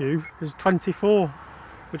like you, is 24,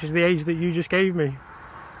 which is the age that you just gave me.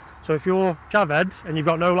 So if you're Javed and you've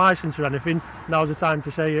got no licence or anything, now's the time to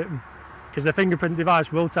say it, because the fingerprint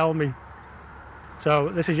device will tell me. So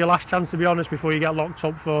this is your last chance to be honest before you get locked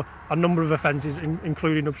up for a number of offences,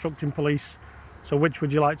 including obstructing police. So which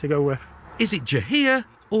would you like to go with? Is it Jahir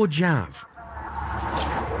or Jav?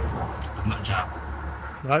 I'm not Jav.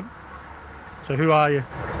 Right. So who are you?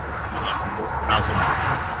 Razon.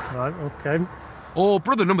 Right, okay. Or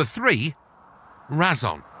brother number 3,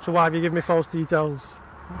 Razon. So why have you given me false details?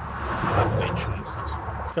 I've got insurance, that's all. Do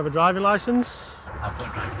you have a driving licence? I've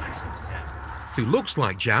got a driving licence, yeah. Who looks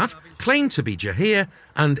like Jav, claimed to be Jahir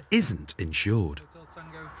and isn't insured.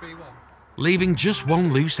 Leaving just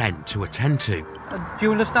one loose end to attend to. Do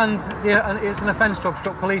you understand it's an offence to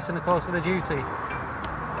obstruct police in the course of the duty?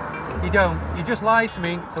 You don't. You just lied to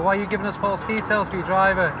me, so why are you giving us false details for your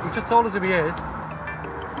driver? You just told us who he is.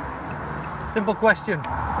 Simple question. I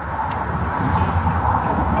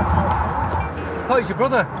thought he was your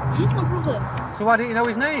brother. He's my brother. So why don't you know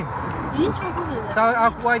his name? He is my brother. Then. So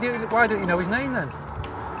why don't you know his name then?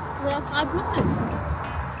 Because I have 5 brothers.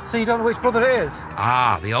 So you don't know which brother it is?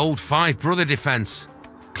 Ah, the old 5-brother defence.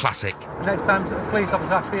 Classic. Next time a police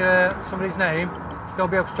officer asks for somebody's name, don't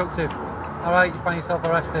be obstructive. All right, you find yourself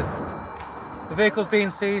arrested. The vehicle's being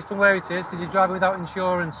seized from where it is because you're driving without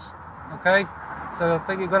insurance, okay? So I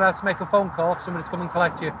think you're going to have to make a phone call for somebody to come and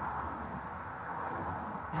collect you.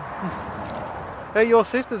 Hey, your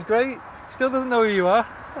sister's great. Still doesn't know who you are,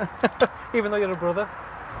 even though you're a brother.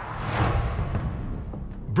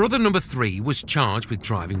 Brother number 3 was charged with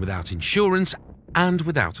driving without insurance and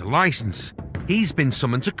without a licence. He's been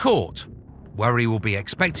summoned to court, where he will be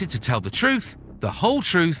expected to tell the truth, the whole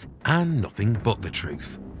truth, and nothing but the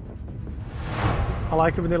truth. I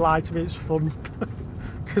like it when they lie to me, it's fun.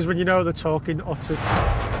 Because when you know they're talking utter...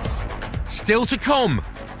 Still to come.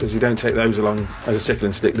 Because you don't take those along as a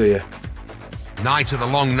tickling stick, do you? Night of the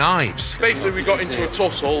Long Knives. Basically, we got into a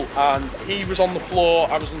tussle and he was on the floor,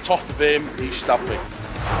 I was on top of him, he stabbed me.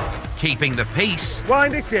 Keeping the peace.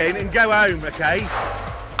 Wind it in and go home, okay?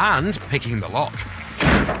 And picking the lock.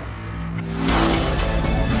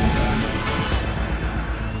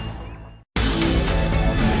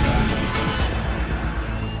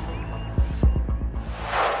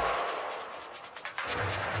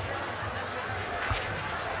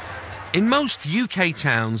 In most UK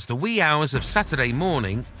towns, the wee hours of Saturday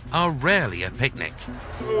morning are rarely a picnic.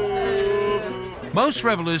 Most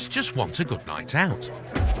revellers just want a good night out.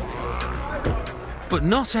 But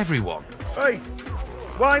not everyone. Hey,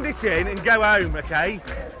 wind it in and go home, okay?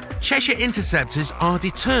 Cheshire Interceptors are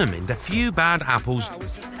determined a few bad apples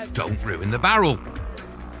don't ruin the barrel.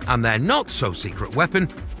 And their not-so-secret weapon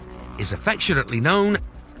is affectionately known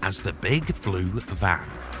as the Big Blue Van.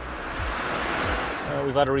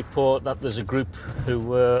 We've had a report that there's a group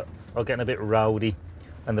who are getting a bit rowdy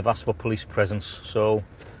and they've asked for police presence. So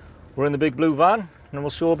we're in the Big Blue Van and we'll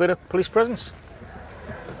show a bit of police presence.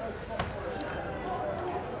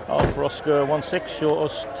 Alpha Oscar 16, show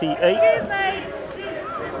us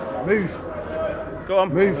T8. Move. Go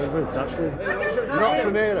on. Move. You're not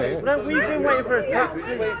from here, are you? No, we've been waiting for a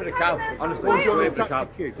taxi. Waiting for the cab. Honestly, Why we're waiting waiting for for the the cab.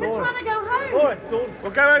 taxi queue? I want to go home.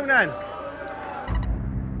 We'll go home then.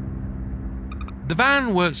 The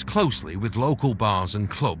van works closely with local bars and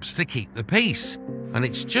clubs to keep the peace, and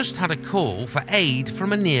it's just had a call for aid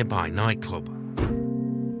from a nearby nightclub.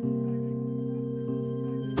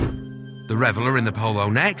 The reveller in the polo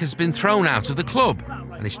neck has been thrown out of the club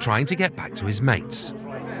and is trying to get back to his mates.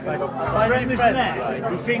 The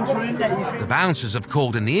bouncers have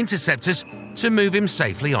called in the Interceptors to move him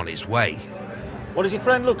safely on his way. What does your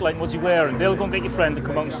friend look like and what's he wearing? They'll go and get your friend to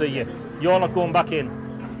come out and see you. You're not going back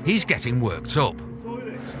in. He's getting worked up.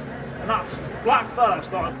 And that's black fella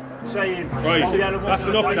started saying... Right, that's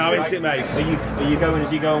enough now, isn't it, mate? Are you going?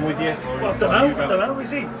 Is he going with you? Well, I don't know,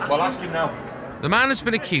 is he? Well, ask him now. The man has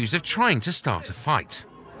been accused of trying to start a fight.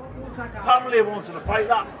 Apparently I wanted to fight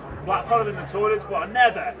that black fella in the toilets, but I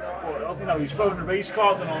never. But, you know, he's throwing a race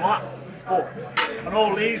card and all that. And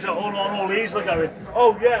all these are going,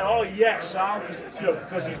 oh yeah, Sam,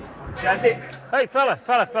 because he said it. Hey, fella.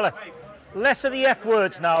 Less of the F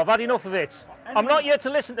words now. I've had enough of it. I'm not here to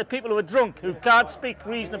listen to people who are drunk, who can't speak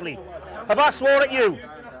reasonably. Have I swore at you?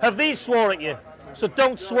 Have these swore at you? So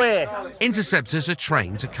don't swear. Interceptors are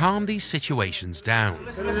trained to calm these situations down.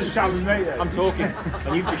 I'm talking,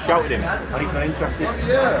 and you've just shouted him, and he's not interested.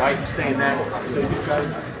 Right, he's staying there. So just go.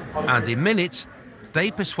 And in minutes, they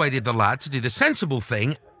persuaded the lad to do the sensible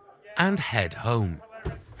thing and head home.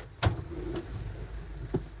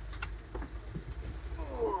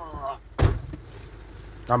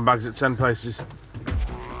 Handbags at 10 places.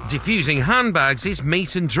 Diffusing handbags is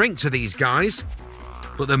meat and drink to these guys,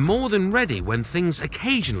 but they're more than ready when things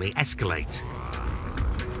occasionally escalate.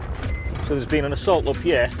 So there's been an assault up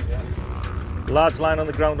here. Lad's lying on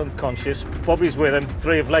the ground unconscious. Bobby's with him.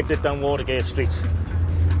 3 have legged it down Watergate Street.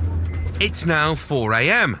 It's now 4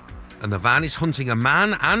 a.m. and the van is hunting a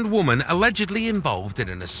man and woman allegedly involved in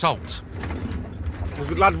an assault. There's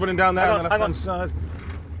the lad running down there on the left-hand side.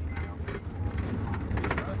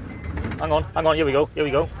 Hang on, here we go.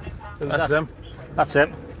 That's them. That's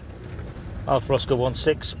him. Alpha Oscar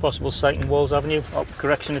 16, possible sight in Walls Avenue. Oh,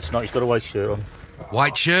 correction, it's not, he's got a white shirt on.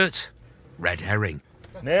 White shirt, red herring.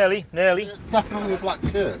 Nearly. Definitely a black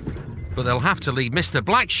shirt. But they'll have to leave Mr.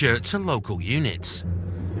 Blackshirt to local units.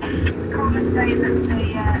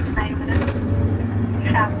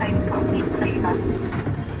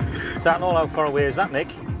 Is that all? How far away is that,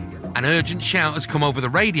 Nick? An urgent shout has come over the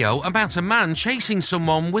radio about a man chasing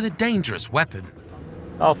someone with a dangerous weapon.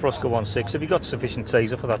 Alpha Oscar 16, have you got sufficient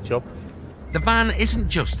taser for that job? The van isn't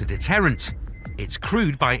just a deterrent. It's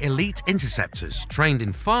crewed by elite interceptors, trained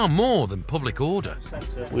in far more than public order.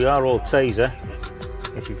 We are all taser.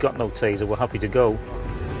 If you've got no taser, we're happy to go.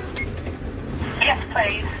 Yes,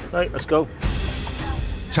 please. Right, let's go.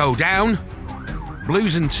 Toe down,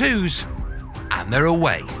 blues and twos, and they're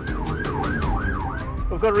away.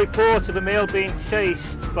 We've got a report of a male being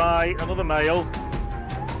chased by another male.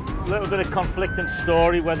 A little bit of conflicting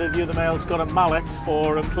story whether the other male's got a mallet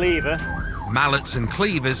or a cleaver. Mallets and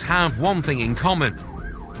cleavers have one thing in common.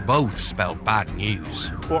 Both spell bad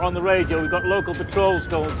news. But on the radio, we've got local patrols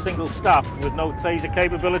going single staffed with no taser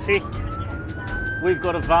capability. We've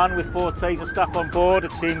got a van with 4 taser staff on board.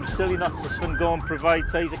 It seems silly not to just go and provide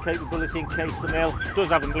taser capability in case the male does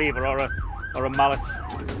have a cleaver or a mallet.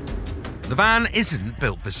 The van isn't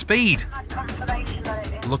built for speed.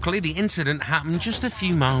 Luckily, the incident happened just a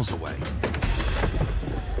few miles away.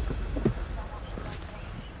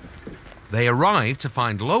 They arrive to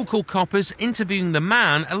find local coppers interviewing the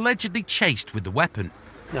man allegedly chased with the weapon.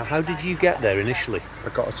 Now, how did you get there initially? I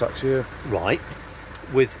got a taxi here. Right.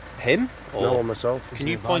 With him? Or No, myself. Can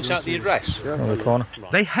you point out the address? Yeah. On the corner.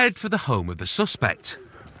 They head for the home of the suspect.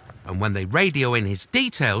 And when they radio in his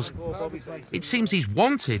details, it seems he's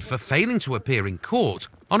wanted for failing to appear in court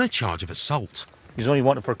on a charge of assault. He's only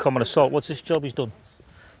wanted for a common assault. What's this job he's done?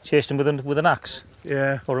 Chased him with an axe?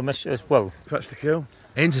 Yeah. Or a miss? Well, threats to kill.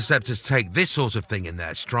 Interceptors take this sort of thing in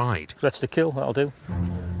their stride. Threats to kill, that'll do.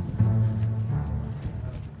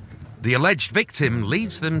 The alleged victim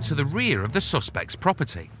leads them to the rear of the suspect's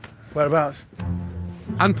property. Whereabouts?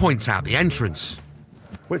 And points out the entrance.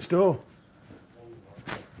 Which door?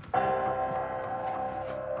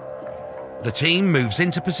 The team moves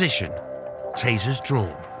into position. Tasers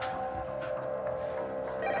drawn.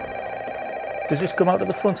 Does this come out at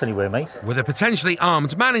the front anyway, mate? With a potentially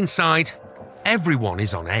armed man inside, everyone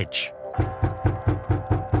is on edge.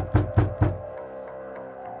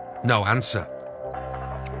 No answer.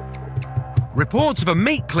 Reports of a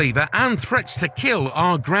meat cleaver and threats to kill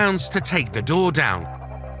are grounds to take the door down.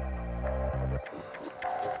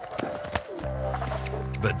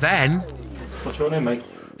 But then... What's your name, mate?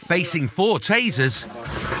 Facing 4 tasers...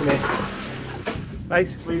 Come here.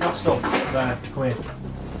 Mate, leave that stuff. There, come here.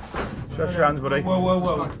 Show us your hands, buddy.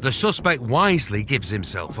 Whoa. The suspect wisely gives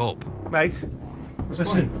himself up. Mate,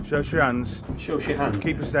 listen. show us your hands. Show us your hand.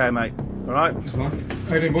 Keep us there, mate. All right? How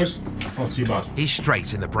you doing, boys? Not too bad. He's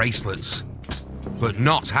straight in the bracelets, but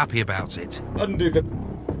not happy about it. Undo the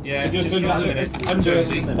Yeah, just undo it. Please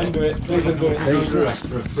undo it. Under arrest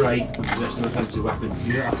for a fray and possession of offensive weapon.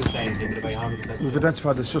 You don't have to say anything, but a very armed offensive. We've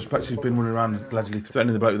identified the suspect who's been running around allegedly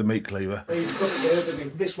threatening the bloke with a meat cleaver. He's got the birds, I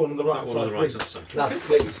mean, this one on the right side. That's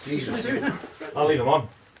please, Jesus. I'll leave them on.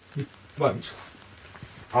 You won't.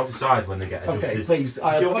 I'll decide when they get adjusted. Okay, please.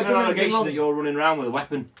 If you're getting an allegation that you're running around with a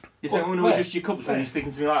weapon, you think I'm going to adjust your cups when you're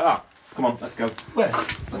speaking to me like that? Come on, let's go. Where?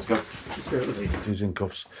 Let's go. Let's go. Who's in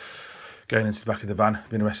cuffs, going into the back of the van,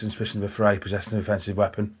 being arrested on suspicion of a fray, possessing an offensive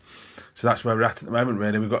weapon. So that's where we're at the moment,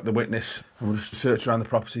 really. We've got the witness, and we'll just search around the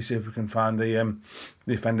property, see if we can find the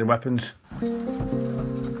offending weapons.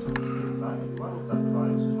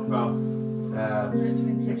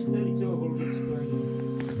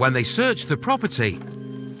 When they search the property,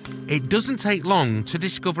 it doesn't take long to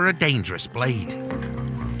discover a dangerous blade.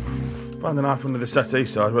 Found the knife under the settee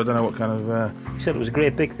side, but I don't know what kind of... You said it was a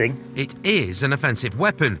great big thing. It is an offensive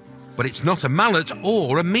weapon, but it's not a mallet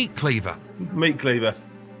or a meat cleaver. Meat cleaver.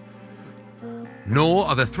 Nor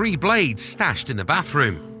are the 3 blades stashed in the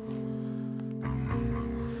bathroom.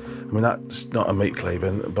 I mean, that's not a meat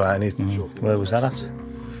cleaver by any... Where was that at?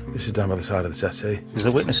 This is down by the side of the settee. Is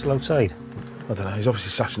the witness still outside? I don't know, he's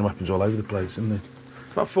obviously stashing weapons all over the place, isn't he?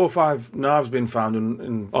 About 4 or 5 knives being found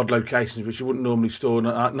in odd locations, which you wouldn't normally store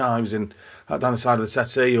knives in, down the side of the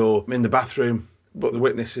settee or in the bathroom. But the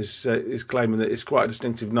witness is claiming that it's quite a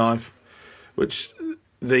distinctive knife, which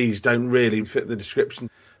these don't really fit the description.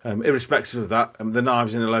 Irrespective of that, the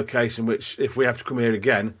knife's in a location which, if we have to come here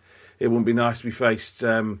again, it wouldn't be nice to be faced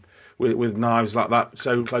with knives like that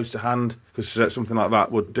so close to hand, because something like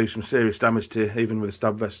that would do some serious damage to you, even with a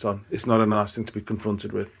stab vest on. It's not a nice thing to be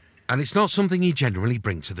confronted with. And it's not something you generally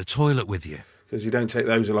bring to the toilet with you. Because you don't take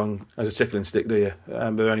those along as a tickling stick, do you?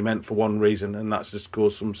 They're only meant for one reason, and that's just to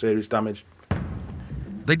cause some serious damage.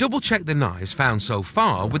 They double-checked the knives found so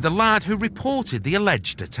far with the lad who reported the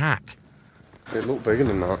alleged attack. It looked bigger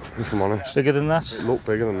than that, if I'm honest. Bigger than that? It looked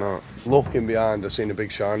bigger than that. Looking behind, I seen a big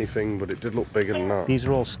shiny thing, but it did look bigger than that. These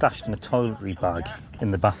are all stashed in a toiletry bag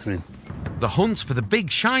in the bathroom. The hunt for the big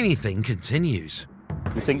shiny thing continues.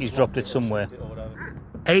 You think he's dropped it somewhere?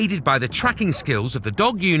 Aided by the tracking skills of the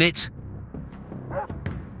dog unit,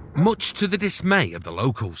 much to the dismay of the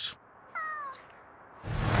locals.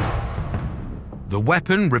 The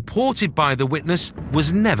weapon reported by the witness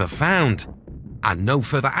was never found, and no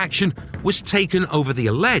further action was taken over the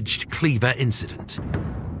alleged cleaver incident.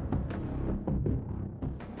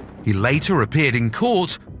 He later appeared in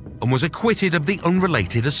court and was acquitted of the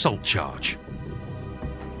unrelated assault charge.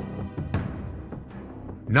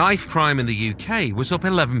 Knife crime in the UK was up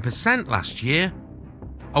 11% last year,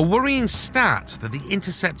 a worrying stat that the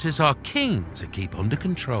Interceptors are keen to keep under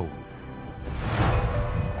control.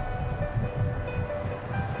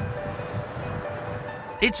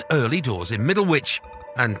 It's early doors in Middlewich,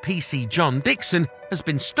 and PC John Dixon has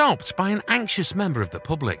been stopped by an anxious member of the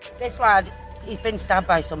public. This lad, he's been stabbed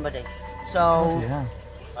by somebody, so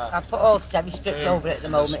I've put all heavy strips over it at the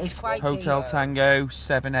moment. He's quite Hotel deep. Tango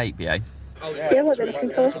 78BA. Yeah, what are they looking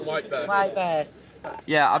for? White bear.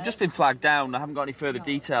 Yeah, I've just been flagged down. I haven't got any further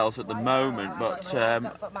details at the moment, but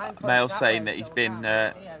mail saying that he's been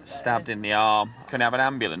stabbed in the arm. Can I have an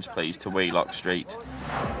ambulance, please, to Wheelock Street?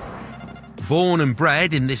 Born and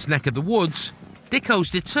bred in this neck of the woods, Dicko's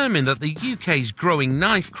determined that the UK's growing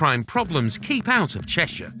knife crime problems keep out of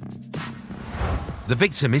Cheshire. The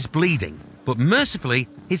victim is bleeding, but mercifully,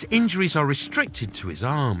 his injuries are restricted to his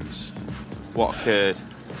arms. What occurred?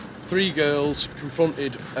 3 girls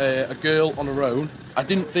confronted a girl on her own. I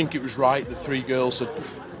didn't think it was right that 3 girls had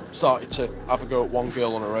started to have a go at one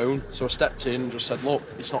girl on her own, so I stepped in and just said, look,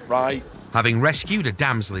 it's not right. Having rescued a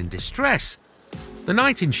damsel in distress, the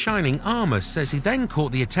knight in shining armour says he then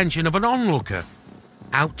caught the attention of an onlooker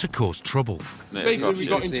out to cause trouble. Basically, we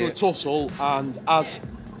got into a tussle, and as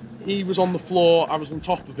he was on the floor, I was on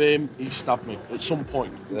top of him, he stabbed me at some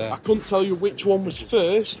point. I couldn't tell you which one was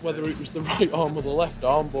first, whether it was the right arm or the left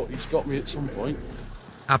arm, but he's got me at some point.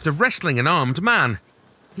 After wrestling an armed man,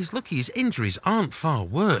 he's lucky his injuries aren't far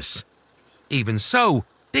worse. Even so,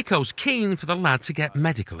 Dicko's keen for the lad to get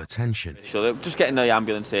medical attention. Sure, just getting the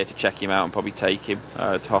ambulance here to check him out and probably take him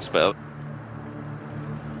to hospital.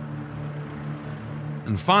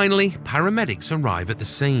 And finally, paramedics arrive at the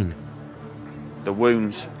scene. The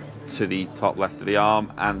wounds to the top left of the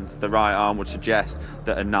arm and the right arm would suggest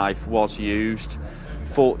that a knife was used.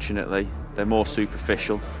 Fortunately, they're more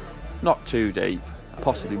superficial, not too deep.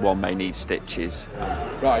 Possibly one may need stitches.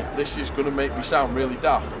 Right, this is going to make me sound really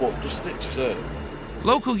daft, but just stitches hurt.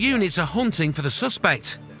 Local units are hunting for the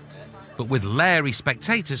suspect, But with leery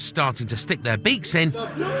spectators starting to stick their beaks in,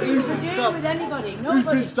 With anybody,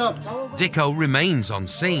 nobody. Dicko remains on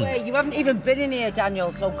scene. You haven't even been in here,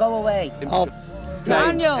 Daniel, so go away.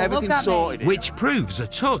 Daniel, look at me. Which proves a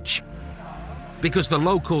touch. Because the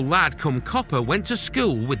local lad come copper went to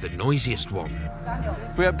school with the noisiest one. Daniel.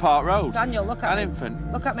 We're at Park Road. Daniel, look at An me.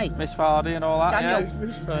 infant. Look at me. Miss Vardy and all that.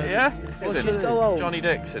 Daniel. Yeah? Listen, go home. Johnny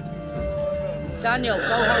Dixon. Daniel, go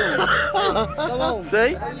home. Go home.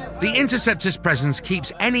 See? The Interceptors' presence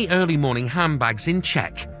keeps any early morning handbags in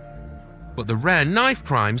check. But the rare knife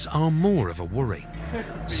crimes are more of a worry.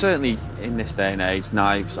 Certainly in this day and age,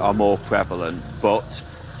 knives are more prevalent, but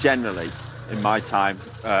generally, in my time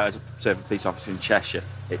as a serving police officer in Cheshire,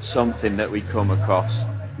 it's something that we come across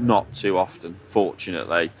not too often,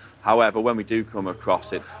 fortunately. However, when we do come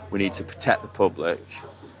across it, we need to protect the public.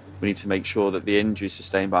 We need to make sure that the injuries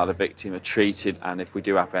sustained by the victim are treated, and if we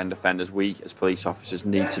do apprehend offenders, we as police officers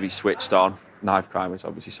need to be switched on. Knife crime is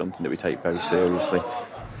obviously something that we take very seriously.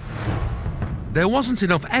 There wasn't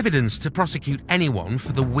enough evidence to prosecute anyone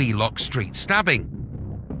for the Wheelock Street stabbing.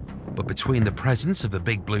 But between the presence of the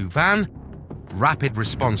big blue van, rapid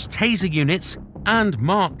response taser units and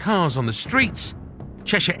marked cars on the streets,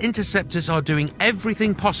 Cheshire Interceptors are doing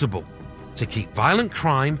everything possible to keep violent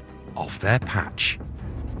crime off their patch.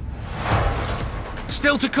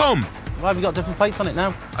 Still to come. Why have you got different plates on it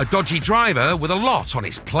now? A dodgy driver with a lot on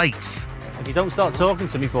his plates. If you don't start talking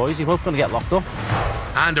to me, boys, you're both going to get locked up.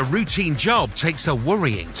 And a routine job takes a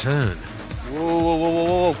worrying turn. Whoa, whoa, whoa,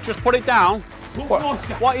 whoa, whoa. Just put it down.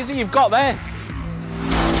 What is it you've got there?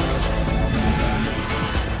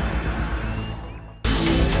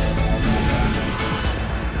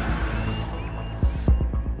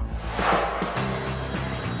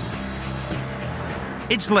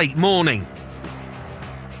 It's late morning.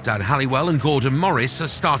 Dan Halliwell and Gordon Morris are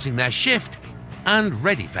starting their shift and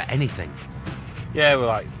ready for anything. Yeah, we're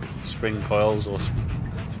like spring coils or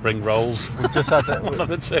spring rolls. We've just had one of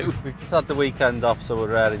the two. We've just had the weekend off, so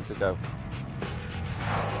we're raring to go.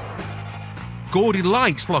 Gordy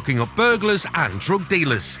likes locking up burglars and drug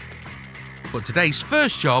dealers. But today's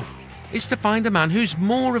first job is to find a man who's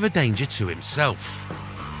more of a danger to himself.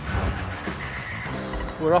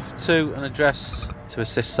 We're off to an address to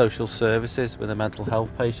assist social services with a mental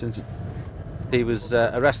health patient. He was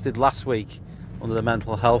arrested last week under the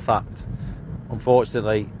Mental Health Act.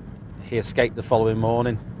 Unfortunately, he escaped the following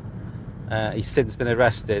morning. He's since been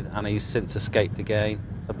arrested and he's since escaped again.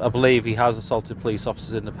 I believe he has assaulted police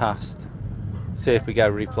officers in the past. See if we get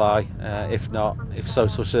a reply. If not, if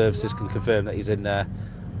social services can confirm that he's in there,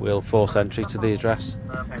 we'll force entry to the address.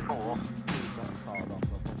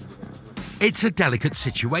 It's a delicate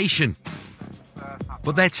situation,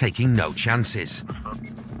 but they're taking no chances.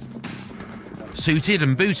 Suited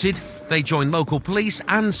and booted, they join local police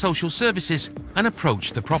and social services and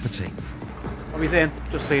approach the property. Oh, he's in.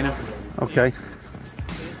 Just seen him. Okay.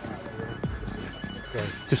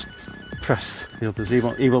 Just press the others.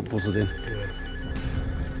 He won't buzz us in.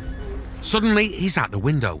 Suddenly, he's at the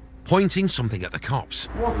window, pointing something at the cops.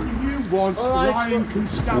 What do you want? Ryan can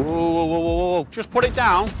stab. Whoa, whoa, whoa, whoa, whoa. Just put it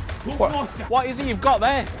down. What is it you've got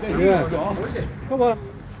there? What is it? Come on.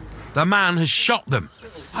 The man has shot them.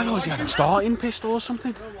 I thought he had a starting pistol or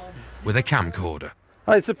something. With a camcorder.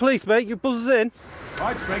 Hey, it's the police, mate. You buzz us in.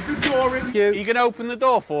 Right, break the door in. Are you going to open the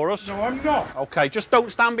door for us? No, I'm not. OK, just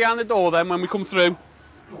don't stand behind the door then when we come through.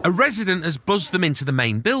 A resident has buzzed them into the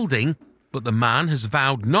main building, but the man has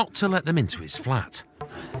vowed not to let them into his flat.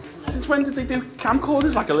 Since when did they do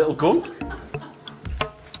camcorders like a little gun?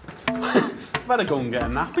 Better go and get a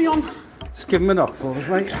nappy on. Just give him a knock for us,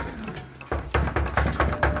 mate.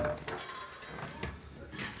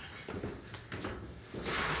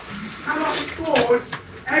 Can I afford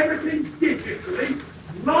everything digitally?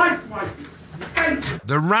 Life might be expensive.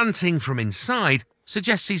 The ranting from inside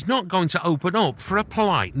suggests he's not going to open up for a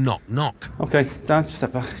polite knock-knock. Okay, Dan,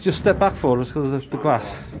 step back. Just step back for us because of the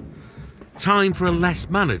glass. Time for a less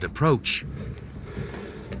mannered approach.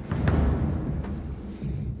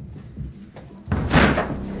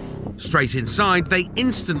 Straight inside, they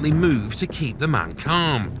instantly move to keep the man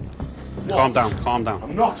calm. Calm down, calm down.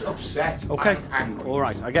 I'm not upset. OK, I'm angry. all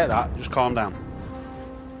right, I get that. Just calm down.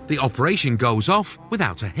 The operation goes off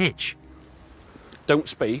without a hitch. Don't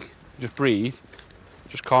speak, just breathe.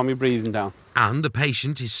 Just calm your breathing down. And the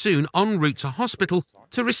patient is soon en route to hospital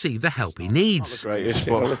to receive the help he needs. Greatest,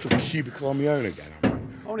 a little cubicle on my own again.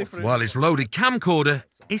 While his loaded camcorder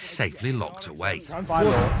is safely locked away.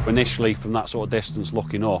 Initially, from that sort of distance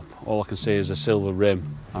looking up, all I can see is a silver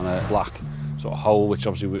rim and a black sort of hole, which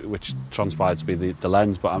obviously transpired to be the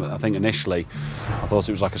lens. But I think initially, I thought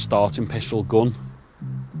it was like a starting pistol gun.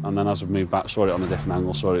 And then as I've moved back, saw it on a different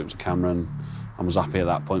angle, saw it was a camera, and I was happy at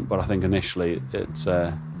that point. But I think initially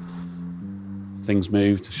things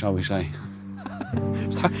moved, shall we say.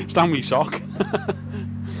 Stand me sock.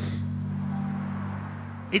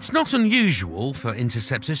 It's not unusual for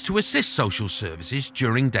interceptors to assist social services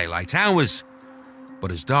during daylight hours.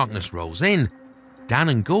 But as darkness rolls in, Dan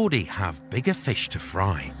and Gordy have bigger fish to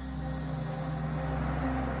fry.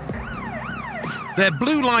 They're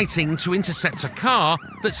blue lighting to intercept a car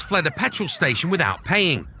that's fled a petrol station without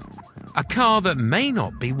paying. A car that may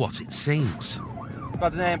not be what it seems. We've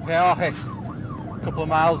had an AMPR hit a couple of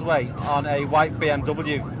miles away on a white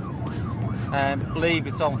BMW. I believe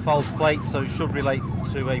it's on false plates, so it should relate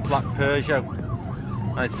to a black Peugeot.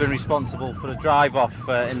 And it's been responsible for a drive-off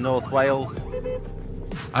in North Wales.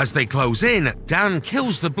 As they close in, Dan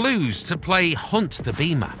kills the blues to play Hunt the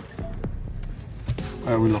Beamer.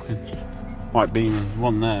 Where are we looking? White Beamer,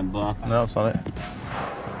 one there, black. No, it's on it.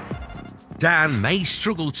 Dan may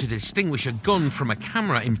struggle to distinguish a gun from a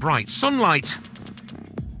camera in bright sunlight,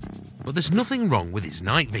 but there's nothing wrong with his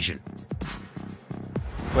night vision.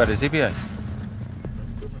 Where is he behind?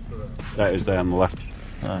 That is there on the left.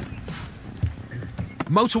 Oh.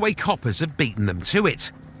 Motorway coppers have beaten them to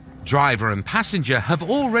it. Driver and passenger have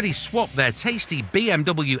already swapped their tasty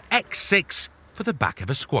BMW X6 for the back of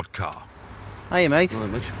a squad car. Hiya, mate.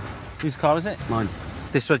 Whose car is it? Mine.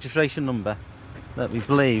 This registration number that we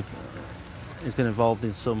believe has been involved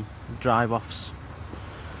in some drive-offs,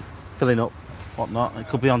 filling up, whatnot. It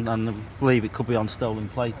could be on, and I believe it could be on stolen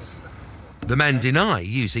plates. The men deny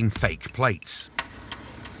using fake plates.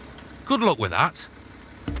 Good luck with that.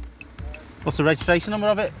 What's the registration number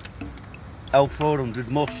of it? L400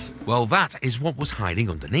 Mus. Well, that is what was hiding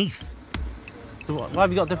underneath. So why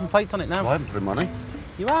have you got different plates on it now? Well, I haven't put them on it.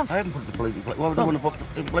 You have? I haven't put the plate in. Why would I want to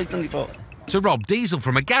put the plate on it for? To rob diesel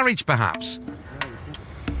from a garage, perhaps.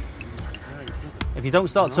 If you don't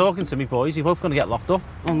start talking to me, boys, you're both going to get locked up.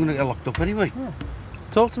 I'm going to get locked up anyway. Yeah.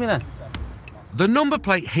 Talk to me then. The number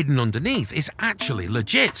plate hidden underneath is actually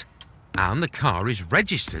legit, and the car is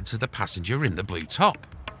registered to the passenger in the blue top.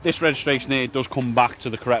 This registration here does come back to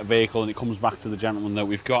the correct vehicle, and it comes back to the gentleman that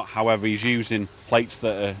we've got. However, he's using plates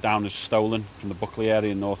that are down as stolen from the Buckley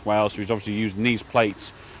area in North Wales, so he's obviously using these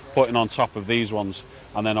plates, putting on top of these ones,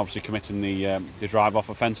 and then obviously committing the drive-off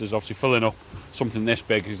offences. Obviously filling up something this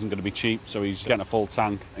big isn't going to be cheap, so he's getting a full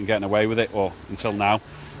tank and getting away with it, or until now.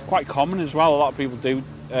 Quite common as well. A lot of people do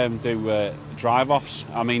drive-offs.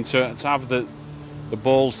 I mean, to have the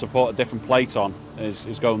balls to put a different plate on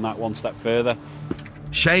is going that one step further.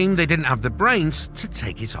 Shame they didn't have the brains to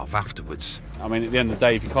take it off afterwards. I mean, at the end of the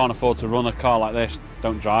day, if you can't afford to run a car like this,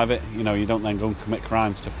 don't drive it. You know, you don't then go and commit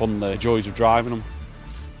crimes to fund the joys of driving them.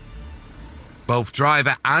 Both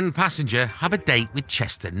driver and passenger have a date with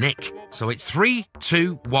Chester Nick. So it's 3,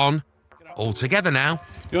 2, 1, all together now.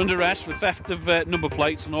 You're under arrest for theft of number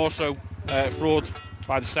plates and also fraud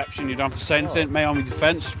by deception. You don't have to say anything. May on your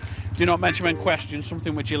defence. Do not mention when questioned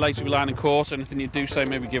something which you later rely on in court. Anything you do say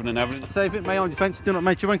may be given in evidence. Say if it may on defence, do not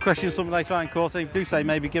mention when questioned something later on in court. If you do say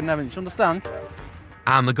may be given evidence. Understand?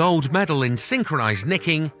 And the gold medal in synchronised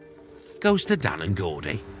nicking goes to Dan and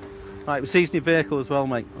Gordy. Right, we're seizing your vehicle as well,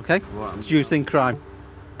 mate, okay? What? It's used in crime.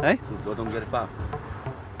 Eh? So I don't get it back?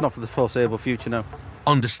 Not for the foreseeable future, no.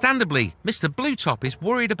 Understandably, Mr. Bluetop is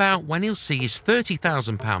worried about when he'll see his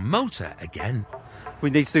 £30,000 motor again. We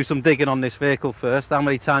need to do some digging on this vehicle first. How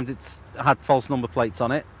many times it's had false number plates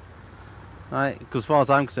on it? Right, because as far as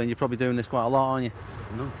I'm concerned, you're probably doing this quite a lot, aren't you?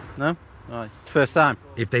 No. No? Right, first time.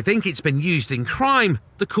 If they think it's been used in crime,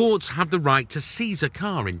 the courts have the right to seize a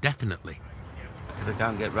car indefinitely. They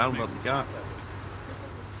can't get round what they can't.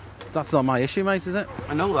 That's not my issue, mate, is it?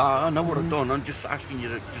 I know that. I know what I've done. I'm just asking you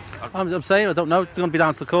to... I'm saying I don't know. It's going to be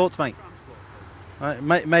down to the courts, mate.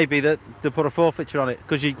 Right, maybe that they put a forfeiture on it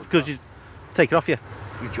because you take it off you.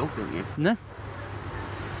 You're joking, aren't you? No.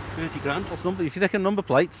 30 grand. False number. If you're taking number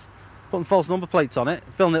plates, putting false number plates on it,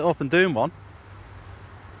 filling it up and doing one,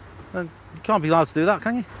 then you can't be allowed to do that,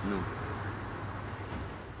 can you? No.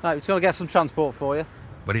 Right, we're just going to get some transport for you.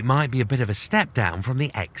 But it might be a bit of a step down from the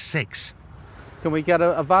X6. Can we get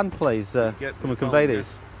a van, please, to come and convey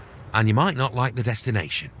these? And you might not like the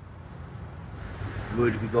destination.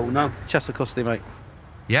 Where do we go now? Chester custody, mate.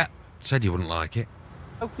 Yeah, said you wouldn't like it.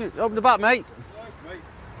 Open the back, mate.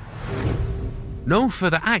 No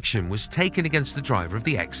further action was taken against the driver of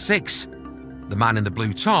the X6. The man in the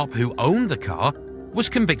blue top who owned the car was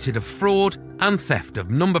convicted of fraud and theft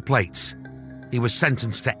of number plates. He was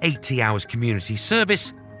sentenced to 80 hours community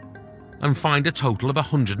service and fined a total of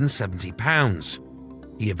 £170.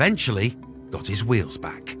 He eventually got his wheels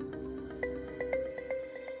back.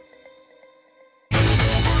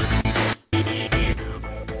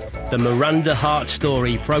 The Miranda Hart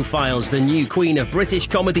story profiles the new queen of British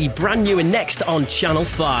comedy, brand new and next on Channel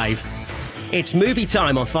 5. It's movie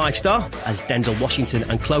time on 5 Star as Denzel Washington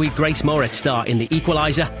and Chloe Grace Moretz star in The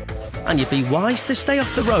Equalizer. And you'd be wise to stay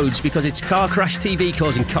off the roads because it's car crash TV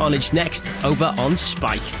causing carnage next over on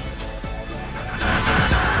Spike.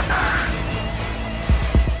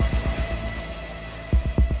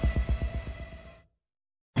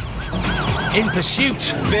 In pursuit.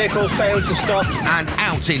 Vehicle failed to stop. And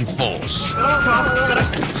out in force.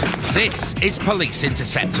 This is Police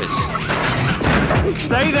Interceptors.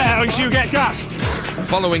 Stay there or you get gassed.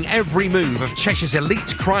 Following every move of Cheshire's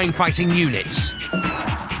elite crime-fighting units.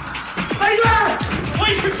 Stay there!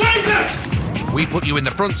 Police for tasers! We put you in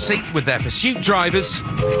the front seat with their pursuit drivers.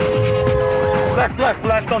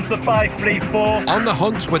 Left onto the 534. On the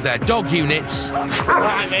hunt with their dog units. All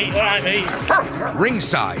right, mate.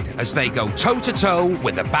 Ringside as they go toe-to-toe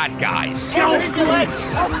with the bad guys. Get off your legs!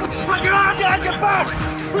 Put your arm behind your back!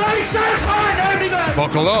 Brace yourself, everybody!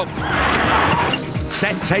 Buckle up.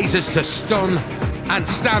 Set tasers to stun and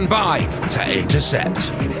stand by to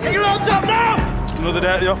intercept. Get your arms up now! Another day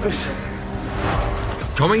at the office.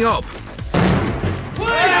 Coming up.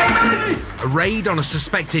 A raid on a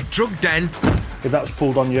suspected drug den. If that was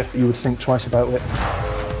pulled on you, you would think twice about it.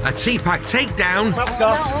 A T-Pack takedown. Get off the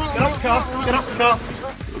car! Get off the car! Get off the car!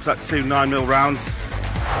 Looks like 2 9mm rounds.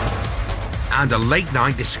 And a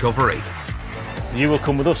late-night discovery. You will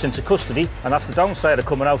come with us into custody, and that's the downside of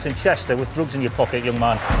coming out in Chester with drugs in your pocket, young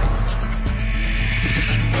man.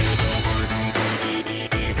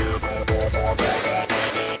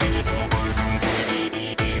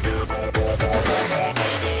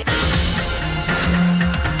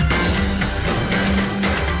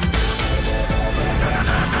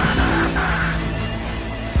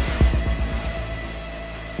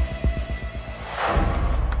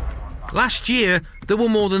 Last year, there were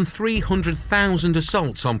more than 300,000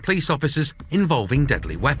 assaults on police officers involving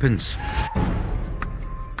deadly weapons.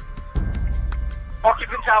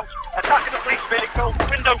 Occupants out, attacking the police vehicle,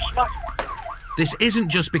 window smashed. This isn't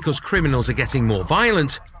just because criminals are getting more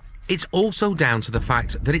violent, it's also down to the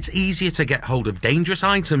fact that it's easier to get hold of dangerous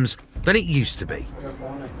items than it used to be.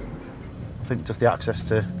 I think just the access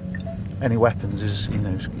to any weapons is,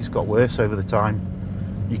 it's got worse over the time.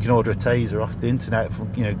 You can order a taser off the internet,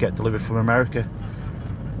 get delivered from America,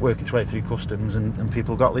 work its way through customs, and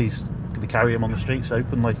people got these. They carry them on the streets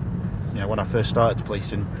openly. When I first started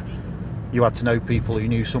policing, you had to know people who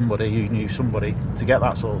knew somebody to get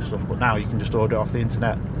that sort of stuff. But now you can just order it off the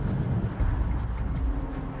internet.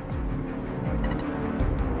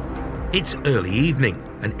 It's early evening,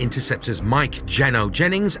 and Interceptors Mike "Jeno"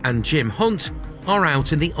 Jennings and Jim Hunt are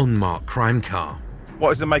out in the unmarked crime car.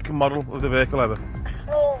 What is the make and model of the vehicle ever?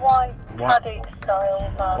 Small white paddy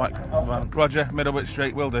style van. White van. Roger, Middlewich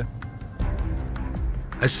Street, will do.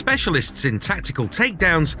 As specialists in tactical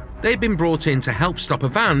takedowns, they've been brought in to help stop a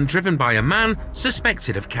van driven by a man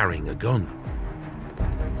suspected of carrying a gun.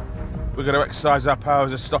 We're going to exercise our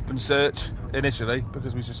powers of stop and search initially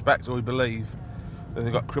because we suspect or we believe that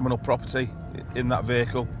they've got criminal property in that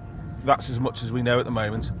vehicle. That's as much as we know at the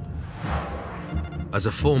moment. As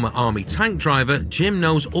a former army tank driver, Jim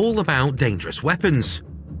knows all about dangerous weapons.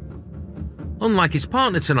 Unlike his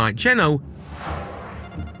partner tonight, Jeno,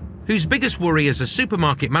 whose biggest worry as a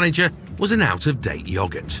supermarket manager was an out-of-date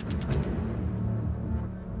yoghurt.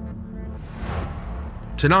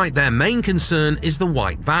 Tonight, their main concern is the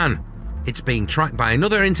white van. It's being tracked by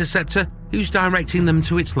another interceptor who's directing them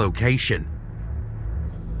to its location.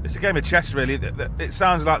 It's a game of chess, really. It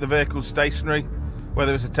sounds like the vehicle's stationary.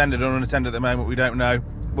 Whether it's attended or unattended at the moment, we don't know.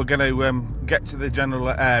 We're going to get to the general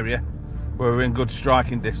area where we're in good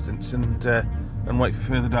striking distance and wait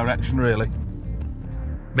for further direction, really.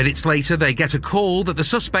 Minutes later, they get a call that the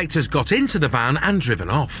suspect has got into the van and driven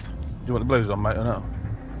off. Do you want the blues on, mate, or not?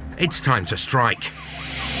 It's time to strike.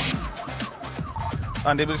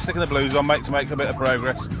 Andy, we're just sticking the blues on, mate, to make a bit of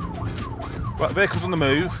progress. Right, the vehicle's on the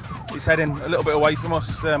move. It's heading a little bit away from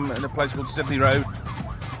us in a place called Sydney Road.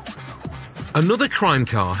 Another crime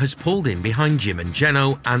car has pulled in behind Jim and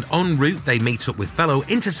Jeno, and en route they meet up with fellow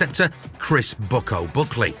interceptor Chris "Bucko"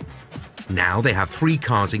 Buckley. Now they have 3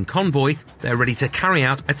 cars in convoy. They're ready to carry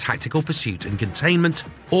out a tactical pursuit and containment,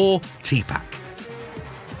 or TPAC.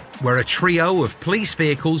 We're a trio of police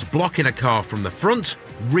vehicles blocking a car from the front,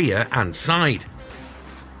 rear and side.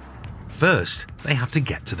 First, they have to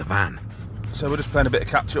get to the van. So we're just playing a bit of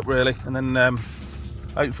catch-up, really, and then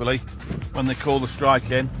hopefully, when they call the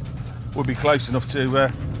strike in, we'll be close enough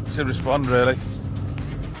to respond, really.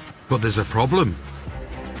 But there's a problem.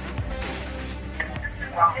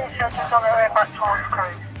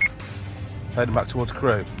 heading back towards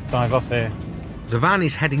Crewe. Dive off here. The van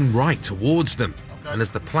is heading right towards them, and as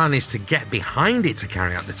the plan is to get behind it to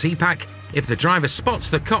carry out the TPAC, if the driver spots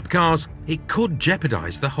the cop cars, it could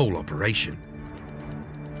jeopardise the whole operation.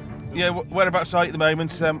 Yeah, whereabouts are you at the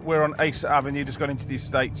moment? We're on Ace Avenue, just gone into the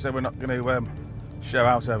estate, so we're not going to show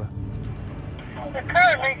out over. We're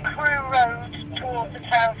currently Crewe Road towards the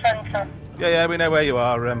town centre. Yeah, we know where you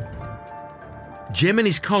are. Jim and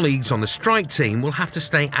his colleagues on the strike team will have to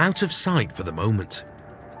stay out of sight for the moment.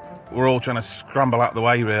 We're all trying to scramble out of the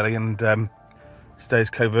way, really, and stay as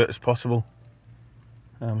covert as possible.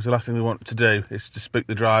 So the last thing we want to do is to spook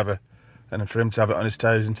the driver and then for him to have it on his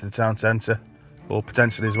toes into the town centre, or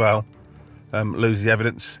potentially as well lose the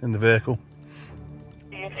evidence in the vehicle.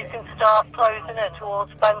 If you can start closing it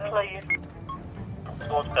towards Bentley.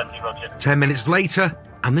 Towards Bentley, Roger. 10 minutes later,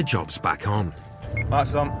 and the job's back on.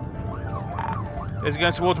 Lights on. Is it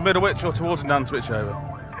going towards Middlewich or towards Nantwich over?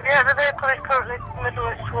 Yeah, the vehicle is currently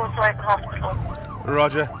Middlewich towards Leighton Hospital.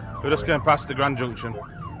 Roger. We're just going past the Grand Junction.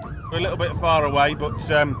 We're a little bit far away, but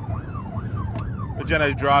with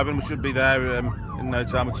Geno's driving, we should be there in no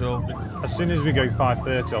time at all. As soon as we go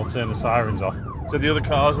 5:30, I'll turn the sirens off. So the other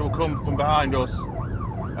cars will come from behind us.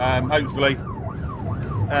 Hopefully,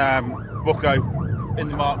 Bucko in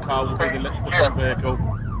the marked car will be the front vehicle,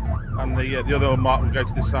 and the other unmarked will go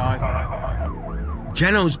to the side.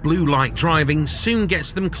 Geno's blue light driving soon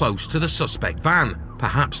gets them close to the suspect van,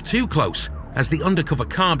 perhaps too close, as the undercover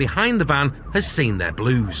car behind the van has seen their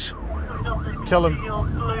blues. Kill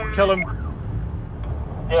him. Kill him.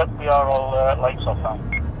 Yep, we are all lights off now.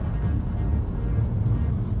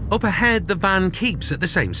 Up ahead, the van keeps at the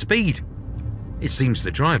same speed. It seems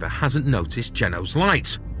the driver hasn't noticed Geno's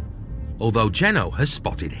lights, although Geno has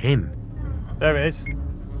spotted him. There it is.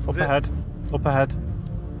 Up ahead. Up ahead.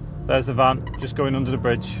 There's the van, just going under the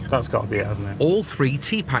bridge. That's got to be it, hasn't it? All three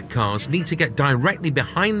TPAC cars need to get directly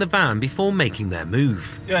behind the van before making their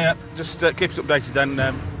move. Yeah. Just keep us updated then.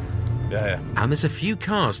 Yeah. And there's a few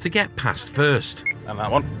cars to get past first. And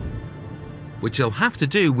that one. Which they'll have to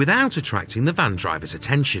do without attracting the van driver's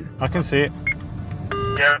attention. I can see it.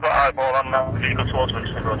 Yeah, we've got eyeball on now. If you go towards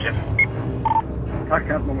Winston, Roger. I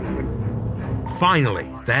can't Winston. Finally,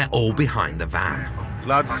 they're all behind the van.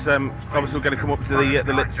 Lads, obviously we're going to come up to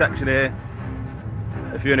the lit section here.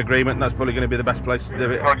 If you're in agreement, that's probably going to be the best place to do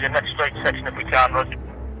it. Roger, next straight section if we can, Roger.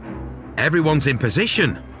 Everyone's in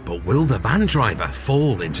position, but will the van driver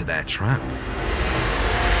fall into their trap?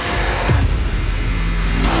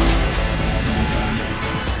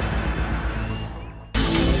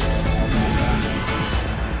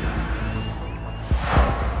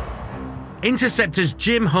 Interceptors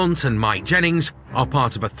Jim Hunt and Mike Jennings are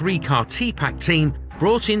part of a three-car TPAC team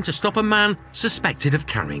brought in to stop a man suspected of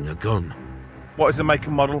carrying a gun. What is the make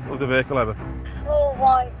and model of the vehicle ever? Small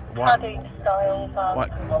white caddy style van.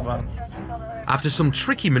 White van. After some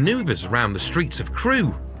tricky manoeuvres around the streets of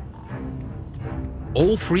Crewe,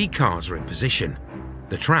 all three cars are in position.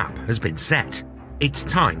 The trap has been set. It's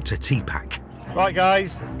time to TPAC. Right,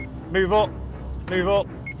 guys, move up, move up,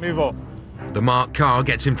 move up. The marked car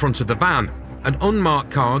gets in front of the van. An unmarked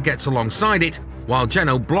car gets alongside it, while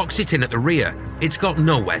Geno blocks it in at the rear. It's got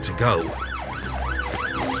nowhere to go. You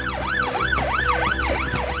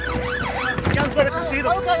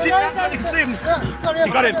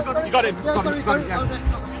got him. You got him. Come on. Come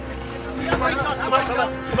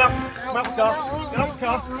out the car. Get out the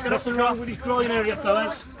car. Get off the car with his groin area,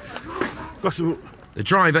 fellas. The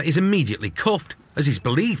driver is immediately cuffed, as he's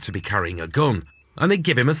believed to be carrying a gun, and they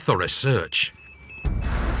give him a thorough search.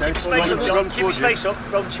 Keep his face up, John. Keep his face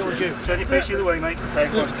up. Roll towards you. Turn your face the other way, mate.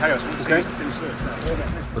 Chaos. Okay.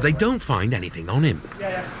 But they don't find anything on him.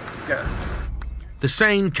 Yeah. The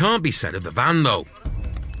same can't be said of the van, though.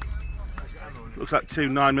 Looks like 2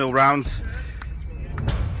 9mm rounds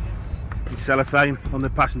in cellophane on the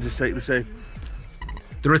passenger seat receipt.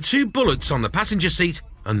 There are 2 bullets on the passenger seat,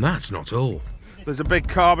 and that's not all. There's a big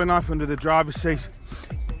carving knife under the driver's seat.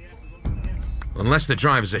 Unless the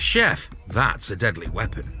driver's a chef, that's a deadly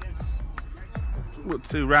weapon. Look,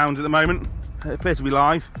 2 rounds at the moment. They appear to be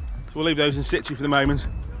live, so we'll leave those in situ for the moment.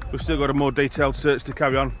 We've still got a more detailed search to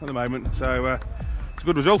carry on at the moment, so it's a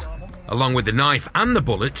good result. Along with the knife and the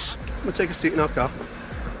bullets, We'll take a seat in our car.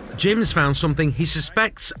 Jim's found something he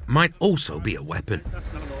suspects might also be a weapon.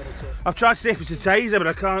 I've tried to see if it's a taser, but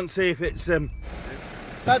I can't see if it's...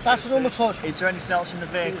 That's a normal touch. Is there anything else in the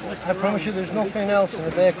vehicle? I promise you there's nothing else in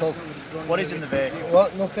the vehicle. What is in the vehicle?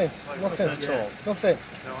 What? Nothing. Nothing at all? Nothing.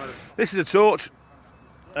 This is a torch.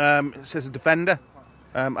 It says a Defender.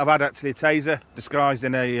 I've had actually a taser disguised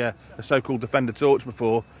in a so-called Defender torch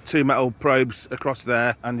before. 2 metal probes across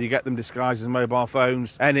there, and you get them disguised as mobile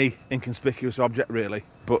phones. Any inconspicuous object, really.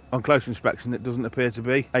 But on close inspection, it doesn't appear to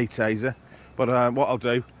be a taser. But what I'll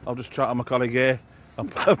do, I'll just try it on my colleague here.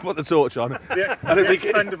 I'll put the torch on. The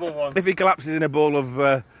expendable one. If he collapses in a ball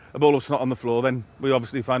of snot on the floor, then we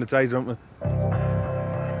obviously find a taser, don't we?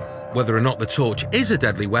 Whether or not the torch is a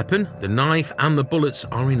deadly weapon, the knife and the bullets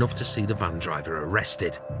are enough to see the van driver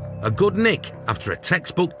arrested. A good nick after a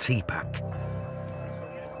textbook tea-pack.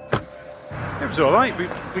 It was all right.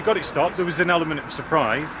 We got it stopped. There was an element of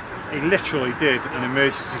surprise. He literally did an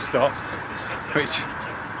emergency stop, which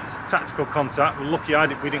tactical contact. We're lucky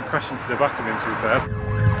we didn't crash into the back of him, to be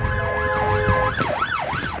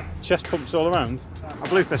fair. Chest pumps all around. I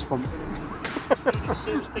blew fist pump.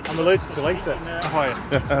 I'm allergic to latex.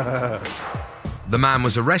 The man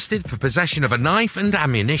was arrested for possession of a knife and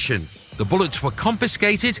ammunition. The bullets were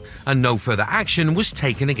confiscated and no further action was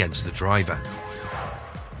taken against the driver.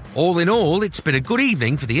 All in all, it's been a good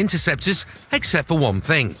evening for the Interceptors, except for one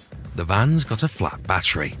thing. The van's got a flat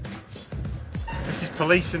battery. This is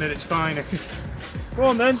policing at its finest. Go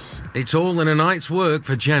on then. It's all in a night's work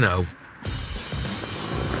for Jeno.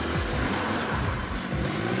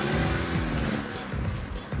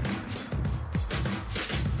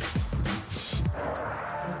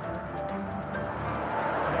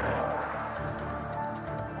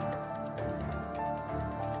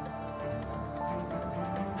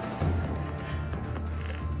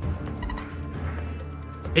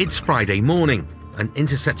 It's Friday morning, and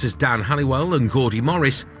Interceptors Dan Halliwell and Gordy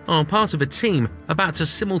Morris are part of a team about to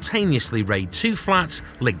simultaneously raid 2 flats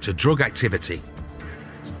linked to drug activity.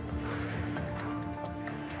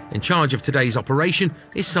 In charge of today's operation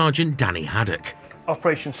is Sergeant Danny Haddock.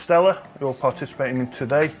 Operation Stella, you're participating in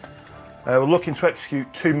today. We're looking to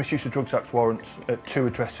execute 2 Misuse of Drugs Act warrants at 2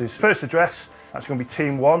 addresses. First address, that's going to be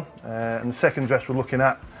Team 1, and the second address we're looking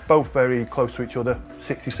at, both very close to each other,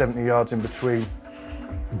 60-70 yards in between.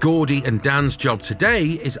 Gordy and Dan's job today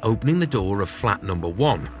is opening the door of flat number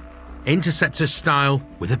 1, Interceptor style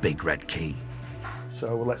with a big red key.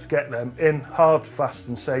 So let's get them in hard, fast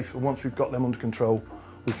and safe, and once we've got them under control,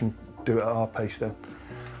 we can do it at our pace then.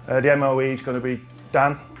 The MOE is going to be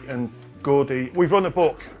Dan and Gordy. We've run a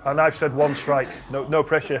book and I've said 1 strike, no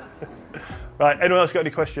pressure. Right, anyone else got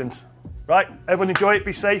any questions? Right, everyone enjoy it,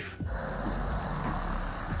 be safe.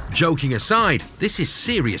 Joking aside, this is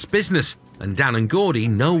serious business, and Dan and Gordy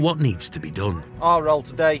know what needs to be done. Our role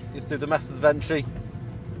today is to do the method of entry,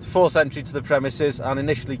 to force entry to the premises and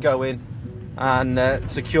initially go in and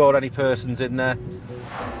secure any persons in there.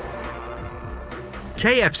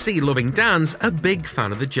 KFC-loving Dan's a big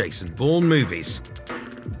fan of the Jason Bourne movies,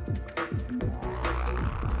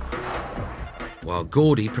 while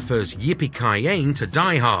Gordy prefers Yippee-Ki-Yay to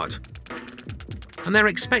Die Hard. And they're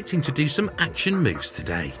expecting to do some action moves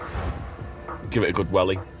today. Give it a good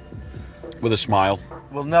welly, with a smile.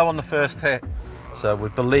 We'll know on the first hit, so we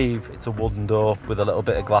believe it's a wooden door with a little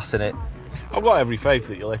bit of glass in it. I've got every faith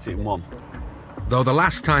that you'll hit it in one. Though the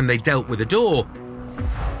last time they dealt with a door,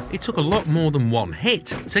 it took a lot more than 1 hit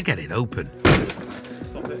to get it open.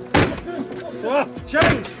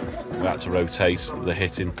 We had to rotate the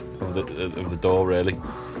hitting of the door, really.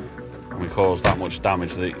 We caused that much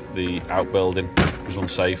damage. The outbuilding was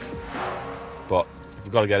unsafe. But if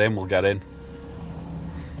we've got to get in, we'll get in.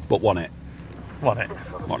 But 1 hit. 1 hit.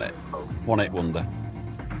 1 hit. 1 hit wonder.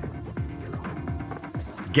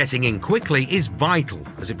 Getting in quickly is vital,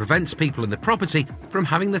 as it prevents people in the property from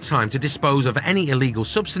having the time to dispose of any illegal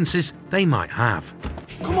substances they might have.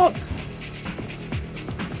 Come on!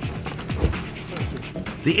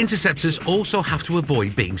 The Interceptors also have to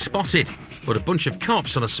avoid being spotted, but a bunch of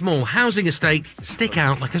cops on a small housing estate stick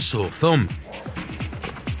out like a sore thumb.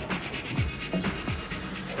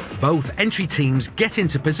 Both entry teams get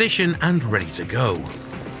into position and ready to go.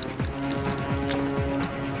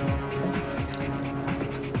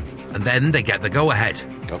 And then they get the go-ahead.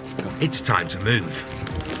 Go. It's time to move.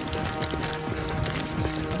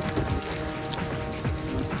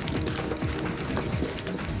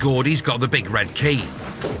 Gordy's got the big red key.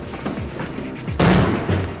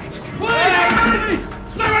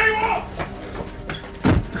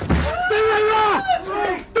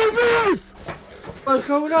 What's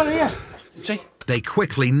going on here? They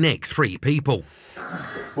quickly nick 3 people.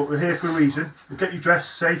 But we're here for a reason. We'll get you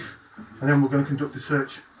dressed safe, and then we're going to conduct a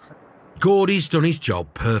search. Gordy's done his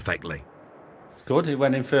job perfectly. It's good, he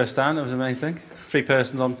went in first time, that was the main thing. 3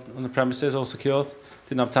 persons on the premises, all secured.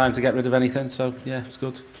 Didn't have time to get rid of anything, so yeah, it's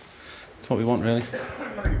good. That's what we want, really.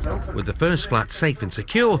 With the first flat safe and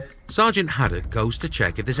secure, Sergeant Haddock goes to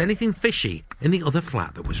check if there's anything fishy in the other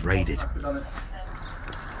flat that was raided. What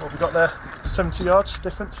have we got there? 70 yards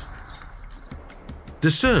difference.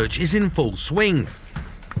 The search is in full swing.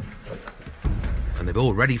 And they've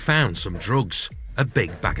already found some drugs, a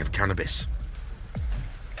big bag of cannabis.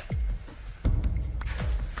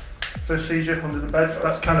 First seizure under the bed,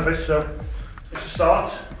 that's cannabis, so it's a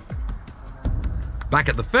start. Back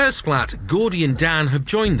at the first flat, Gordy and Dan have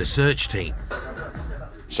joined the search team.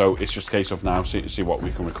 So it's just a case of now see what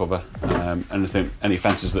we can recover. Any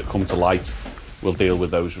offences that come to light, we'll deal with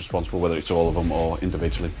those responsible, whether it's all of them or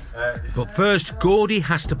individually. But first, Gordy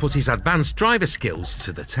has to put his advanced driver skills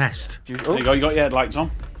to the test. There you go, you got your headlights on.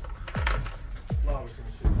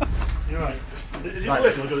 You're right. Is it Right.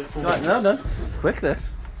 working or do it full? Right, no, it's quick,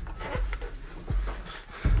 this.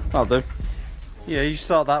 I'll do. Yeah, you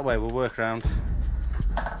start that way, we'll work around.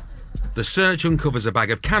 The search uncovers a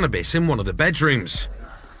bag of cannabis in one of the bedrooms.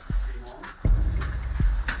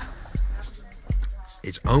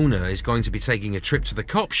 Its owner is going to be taking a trip to the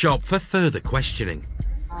cop shop for further questioning.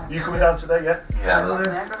 You coming down today, yeah? Yeah.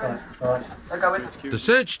 Right. The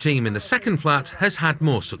search team in the second flat has had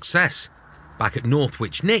more success. Back at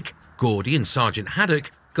Northwich Nick, Gordy and Sergeant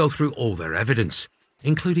Haddock go through all their evidence,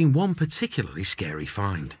 including one particularly scary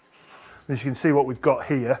find. As you can see what we've got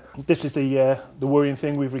here, this is the worrying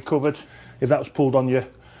thing we've recovered. If that was pulled on you,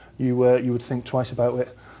 you would think twice about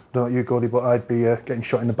it. Don't you, Gordy? But I'd be getting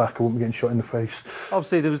shot in the back, I wouldn't be getting shot in the face.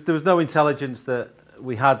 Obviously, there was no intelligence that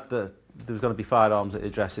we had that there was going to be firearms at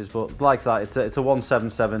addresses, but like that, it's a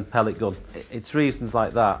 177 pellet gun. It's reasons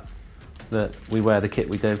like that that we wear the kit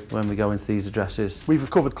we do when we go into these addresses. We've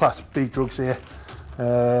recovered Class B drugs here.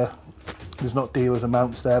 There's not dealers'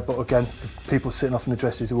 amounts there, but again, if people sitting off in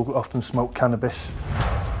addresses, they will often smoke cannabis.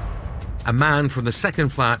 A man from the second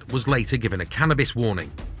flat was later given a cannabis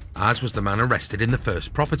warning, as was the man arrested in the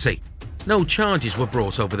first property. No charges were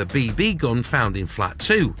brought over the BB gun found in flat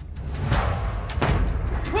 2.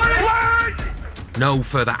 No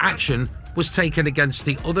further action was taken against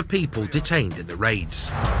the other people detained in the raids.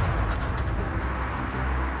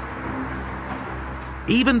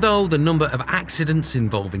 Even though the number of accidents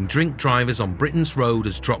involving drink drivers on Britain's road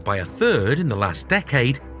has dropped by a third in the last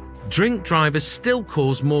decade, drink drivers still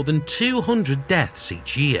cause more than 200 deaths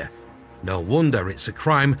each year. No wonder it's a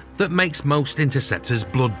crime that makes most interceptors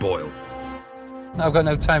blood boil. I've got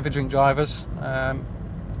no time for drink drivers.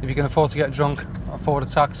 If you can afford to get drunk, afford a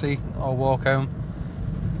taxi or walk home.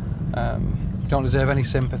 You don't deserve any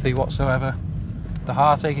sympathy whatsoever. The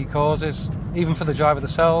heartache it causes, even for the driver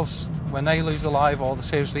themselves, when they lose their life or they're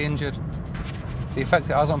seriously injured, the effect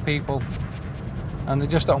it has on people, and they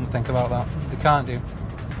just don't think about that. They can't do.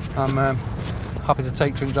 I'm happy to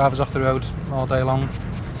take drink drivers off the road all day long.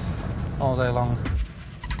 All day long.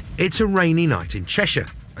 It's a rainy night in Cheshire,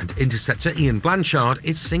 and Interceptor Ian Blanchard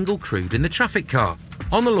is single crewed in the traffic car,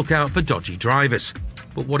 on the lookout for dodgy drivers.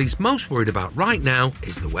 But what he's most worried about right now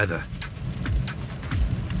is the weather.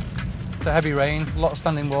 It's a heavy rain, a lot of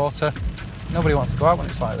standing water. Nobody wants to go out when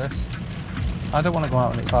it's like this. I don't want to go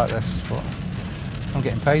out when it's like this, but I'm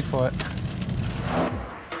getting paid for it.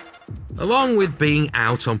 Along with being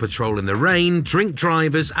out on patrol in the rain, drink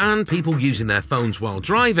drivers and people using their phones while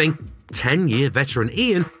driving, 10-year veteran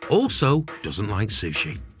Ian also doesn't like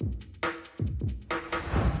sushi.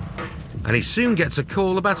 And he soon gets a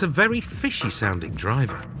call about a very fishy-sounding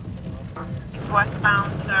driver.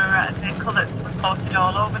 Westbound a vehicle that's reported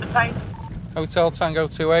all over the place. Hotel Tango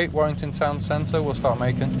 28, Warrington Town Centre, we'll start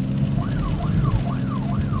making.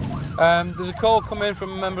 There's a call come in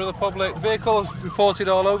from a member of the public. Vehicles reported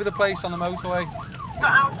all over the place on the motorway.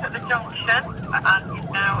 Got out at the junction and is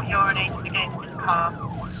now urinating against his car.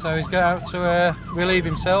 So he's got out to relieve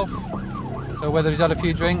himself. So whether he's had a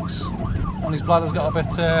few drinks and his bladder's got a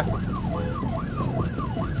bit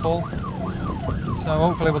full. So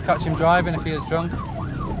hopefully we'll catch him driving if he is drunk.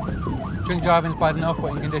 Drink driving's bad enough,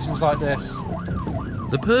 but in conditions like this.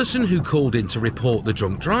 The person who called in to report the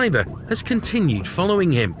drunk driver has continued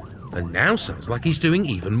following him, and now sounds like he's doing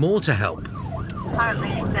even more to help. Apparently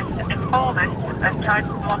this informant has tried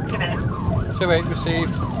to block him in. 2-8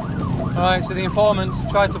 received. Alright, so the informants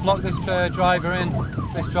tried to block this driver in.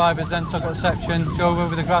 This driver's then took a section, drove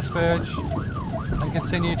over the grass verge and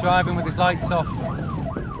continued driving with his lights off.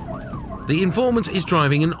 The informant is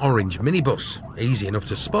driving an orange minibus, easy enough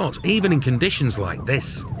to spot even in conditions like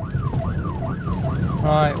this.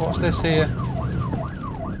 Right, what's this here?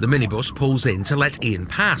 The minibus pulls in to let Ian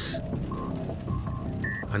pass,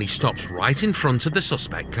 and he stops right in front of the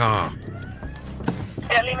suspect car.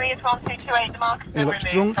 Yeah, Lima is 1228, the mark has been removed.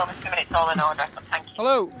 drunk. It's all in order, thank you.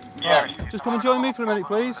 Hello, Right, just come and join me for a minute,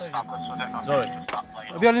 please. Sorry.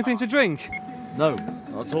 Have you had anything to drink? No,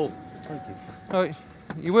 not at all. Thank you. Right,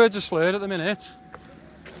 your words are slurred at the minute.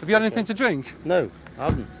 Have you had anything to drink? No, I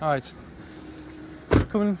haven't. All right.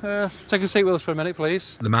 Come and take a seat with us for a minute,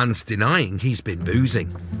 please. The man's denying he's been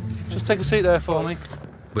boozing. Just take a seat there for me.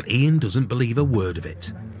 But Ian doesn't believe a word of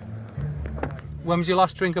it. When was your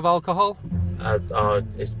last drink of alcohol?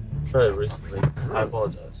 It's very recently. I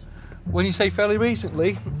apologise. When you say fairly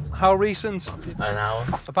recently, how recent? An hour.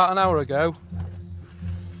 About an hour ago.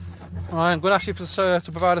 All right, I'm going to ask you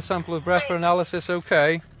to provide a sample of breath for analysis,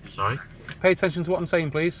 okay? Sorry? Pay attention to what I'm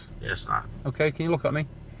saying, please. Yes, sir. Okay, can you look at me?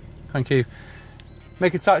 Thank you.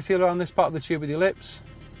 Make a tight seal around this part of the tube with your lips.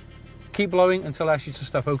 Keep blowing until I ask you to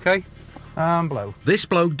stop, okay? And blow. This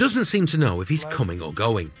bloke doesn't seem to know if he's coming or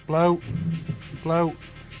going. Blow. Blow.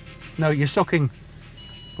 No, you're sucking.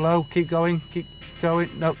 Blow. Keep going. Keep going.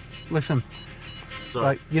 No, listen. Sorry.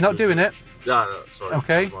 Right, you're not doing it. Yeah, no, sorry.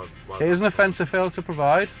 Okay. My It is an offence to fail to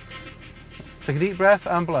provide. Take a deep breath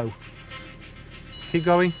and blow. Keep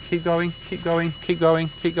going, keep going, keep going, keep going,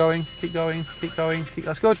 keep going, keep going, keep going.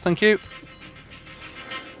 That's good, thank you.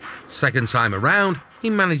 Second time around, he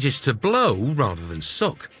manages to blow rather than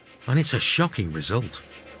suck, and it's a shocking result.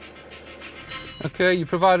 Okay, you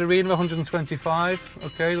provide a reading of 125.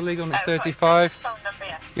 Okay, the legal limit's 35.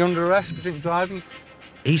 You're under arrest for drink driving.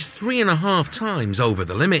 He's 3.5 times over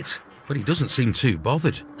the limit, but he doesn't seem too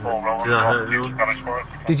bothered. Did I hurt anyone?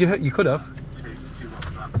 Did you hurt? You could have.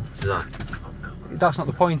 Did I? That's not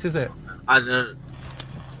the point, is it?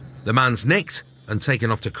 The man's nicked and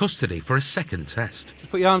taken off to custody for a second test.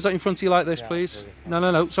 Just put your arms out in front of you like this, please.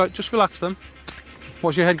 No. Sorry, just relax them.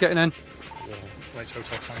 What's your head getting in?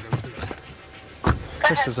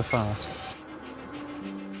 This is a fart.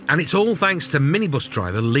 And it's all thanks to minibus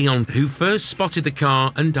driver Leon, who first spotted the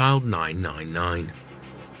car and dialed 999.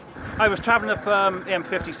 I was travelling up the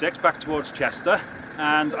M56 back towards Chester,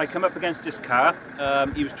 and I come up against this car.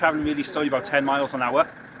 He was travelling really slowly, about 10 miles an hour.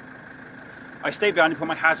 I stayed behind and put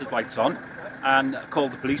my hazard lights on and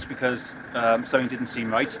called the police because something didn't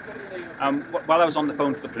seem right. While I was on the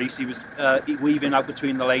phone to the police, he was weaving out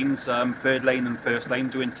between the lanes, third lane and first lane,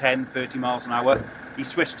 doing 10, 30 miles an hour. He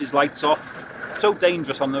switched his lights off. So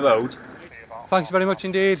dangerous on the road. Thanks very much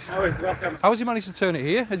indeed. Oh, welcome. How has he managed to turn it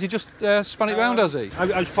here? Has he just spun it round, has he? I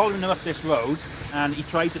was following him up this road, and he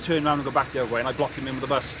tried to turn around and go back the other way, and I blocked him in with the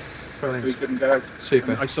bus. Brilliant. So he couldn't go out.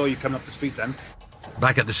 Super. I saw you coming up the street then.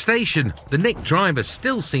 Back at the station, the nicked driver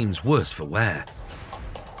still seems worse for wear.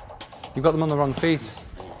 You've got them on the wrong feet.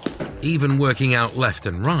 Even working out left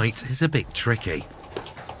and right is a bit tricky.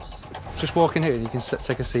 Just walk in here and you can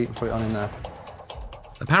take a seat and put it on in there.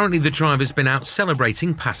 Apparently the driver's been out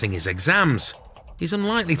celebrating passing his exams. He's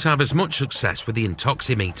unlikely to have as much success with the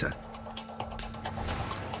intoximeter.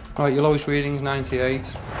 Right, your lowest reading's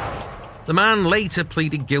 98. The man later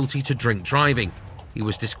pleaded guilty to drink driving. He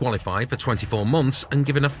was disqualified for 24 months and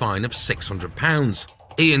given a fine of £600.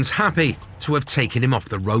 Ian's happy to have taken him off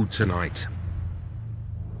the road tonight.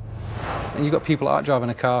 And you've got people that aren't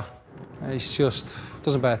driving a car. It's just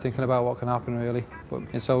doesn't bear thinking about what can happen, really. But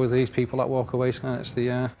it's always these people that walk away, and it's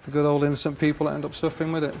the good old innocent people that end up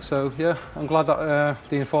suffering with it. So, yeah, I'm glad that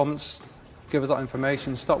the informants give us that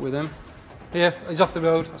information, stop with him. Yeah, he's off the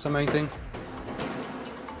road, that's the main thing.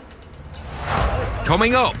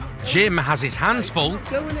 Coming up, Jim has his hands full.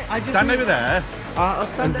 Stand over there. I'll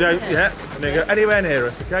stand and don't, yeah, and then go anywhere near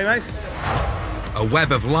us, okay, mate? A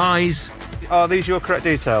web of lies. Are these your correct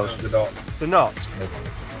details? They're not. They're not?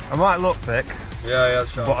 I might look thick. Yeah,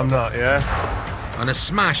 sure. But I'm not, yeah? And a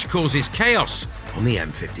smash causes chaos on the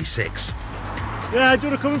M56. Yeah, do you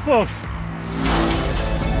want to come and push?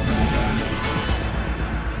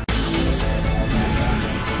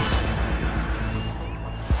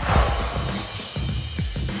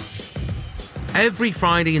 Every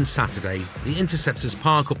Friday and Saturday, the Interceptors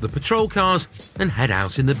park up the patrol cars and head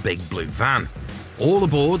out in the big blue van. All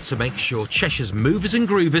aboard to make sure Cheshire's movers and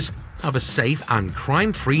groovers have a safe and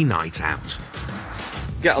crime-free night out.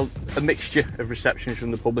 Get a mixture of receptions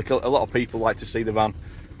from the public. A lot of people like to see the van.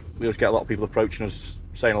 We always get a lot of people approaching us,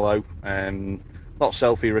 saying hello, a lot of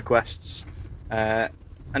selfie requests. And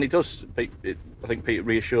it does, I think Pete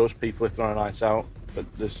reassures people if they're on a night out, but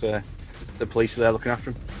there's the police are there looking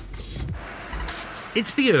after them.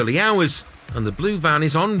 It's the early hours, and the blue van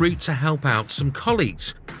is en route to help out some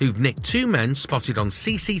colleagues who've nicked two men spotted on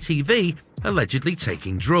CCTV allegedly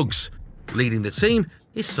taking drugs. Leading the team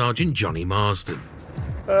is Sergeant Johnny Marsden.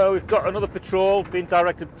 We've got another patrol being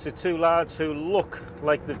directed to two lads who look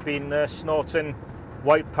like they've been snorting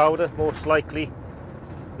white powder, most likely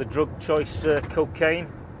the drug choice cocaine.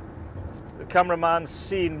 cameraman's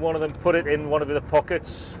seen one of them put it in one of the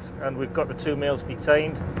pockets, and we've got the 2 males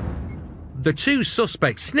detained. The 2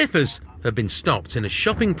 suspect sniffers have been stopped in a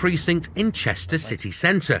shopping precinct in Chester city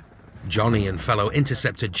centre. Johnny and fellow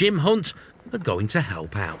Interceptor Jim Hunt are going to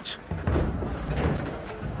help out.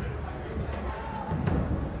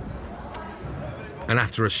 And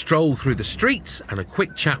after a stroll through the streets and a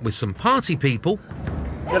quick chat with some party people...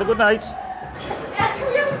 You had a good night?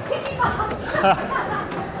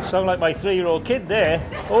 Sound like my 3-year-old kid there,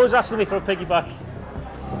 always asking me for a piggyback.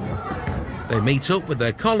 They meet up with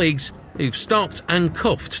their colleagues who've stopped and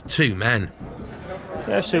cuffed 2 men.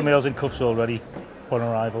 There's 2 males in cuffs already upon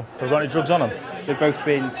arrival. Have got any drugs on them? They've both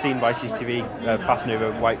been seen by CCTV passing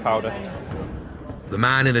over white powder. The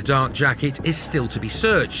man in the dark jacket is still to be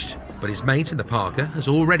searched, but his mate in the Parker has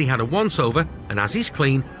already had a once-over, and as he's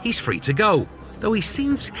clean, he's free to go, though he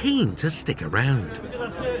seems keen to stick around.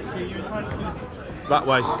 That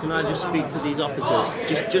way. Can I just speak to these officers?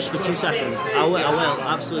 Just for 2 seconds. I will,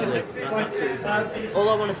 absolutely. That's absolutely fine. All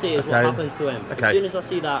I want to see is what happens to him. Okay. As soon as I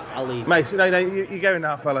see that, I'll leave. Mate, no, you're going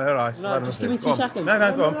now, fella, all right. No, just give me 2 seconds.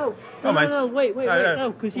 No, go on. Go on, mate. No, wait,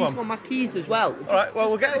 because he's got my keys as well. All right, well,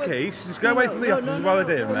 we'll get the keys. Just go away from the officers while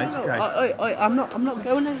they're doing, mate. Okay. I'm not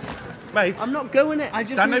going in. Mate. I'm not going in.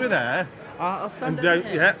 Stand over there. I'll stand over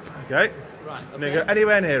there. Yeah, okay. Right, okay. Go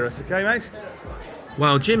anywhere near us, okay, mate?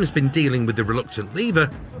 While Jim's been dealing with the reluctant leaver,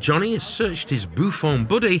 Johnny has searched his bouffant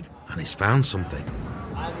buddy and has found something.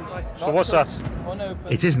 So what's that?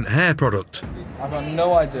 It isn't hair product. I've got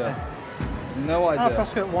no idea. No idea. I'll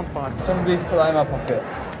ask it at 150. Somebody's put that in my pocket.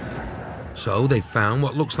 So they've found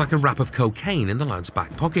what looks like a wrap of cocaine in the lad's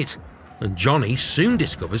back pocket. And Johnny soon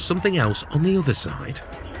discovers something else on the other side.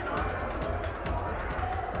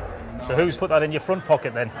 So who's put that in your front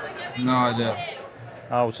pocket then? No idea.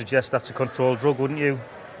 I would suggest that's a controlled drug, wouldn't you?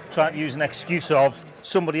 Trying to use an excuse of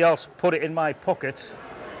somebody else put it in my pocket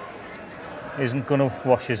isn't going to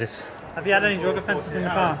wash, is it? Have you had any drug offences in the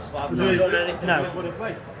past? No.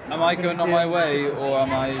 Am I going on my way, or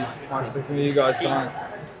am I sticking with you guys tonight?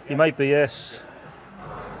 You might be, yes.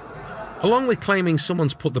 Along with claiming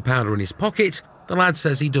someone's put the powder in his pocket, the lad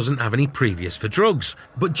says he doesn't have any previous for drugs.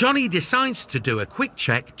 But Johnny decides to do a quick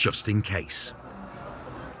check just in case.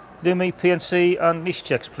 Do me PNC and niche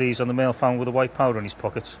checks, please, on the male found with a white powder in his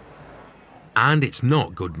pocket. And it's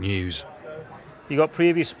not good news. You got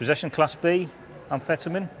previous possession class B,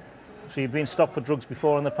 amphetamine, so you've been stopped for drugs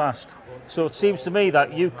before in the past. So it seems to me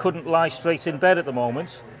that you couldn't lie straight in bed at the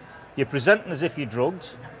moment. You're presenting as if you're drugged,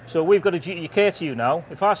 so we've got a duty of care to you now.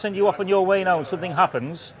 If I send you off on your way now and something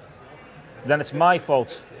happens, then it's my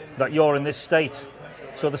fault that you're in this state.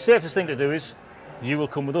 So the safest thing to do is you will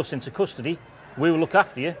come with us into custody. We will look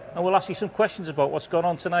after you and we'll ask you some questions about what's gone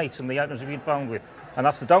on tonight and the items you've been found with. And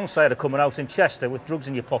that's the downside of coming out in Chester with drugs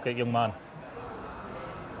in your pocket, young man.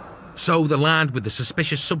 So the lad with the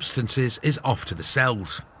suspicious substances is off to the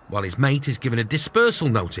cells, while his mate is given a dispersal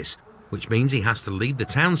notice, which means he has to leave the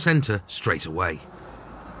town centre straight away.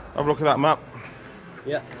 Have a look at that map.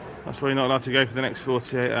 Yeah. That's where you're not allowed to go for the next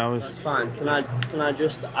 48 hours. That's fine. Can I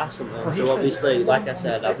just ask something? So obviously, like I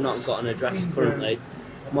said, I've not got an address currently.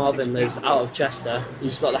 Marvin lives out of Chester.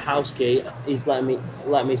 He's got the house key. He's letting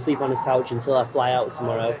me sleep on his couch until I fly out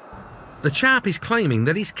tomorrow. The chap is claiming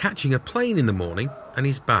that he's catching a plane in the morning and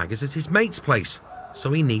his bag is at his mate's place,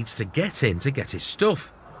 so he needs to get in to get his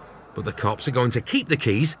stuff. But the cops are going to keep the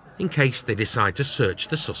keys in case they decide to search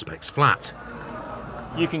the suspect's flat.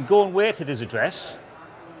 You can go and wait at his address.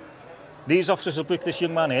 These officers will book this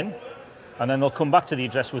young man in, and then they'll come back to the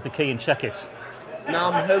address with the key and check it.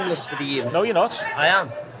 Now I'm homeless for the evening. No, you're not. I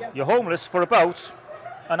am. You're homeless for about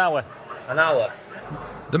an hour. An hour?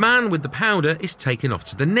 The man with the powder is taken off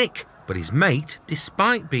to the nick, but his mate,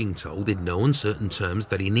 despite being told in no uncertain terms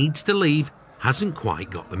that he needs to leave, hasn't quite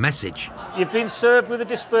got the message. You've been served with a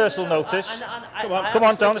dispersal notice. Come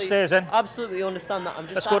on, down the stairs then. Absolutely understand that. I'm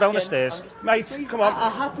just Let's go down the stairs. Mate, come on.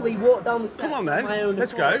 I'll happily walk down the steps. Come on then, my own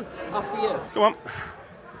let's accord go. After you. Come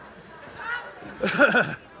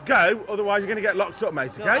on. Go, otherwise you're going to get locked up,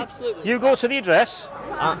 mate, okay? No, absolutely. You go to the address.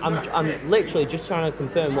 I'm literally just trying to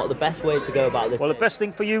confirm what the best way to go about this Well, is. the best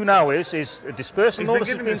thing for you now is a dispersal notice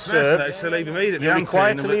has been served. So leave immediately. You're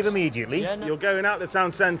required to leave immediately. Yeah, no. You're going out the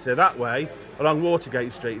town centre that way, along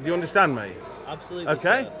Watergate Street. Do you understand me? Absolutely.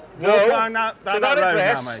 Okay? Sir. Go down that to that road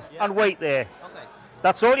address now, mate. and wait there. Okay.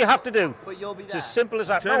 That's all you have to do. But you'll be It's there. as simple as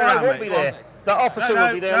that. Turn No, around, I won't mate. be there. That officer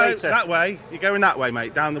will be there later. That way. You're going that way,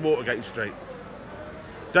 mate, down the Watergate Street.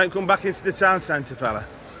 Don't come back into the town centre, fella.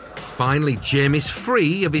 Finally, Jim is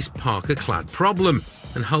free of his Parker-clad problem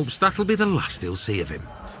and hopes that'll be the last he'll see of him.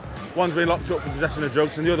 One's been locked up for possession of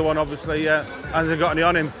drugs and the other one obviously hasn't got any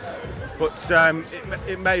on him. but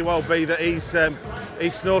it may well be that he's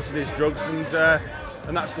snorted his drugs,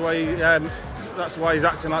 and that's the way he's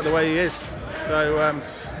acting like the way he is. So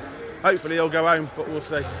hopefully he'll go home, but we'll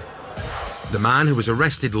see. The man who was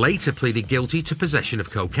arrested later pleaded guilty to possession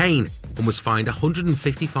of cocaine and was fined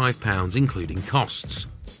 £155 including costs.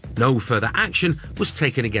 No further action was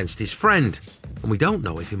taken against his friend, and we don't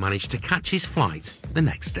know if he managed to catch his flight the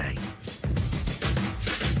next day.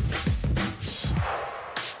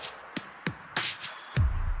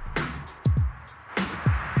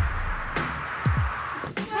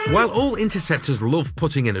 While all interceptors love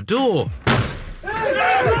putting in a door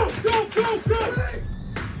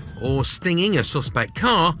or stinging a suspect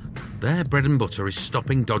car, their bread and butter is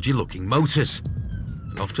stopping dodgy-looking motors.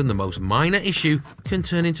 Often the most minor issue can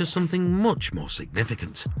turn into something much more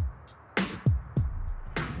significant.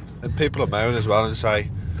 And people will moan as well and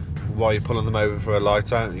say, why are you pulling them over for a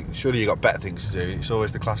light out? Surely you've got better things to do. It's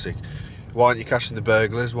always the classic. Why aren't you catching the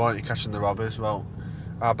burglars? Why aren't you catching the robbers? Well,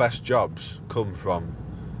 our best jobs come from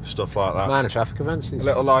stuff like that. Minor traffic offences. A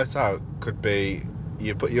little light out could be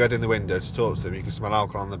you put your head in the window to talk to them, you can smell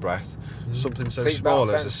alcohol on the breath. Something so small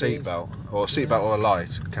as a seatbelt or a seatbelt or a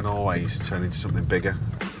light can always turn into something bigger.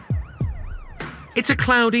 It's a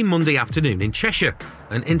cloudy Monday afternoon in Cheshire,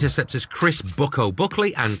 and Interceptors Chris Bucko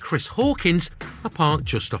Buckley and Chris Hawkins are parked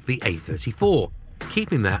just off the A34,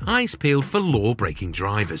 keeping their eyes peeled for law-breaking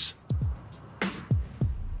drivers.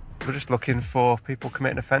 We're just looking for people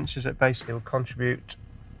committing offences that basically would contribute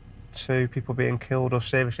to people being killed or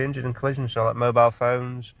seriously injured in collisions, so like mobile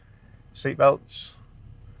phones, seatbelts.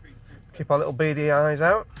 Keep our little beady eyes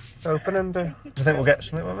out open, and I think we'll get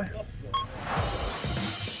something, won't we?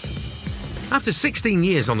 After 16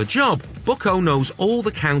 years on the job, Bucko knows all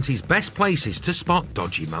the county's best places to spot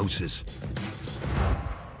dodgy motors.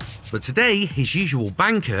 But today, his usual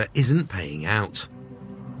banker isn't paying out.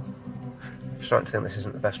 I'm starting to think this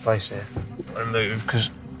isn't the best place here. I'm going to move because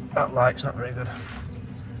that light's not very good.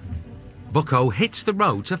 Bucko hits the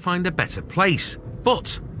road to find a better place,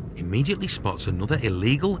 but immediately spots another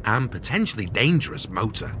illegal and potentially dangerous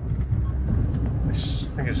motor. I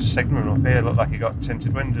think it's a signal up here. Looked like you got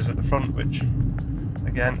tinted windows at the front, which,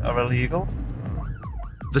 again, are illegal.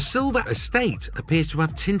 The Silver Estate appears to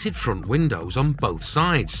have tinted front windows on both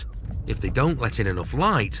sides. If they don't let in enough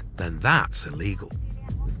light, then that's illegal.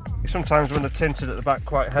 Sometimes when they're tinted at the back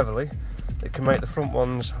quite heavily, it can make the front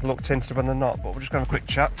ones look tinted when they're not, but we're just going to have a quick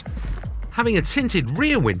chat. Having a tinted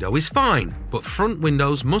rear window is fine, but front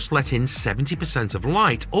windows must let in 70% of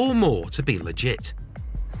light or more to be legit.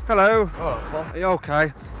 Hello. Are you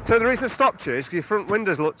okay? So the reason I've stopped you is because your front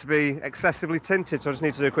windows look to be excessively tinted, so I just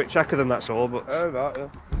need to do a quick check of them, that's all. But right, yeah.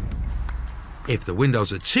 If the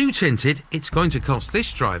windows are too tinted, it's going to cost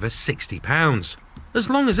this driver £60, as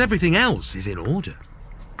long as everything else is in order.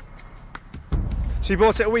 So you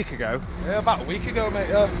bought it a week ago? Yeah, about a week ago, mate,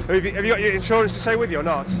 yeah. Have you got your insurance to stay with you or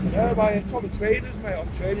not? Yeah, it's on the traders, mate,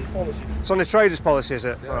 on trading policy. It's on the traders policy, is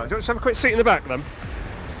it? Yeah. All right, do you want to have a quick seat in the back then?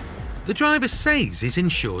 The driver says he's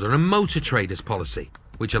insured on a motor traders policy,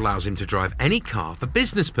 which allows him to drive any car for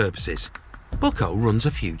business purposes. Bucko runs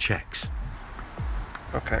a few checks.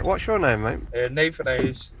 Okay, what's your name, mate? Nathan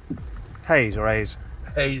Hayes. Hayes or Hayes?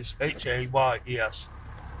 Hayes, Hayes.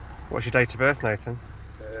 What's your date of birth, Nathan?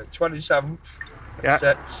 27th. Yeah.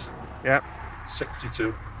 6. Yeah.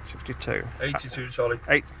 62. 62. 82, sorry.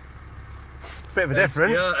 Bit of a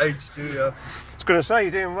difference. Yeah, 82, yeah. I was going to say,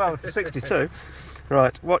 you're doing well for 62.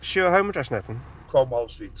 Right, what's your home address, Nathan? Cromwell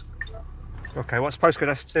Street. Okay, what's the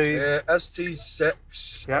postcode?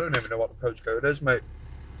 ST6. Yep. I don't even know what the postcode is, mate.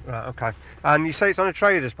 Right, okay. And you say it's on a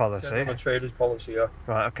trader's policy? Yeah, on a trader's policy, yeah.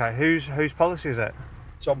 Right, okay. Whose policy is it?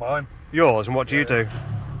 It's on mine. Yours, and what do you do?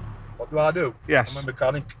 What do I do? Yes. I'm a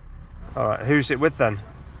mechanic. All right, who's it with then?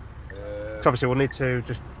 So obviously we'll need to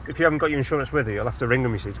just, if you haven't got your insurance with you, you'll have to ring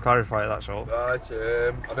them, you see, to clarify it, that's all. Right,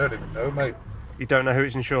 I don't even know, mate. You don't know who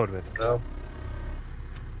it's insured with? No.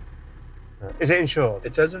 Is it insured?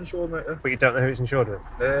 It is insured, mate, yeah. But you don't know who it's insured with?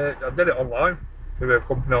 I did it online, through a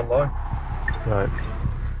company online. Right.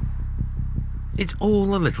 It's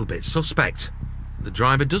all a little bit suspect. The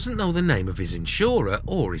driver doesn't know the name of his insurer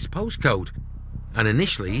or his postcode, and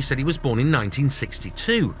initially he said he was born in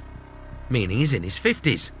 1962, meaning he's in his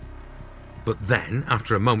 50s. But then,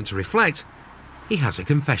 after a moment to reflect, he has a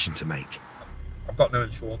confession to make. I've got no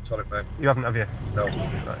insurance on it, mate. You haven't, have you? No.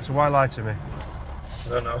 Right, so why lie to me? I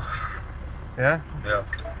don't know. Yeah? Yeah.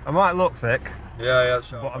 I might look thick. Yeah,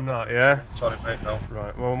 sure. But I'm not, yeah? Sorry, mate, no.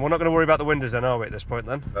 Right, well, we're not going to worry about the windows then, are we, at this point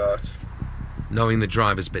then? Right. Knowing the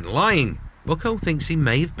driver's been lying, Bucko thinks he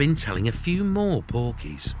may have been telling a few more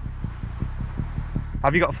porkies.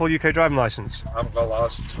 Have you got a full UK driving licence? I haven't got a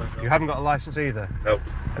licence, mate. No. You haven't got a licence either? No.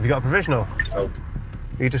 Have you got a provisional? No.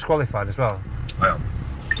 Are you disqualified as well? I am.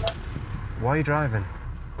 Why are you driving?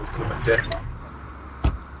 I'm a dick.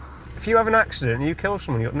 If you have an accident and you kill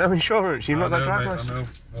someone, you've got no insurance, you've not got a driving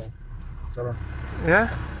licence. I know. No. Yeah?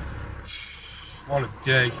 What a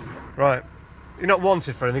day. Right. You're not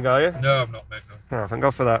wanted for anything, are you? No, I'm not, mate. No. Oh, thank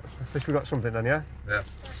God for that. At least we got something then, yeah? Yeah.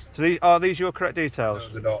 So are these your correct details?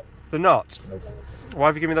 No, they're not. They're not? No. Why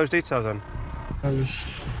have you given me those details then?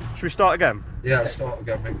 Should we start again? Yeah, start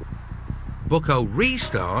again, mate. Bucko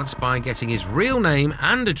restarts by getting his real name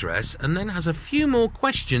and address and then has a few more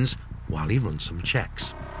questions while he runs some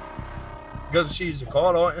checks. You're going to seize the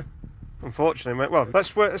car, aren't you? Unfortunately, mate. Well,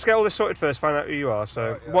 let's get all this sorted first, find out who you are.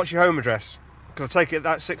 So, yeah. What's your home address? Because I take it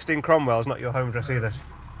that 16 Cromwell's not your home address either.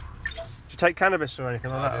 Do you take cannabis or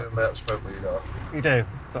anything like that? I do, mate. I smoke weed, though. You do?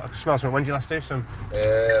 I can smell something. When did you last do some?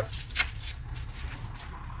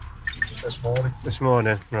 This morning. This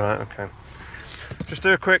morning, right, okay. Just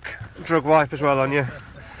do a quick drug wipe as well on you.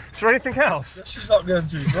 Is there anything else? She's not going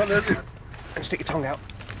too good, is it? And stick your tongue out.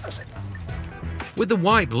 That's it. With the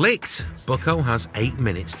wipe licked, Bucko has 8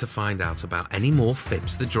 minutes to find out about any more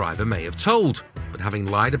fibs the driver may have told. But having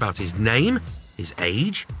lied about his name, his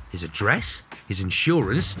age, his address, his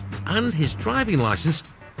insurance, and his driving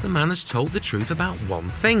licence, the man has told the truth about one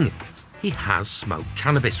thing. He has smoked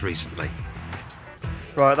cannabis recently.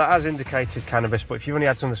 Right, that has indicated cannabis, but if you only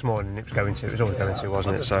had some this morning, it was always going to,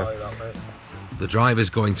 wasn't it? So The driver's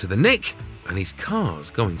going to the nick, and his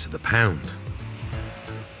car's going to the pound.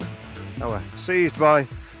 Oh, well. Seized by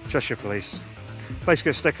Cheshire Police. Basically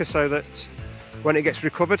a sticker so that when it gets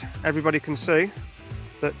recovered, everybody can see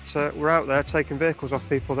that we're out there taking vehicles off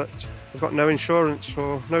people that have got no insurance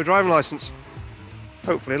or no driving licence.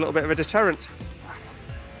 Hopefully a little bit of a deterrent.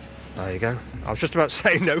 There you go. I was just about to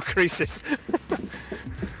say no creases.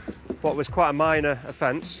 What was quite a minor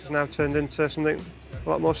offence has now turned into something a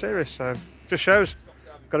lot more serious, so just shows.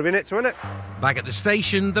 Got to be in it to win it. Back at the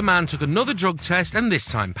station, the man took another drug test and this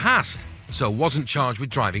time passed, so wasn't charged with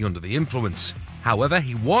driving under the influence. However,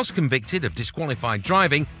 he was convicted of disqualified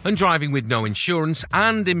driving and driving with no insurance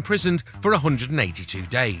and imprisoned for 182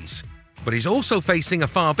 days. But he's also facing a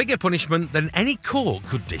far bigger punishment than any court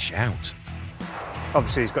could dish out.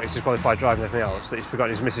 Obviously, he's got his disqualified driving and everything else, that he's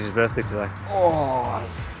forgotten his missus' birthday today. Oh,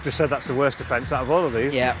 just said that's the worst offence out of all of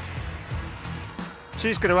these. Yeah.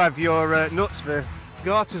 She's going to have your nuts for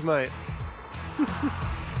garters, mate.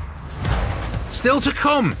 Still to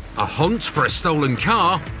come, a hunt for a stolen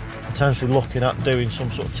car, Potentially looking at doing some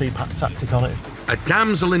sort of TPAC tactic on it. a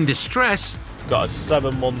damsel in distress, Got a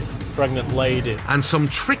 7-month pregnant lady. and some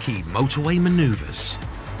tricky motorway manoeuvres.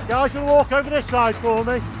 Guys, will walk over this side for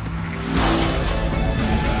me.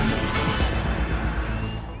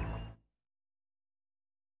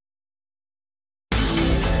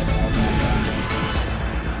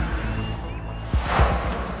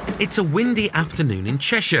 It's a windy afternoon in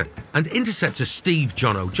Cheshire, and Interceptor Steve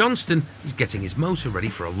Jono Johnston is getting his motor ready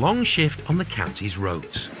for a long shift on the county's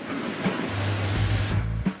roads.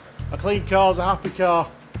 A clean car's a happy car.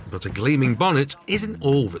 But a gleaming bonnet isn't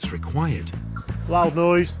all that's required. Loud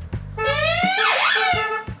noise.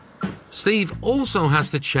 Steve also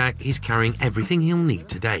has to check he's carrying everything he'll need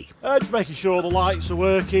today. Just making sure the lights are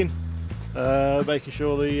working, making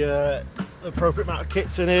sure the appropriate amount of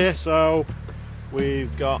kit's in here. So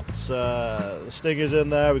we've got the stingers in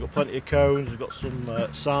there, we've got plenty of cones, we've got some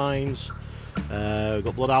signs, we've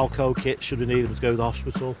got blood alcohol kits should we need them to go to the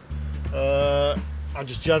hospital. And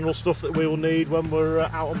just general stuff that we will need when we're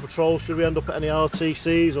out on patrol should we end up at any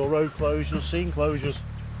RTCs or road closures, scene closures.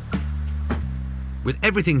 With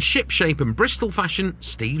everything shipshape and Bristol fashion,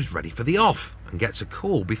 Steve's ready for the off and gets a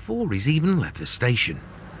call before he's even left the station.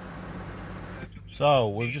 So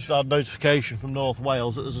we've just had notification from North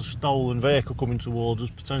Wales that there's a stolen vehicle coming towards us,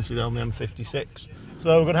 potentially down the M56.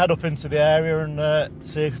 So we're going to head up into the area and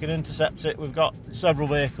see if we can intercept it. We've got several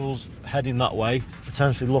vehicles heading that way,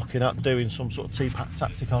 potentially looking at doing some sort of TPAC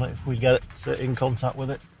tactic on it if we get it in contact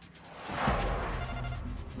with it.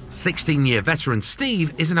 16-year veteran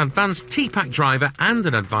Steve is an advanced TPAC driver and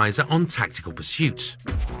an advisor on tactical pursuits.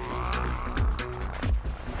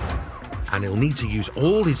 And he'll need to use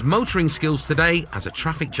all his motoring skills today as a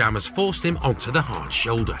traffic jam has forced him onto the hard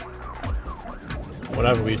shoulder.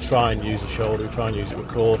 Whenever we try and use the shoulder, we try and use it with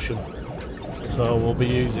caution. So we'll be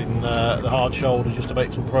using the hard shoulder just to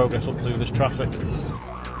make some progress up through this traffic.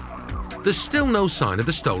 There's still no sign of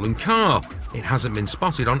the stolen car. It hasn't been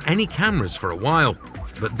spotted on any cameras for a while.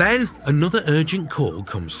 But then another urgent call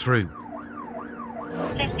comes through.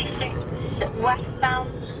 56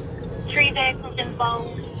 westbound, 3 vehicles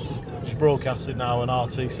involved. just broadcasted now an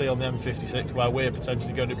RTC on the M56 where we're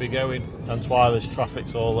potentially going to be going, hence why this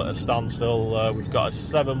traffic's all at a standstill. We've got a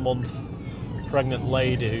 7-month pregnant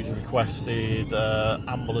lady who's requested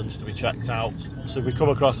ambulance to be checked out. So if we come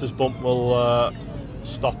across this bump, we'll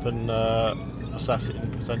stop and assess it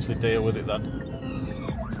and potentially deal with it then.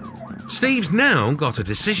 Steve's now got a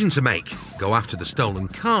decision to make: go after the stolen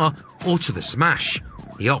car or to the smash.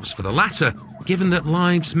 He opts for the latter, given that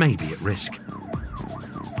lives may be at risk.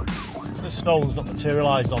 This stolen's not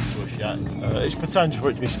materialised onto us yet. It's potential for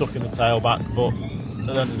it to be stuck in the tailback, but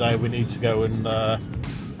at the end of the day we need to go and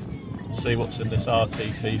see what's in this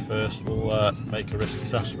RTC first. We'll make a risk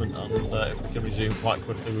assessment, and if we can resume quite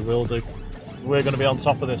quickly we will do. We're going to be on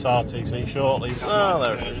top of this RTC shortly. Oh,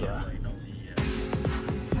 there it is there.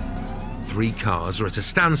 3 cars are at a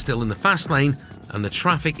standstill in the fast lane and the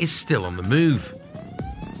traffic is still on the move.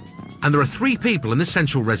 And there are 3 people in the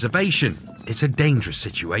central reservation. It's a dangerous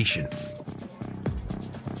situation.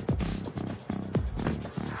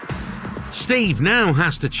 Steve now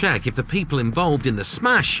has to check if the people involved in the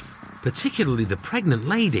smash, particularly the pregnant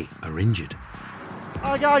lady, are injured.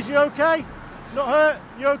 Hi guys, you okay? Not hurt?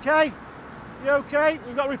 You okay? You okay?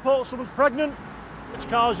 We've got a report someone's pregnant. Which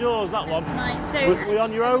car's yours? That one? Mine. So we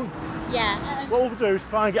on your own? Yeah. What we'll do is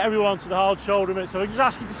try and get everyone onto the hard shoulder a minute, so we just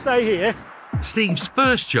ask you to stay here. Steve's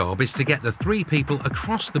first job is to get the 3 people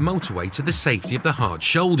across the motorway to the safety of the hard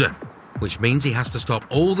shoulder, which means he has to stop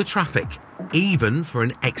all the traffic. Even for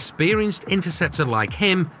an experienced interceptor like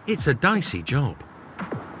him, it's a dicey job.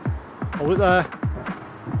 Hold it there.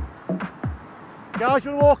 Guys,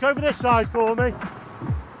 you want to walk over this side for me?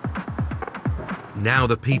 Now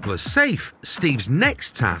the people are safe, Steve's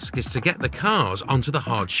next task is to get the cars onto the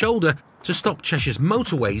hard shoulder to stop Cheshire's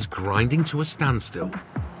motorways grinding to a standstill.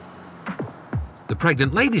 The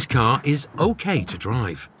pregnant lady's car is okay to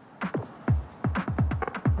drive.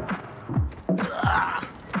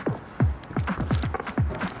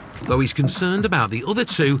 Though he's concerned about the other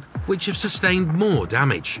 2, which have sustained more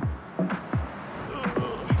damage.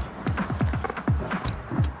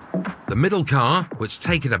 The middle car, which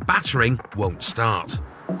taken a battering, won't start.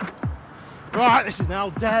 Right, this is now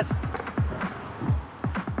dead.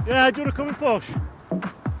 Yeah, do you want to come and push?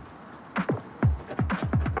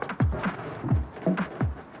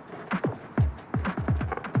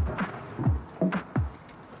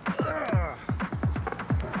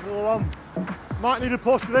 Another one. Might need a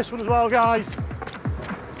push for this one as well, guys.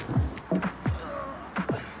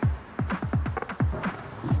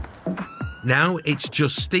 Now it's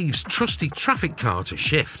just Steve's trusty traffic car to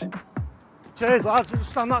shift. Cheers, lads. Just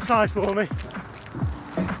stand that side for me.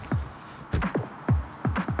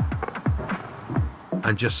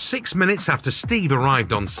 And just 6 minutes after Steve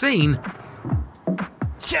arrived on scene,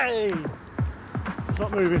 Yay! It's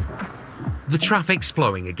not moving. the traffic's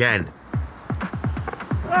flowing again.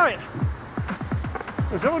 Right.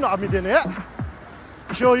 We've not had me dinner yet.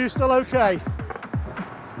 You sure you're still okay?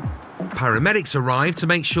 Paramedics arrive to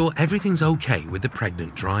make sure everything's okay with the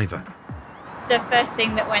pregnant driver. The first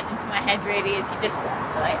thing that went into my head really is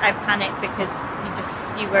I panic because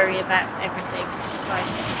you worry about everything. So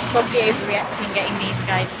I'm probably overreacting getting these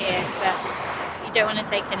guys here, but you don't want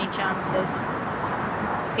to take any chances.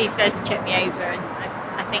 These guys have checked me over, and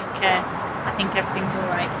I think everything's all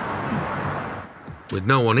right. With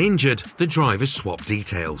no one injured, the drivers swap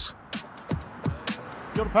details.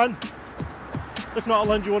 You got a pen? If not, I'll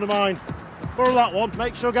lend you one of mine. Borrow that one,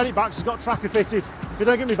 make sure I get it back, 'cause it's got tracker fitted. If you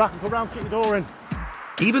don't get me back, I'll come round and kick your door in.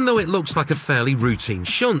 Even though it looks like a fairly routine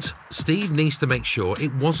shunt, Steve needs to make sure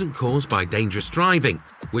it wasn't caused by dangerous driving,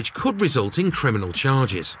 which could result in criminal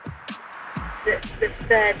charges. The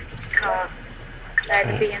third car,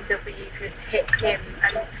 the BMW, has hit him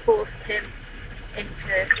and forced him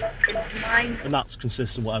into mine. And that's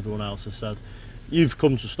consistent with what everyone else has said. You've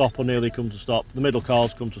come to stop or nearly come to stop. The middle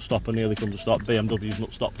car's come to stop or nearly come to stop. BMW's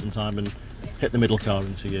not stopped in time and hit the middle car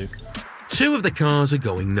into you. 2 of the cars are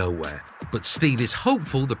going nowhere, but Steve is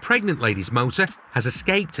hopeful the pregnant lady's motor has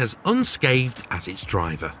escaped as unscathed as its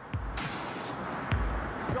driver.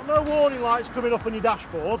 You've got no warning lights coming up on your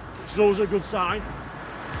dashboard, which is always a good sign.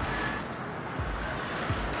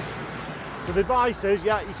 So the advice is,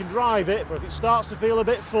 yeah, you can drive it, but if it starts to feel a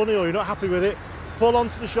bit funny or you're not happy with it, pull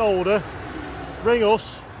onto the shoulder, ring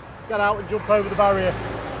us, get out and jump over the barrier,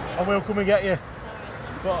 and we'll come and get you.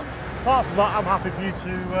 But apart from that, I'm happy for you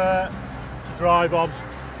to drive on.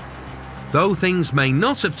 Though things may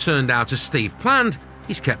not have turned out as Steve planned,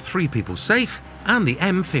 he's kept 3 people safe and the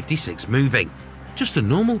M56 moving. Just a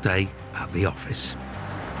normal day at the office.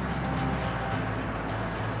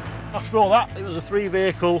 After all that, it was a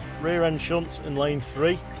 3-vehicle rear-end shunt in lane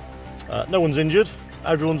 3. No one's injured.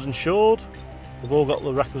 Everyone's insured. We've all got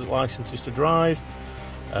the requisite licences to drive.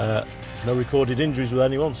 There's no recorded injuries with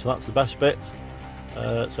anyone, so that's the best bit.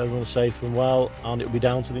 So everyone's safe and well, and it'll be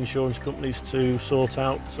down to the insurance companies to sort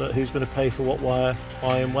out who's going to pay for what, why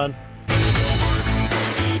and when.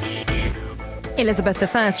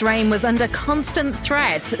 Elizabeth I's reign was under constant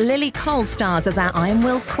threat. Lily Cole stars as our Iron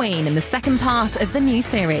Will Queen in the second part of the new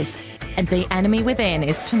series. And The Enemy Within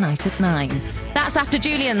is tonight at 9. That's after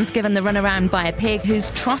Julian's given the runaround by a pig whose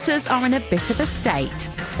trotters are in a bit of a state.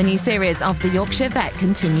 The new series of The Yorkshire Vet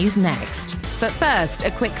continues next. But first,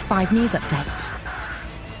 a quick 5 News update.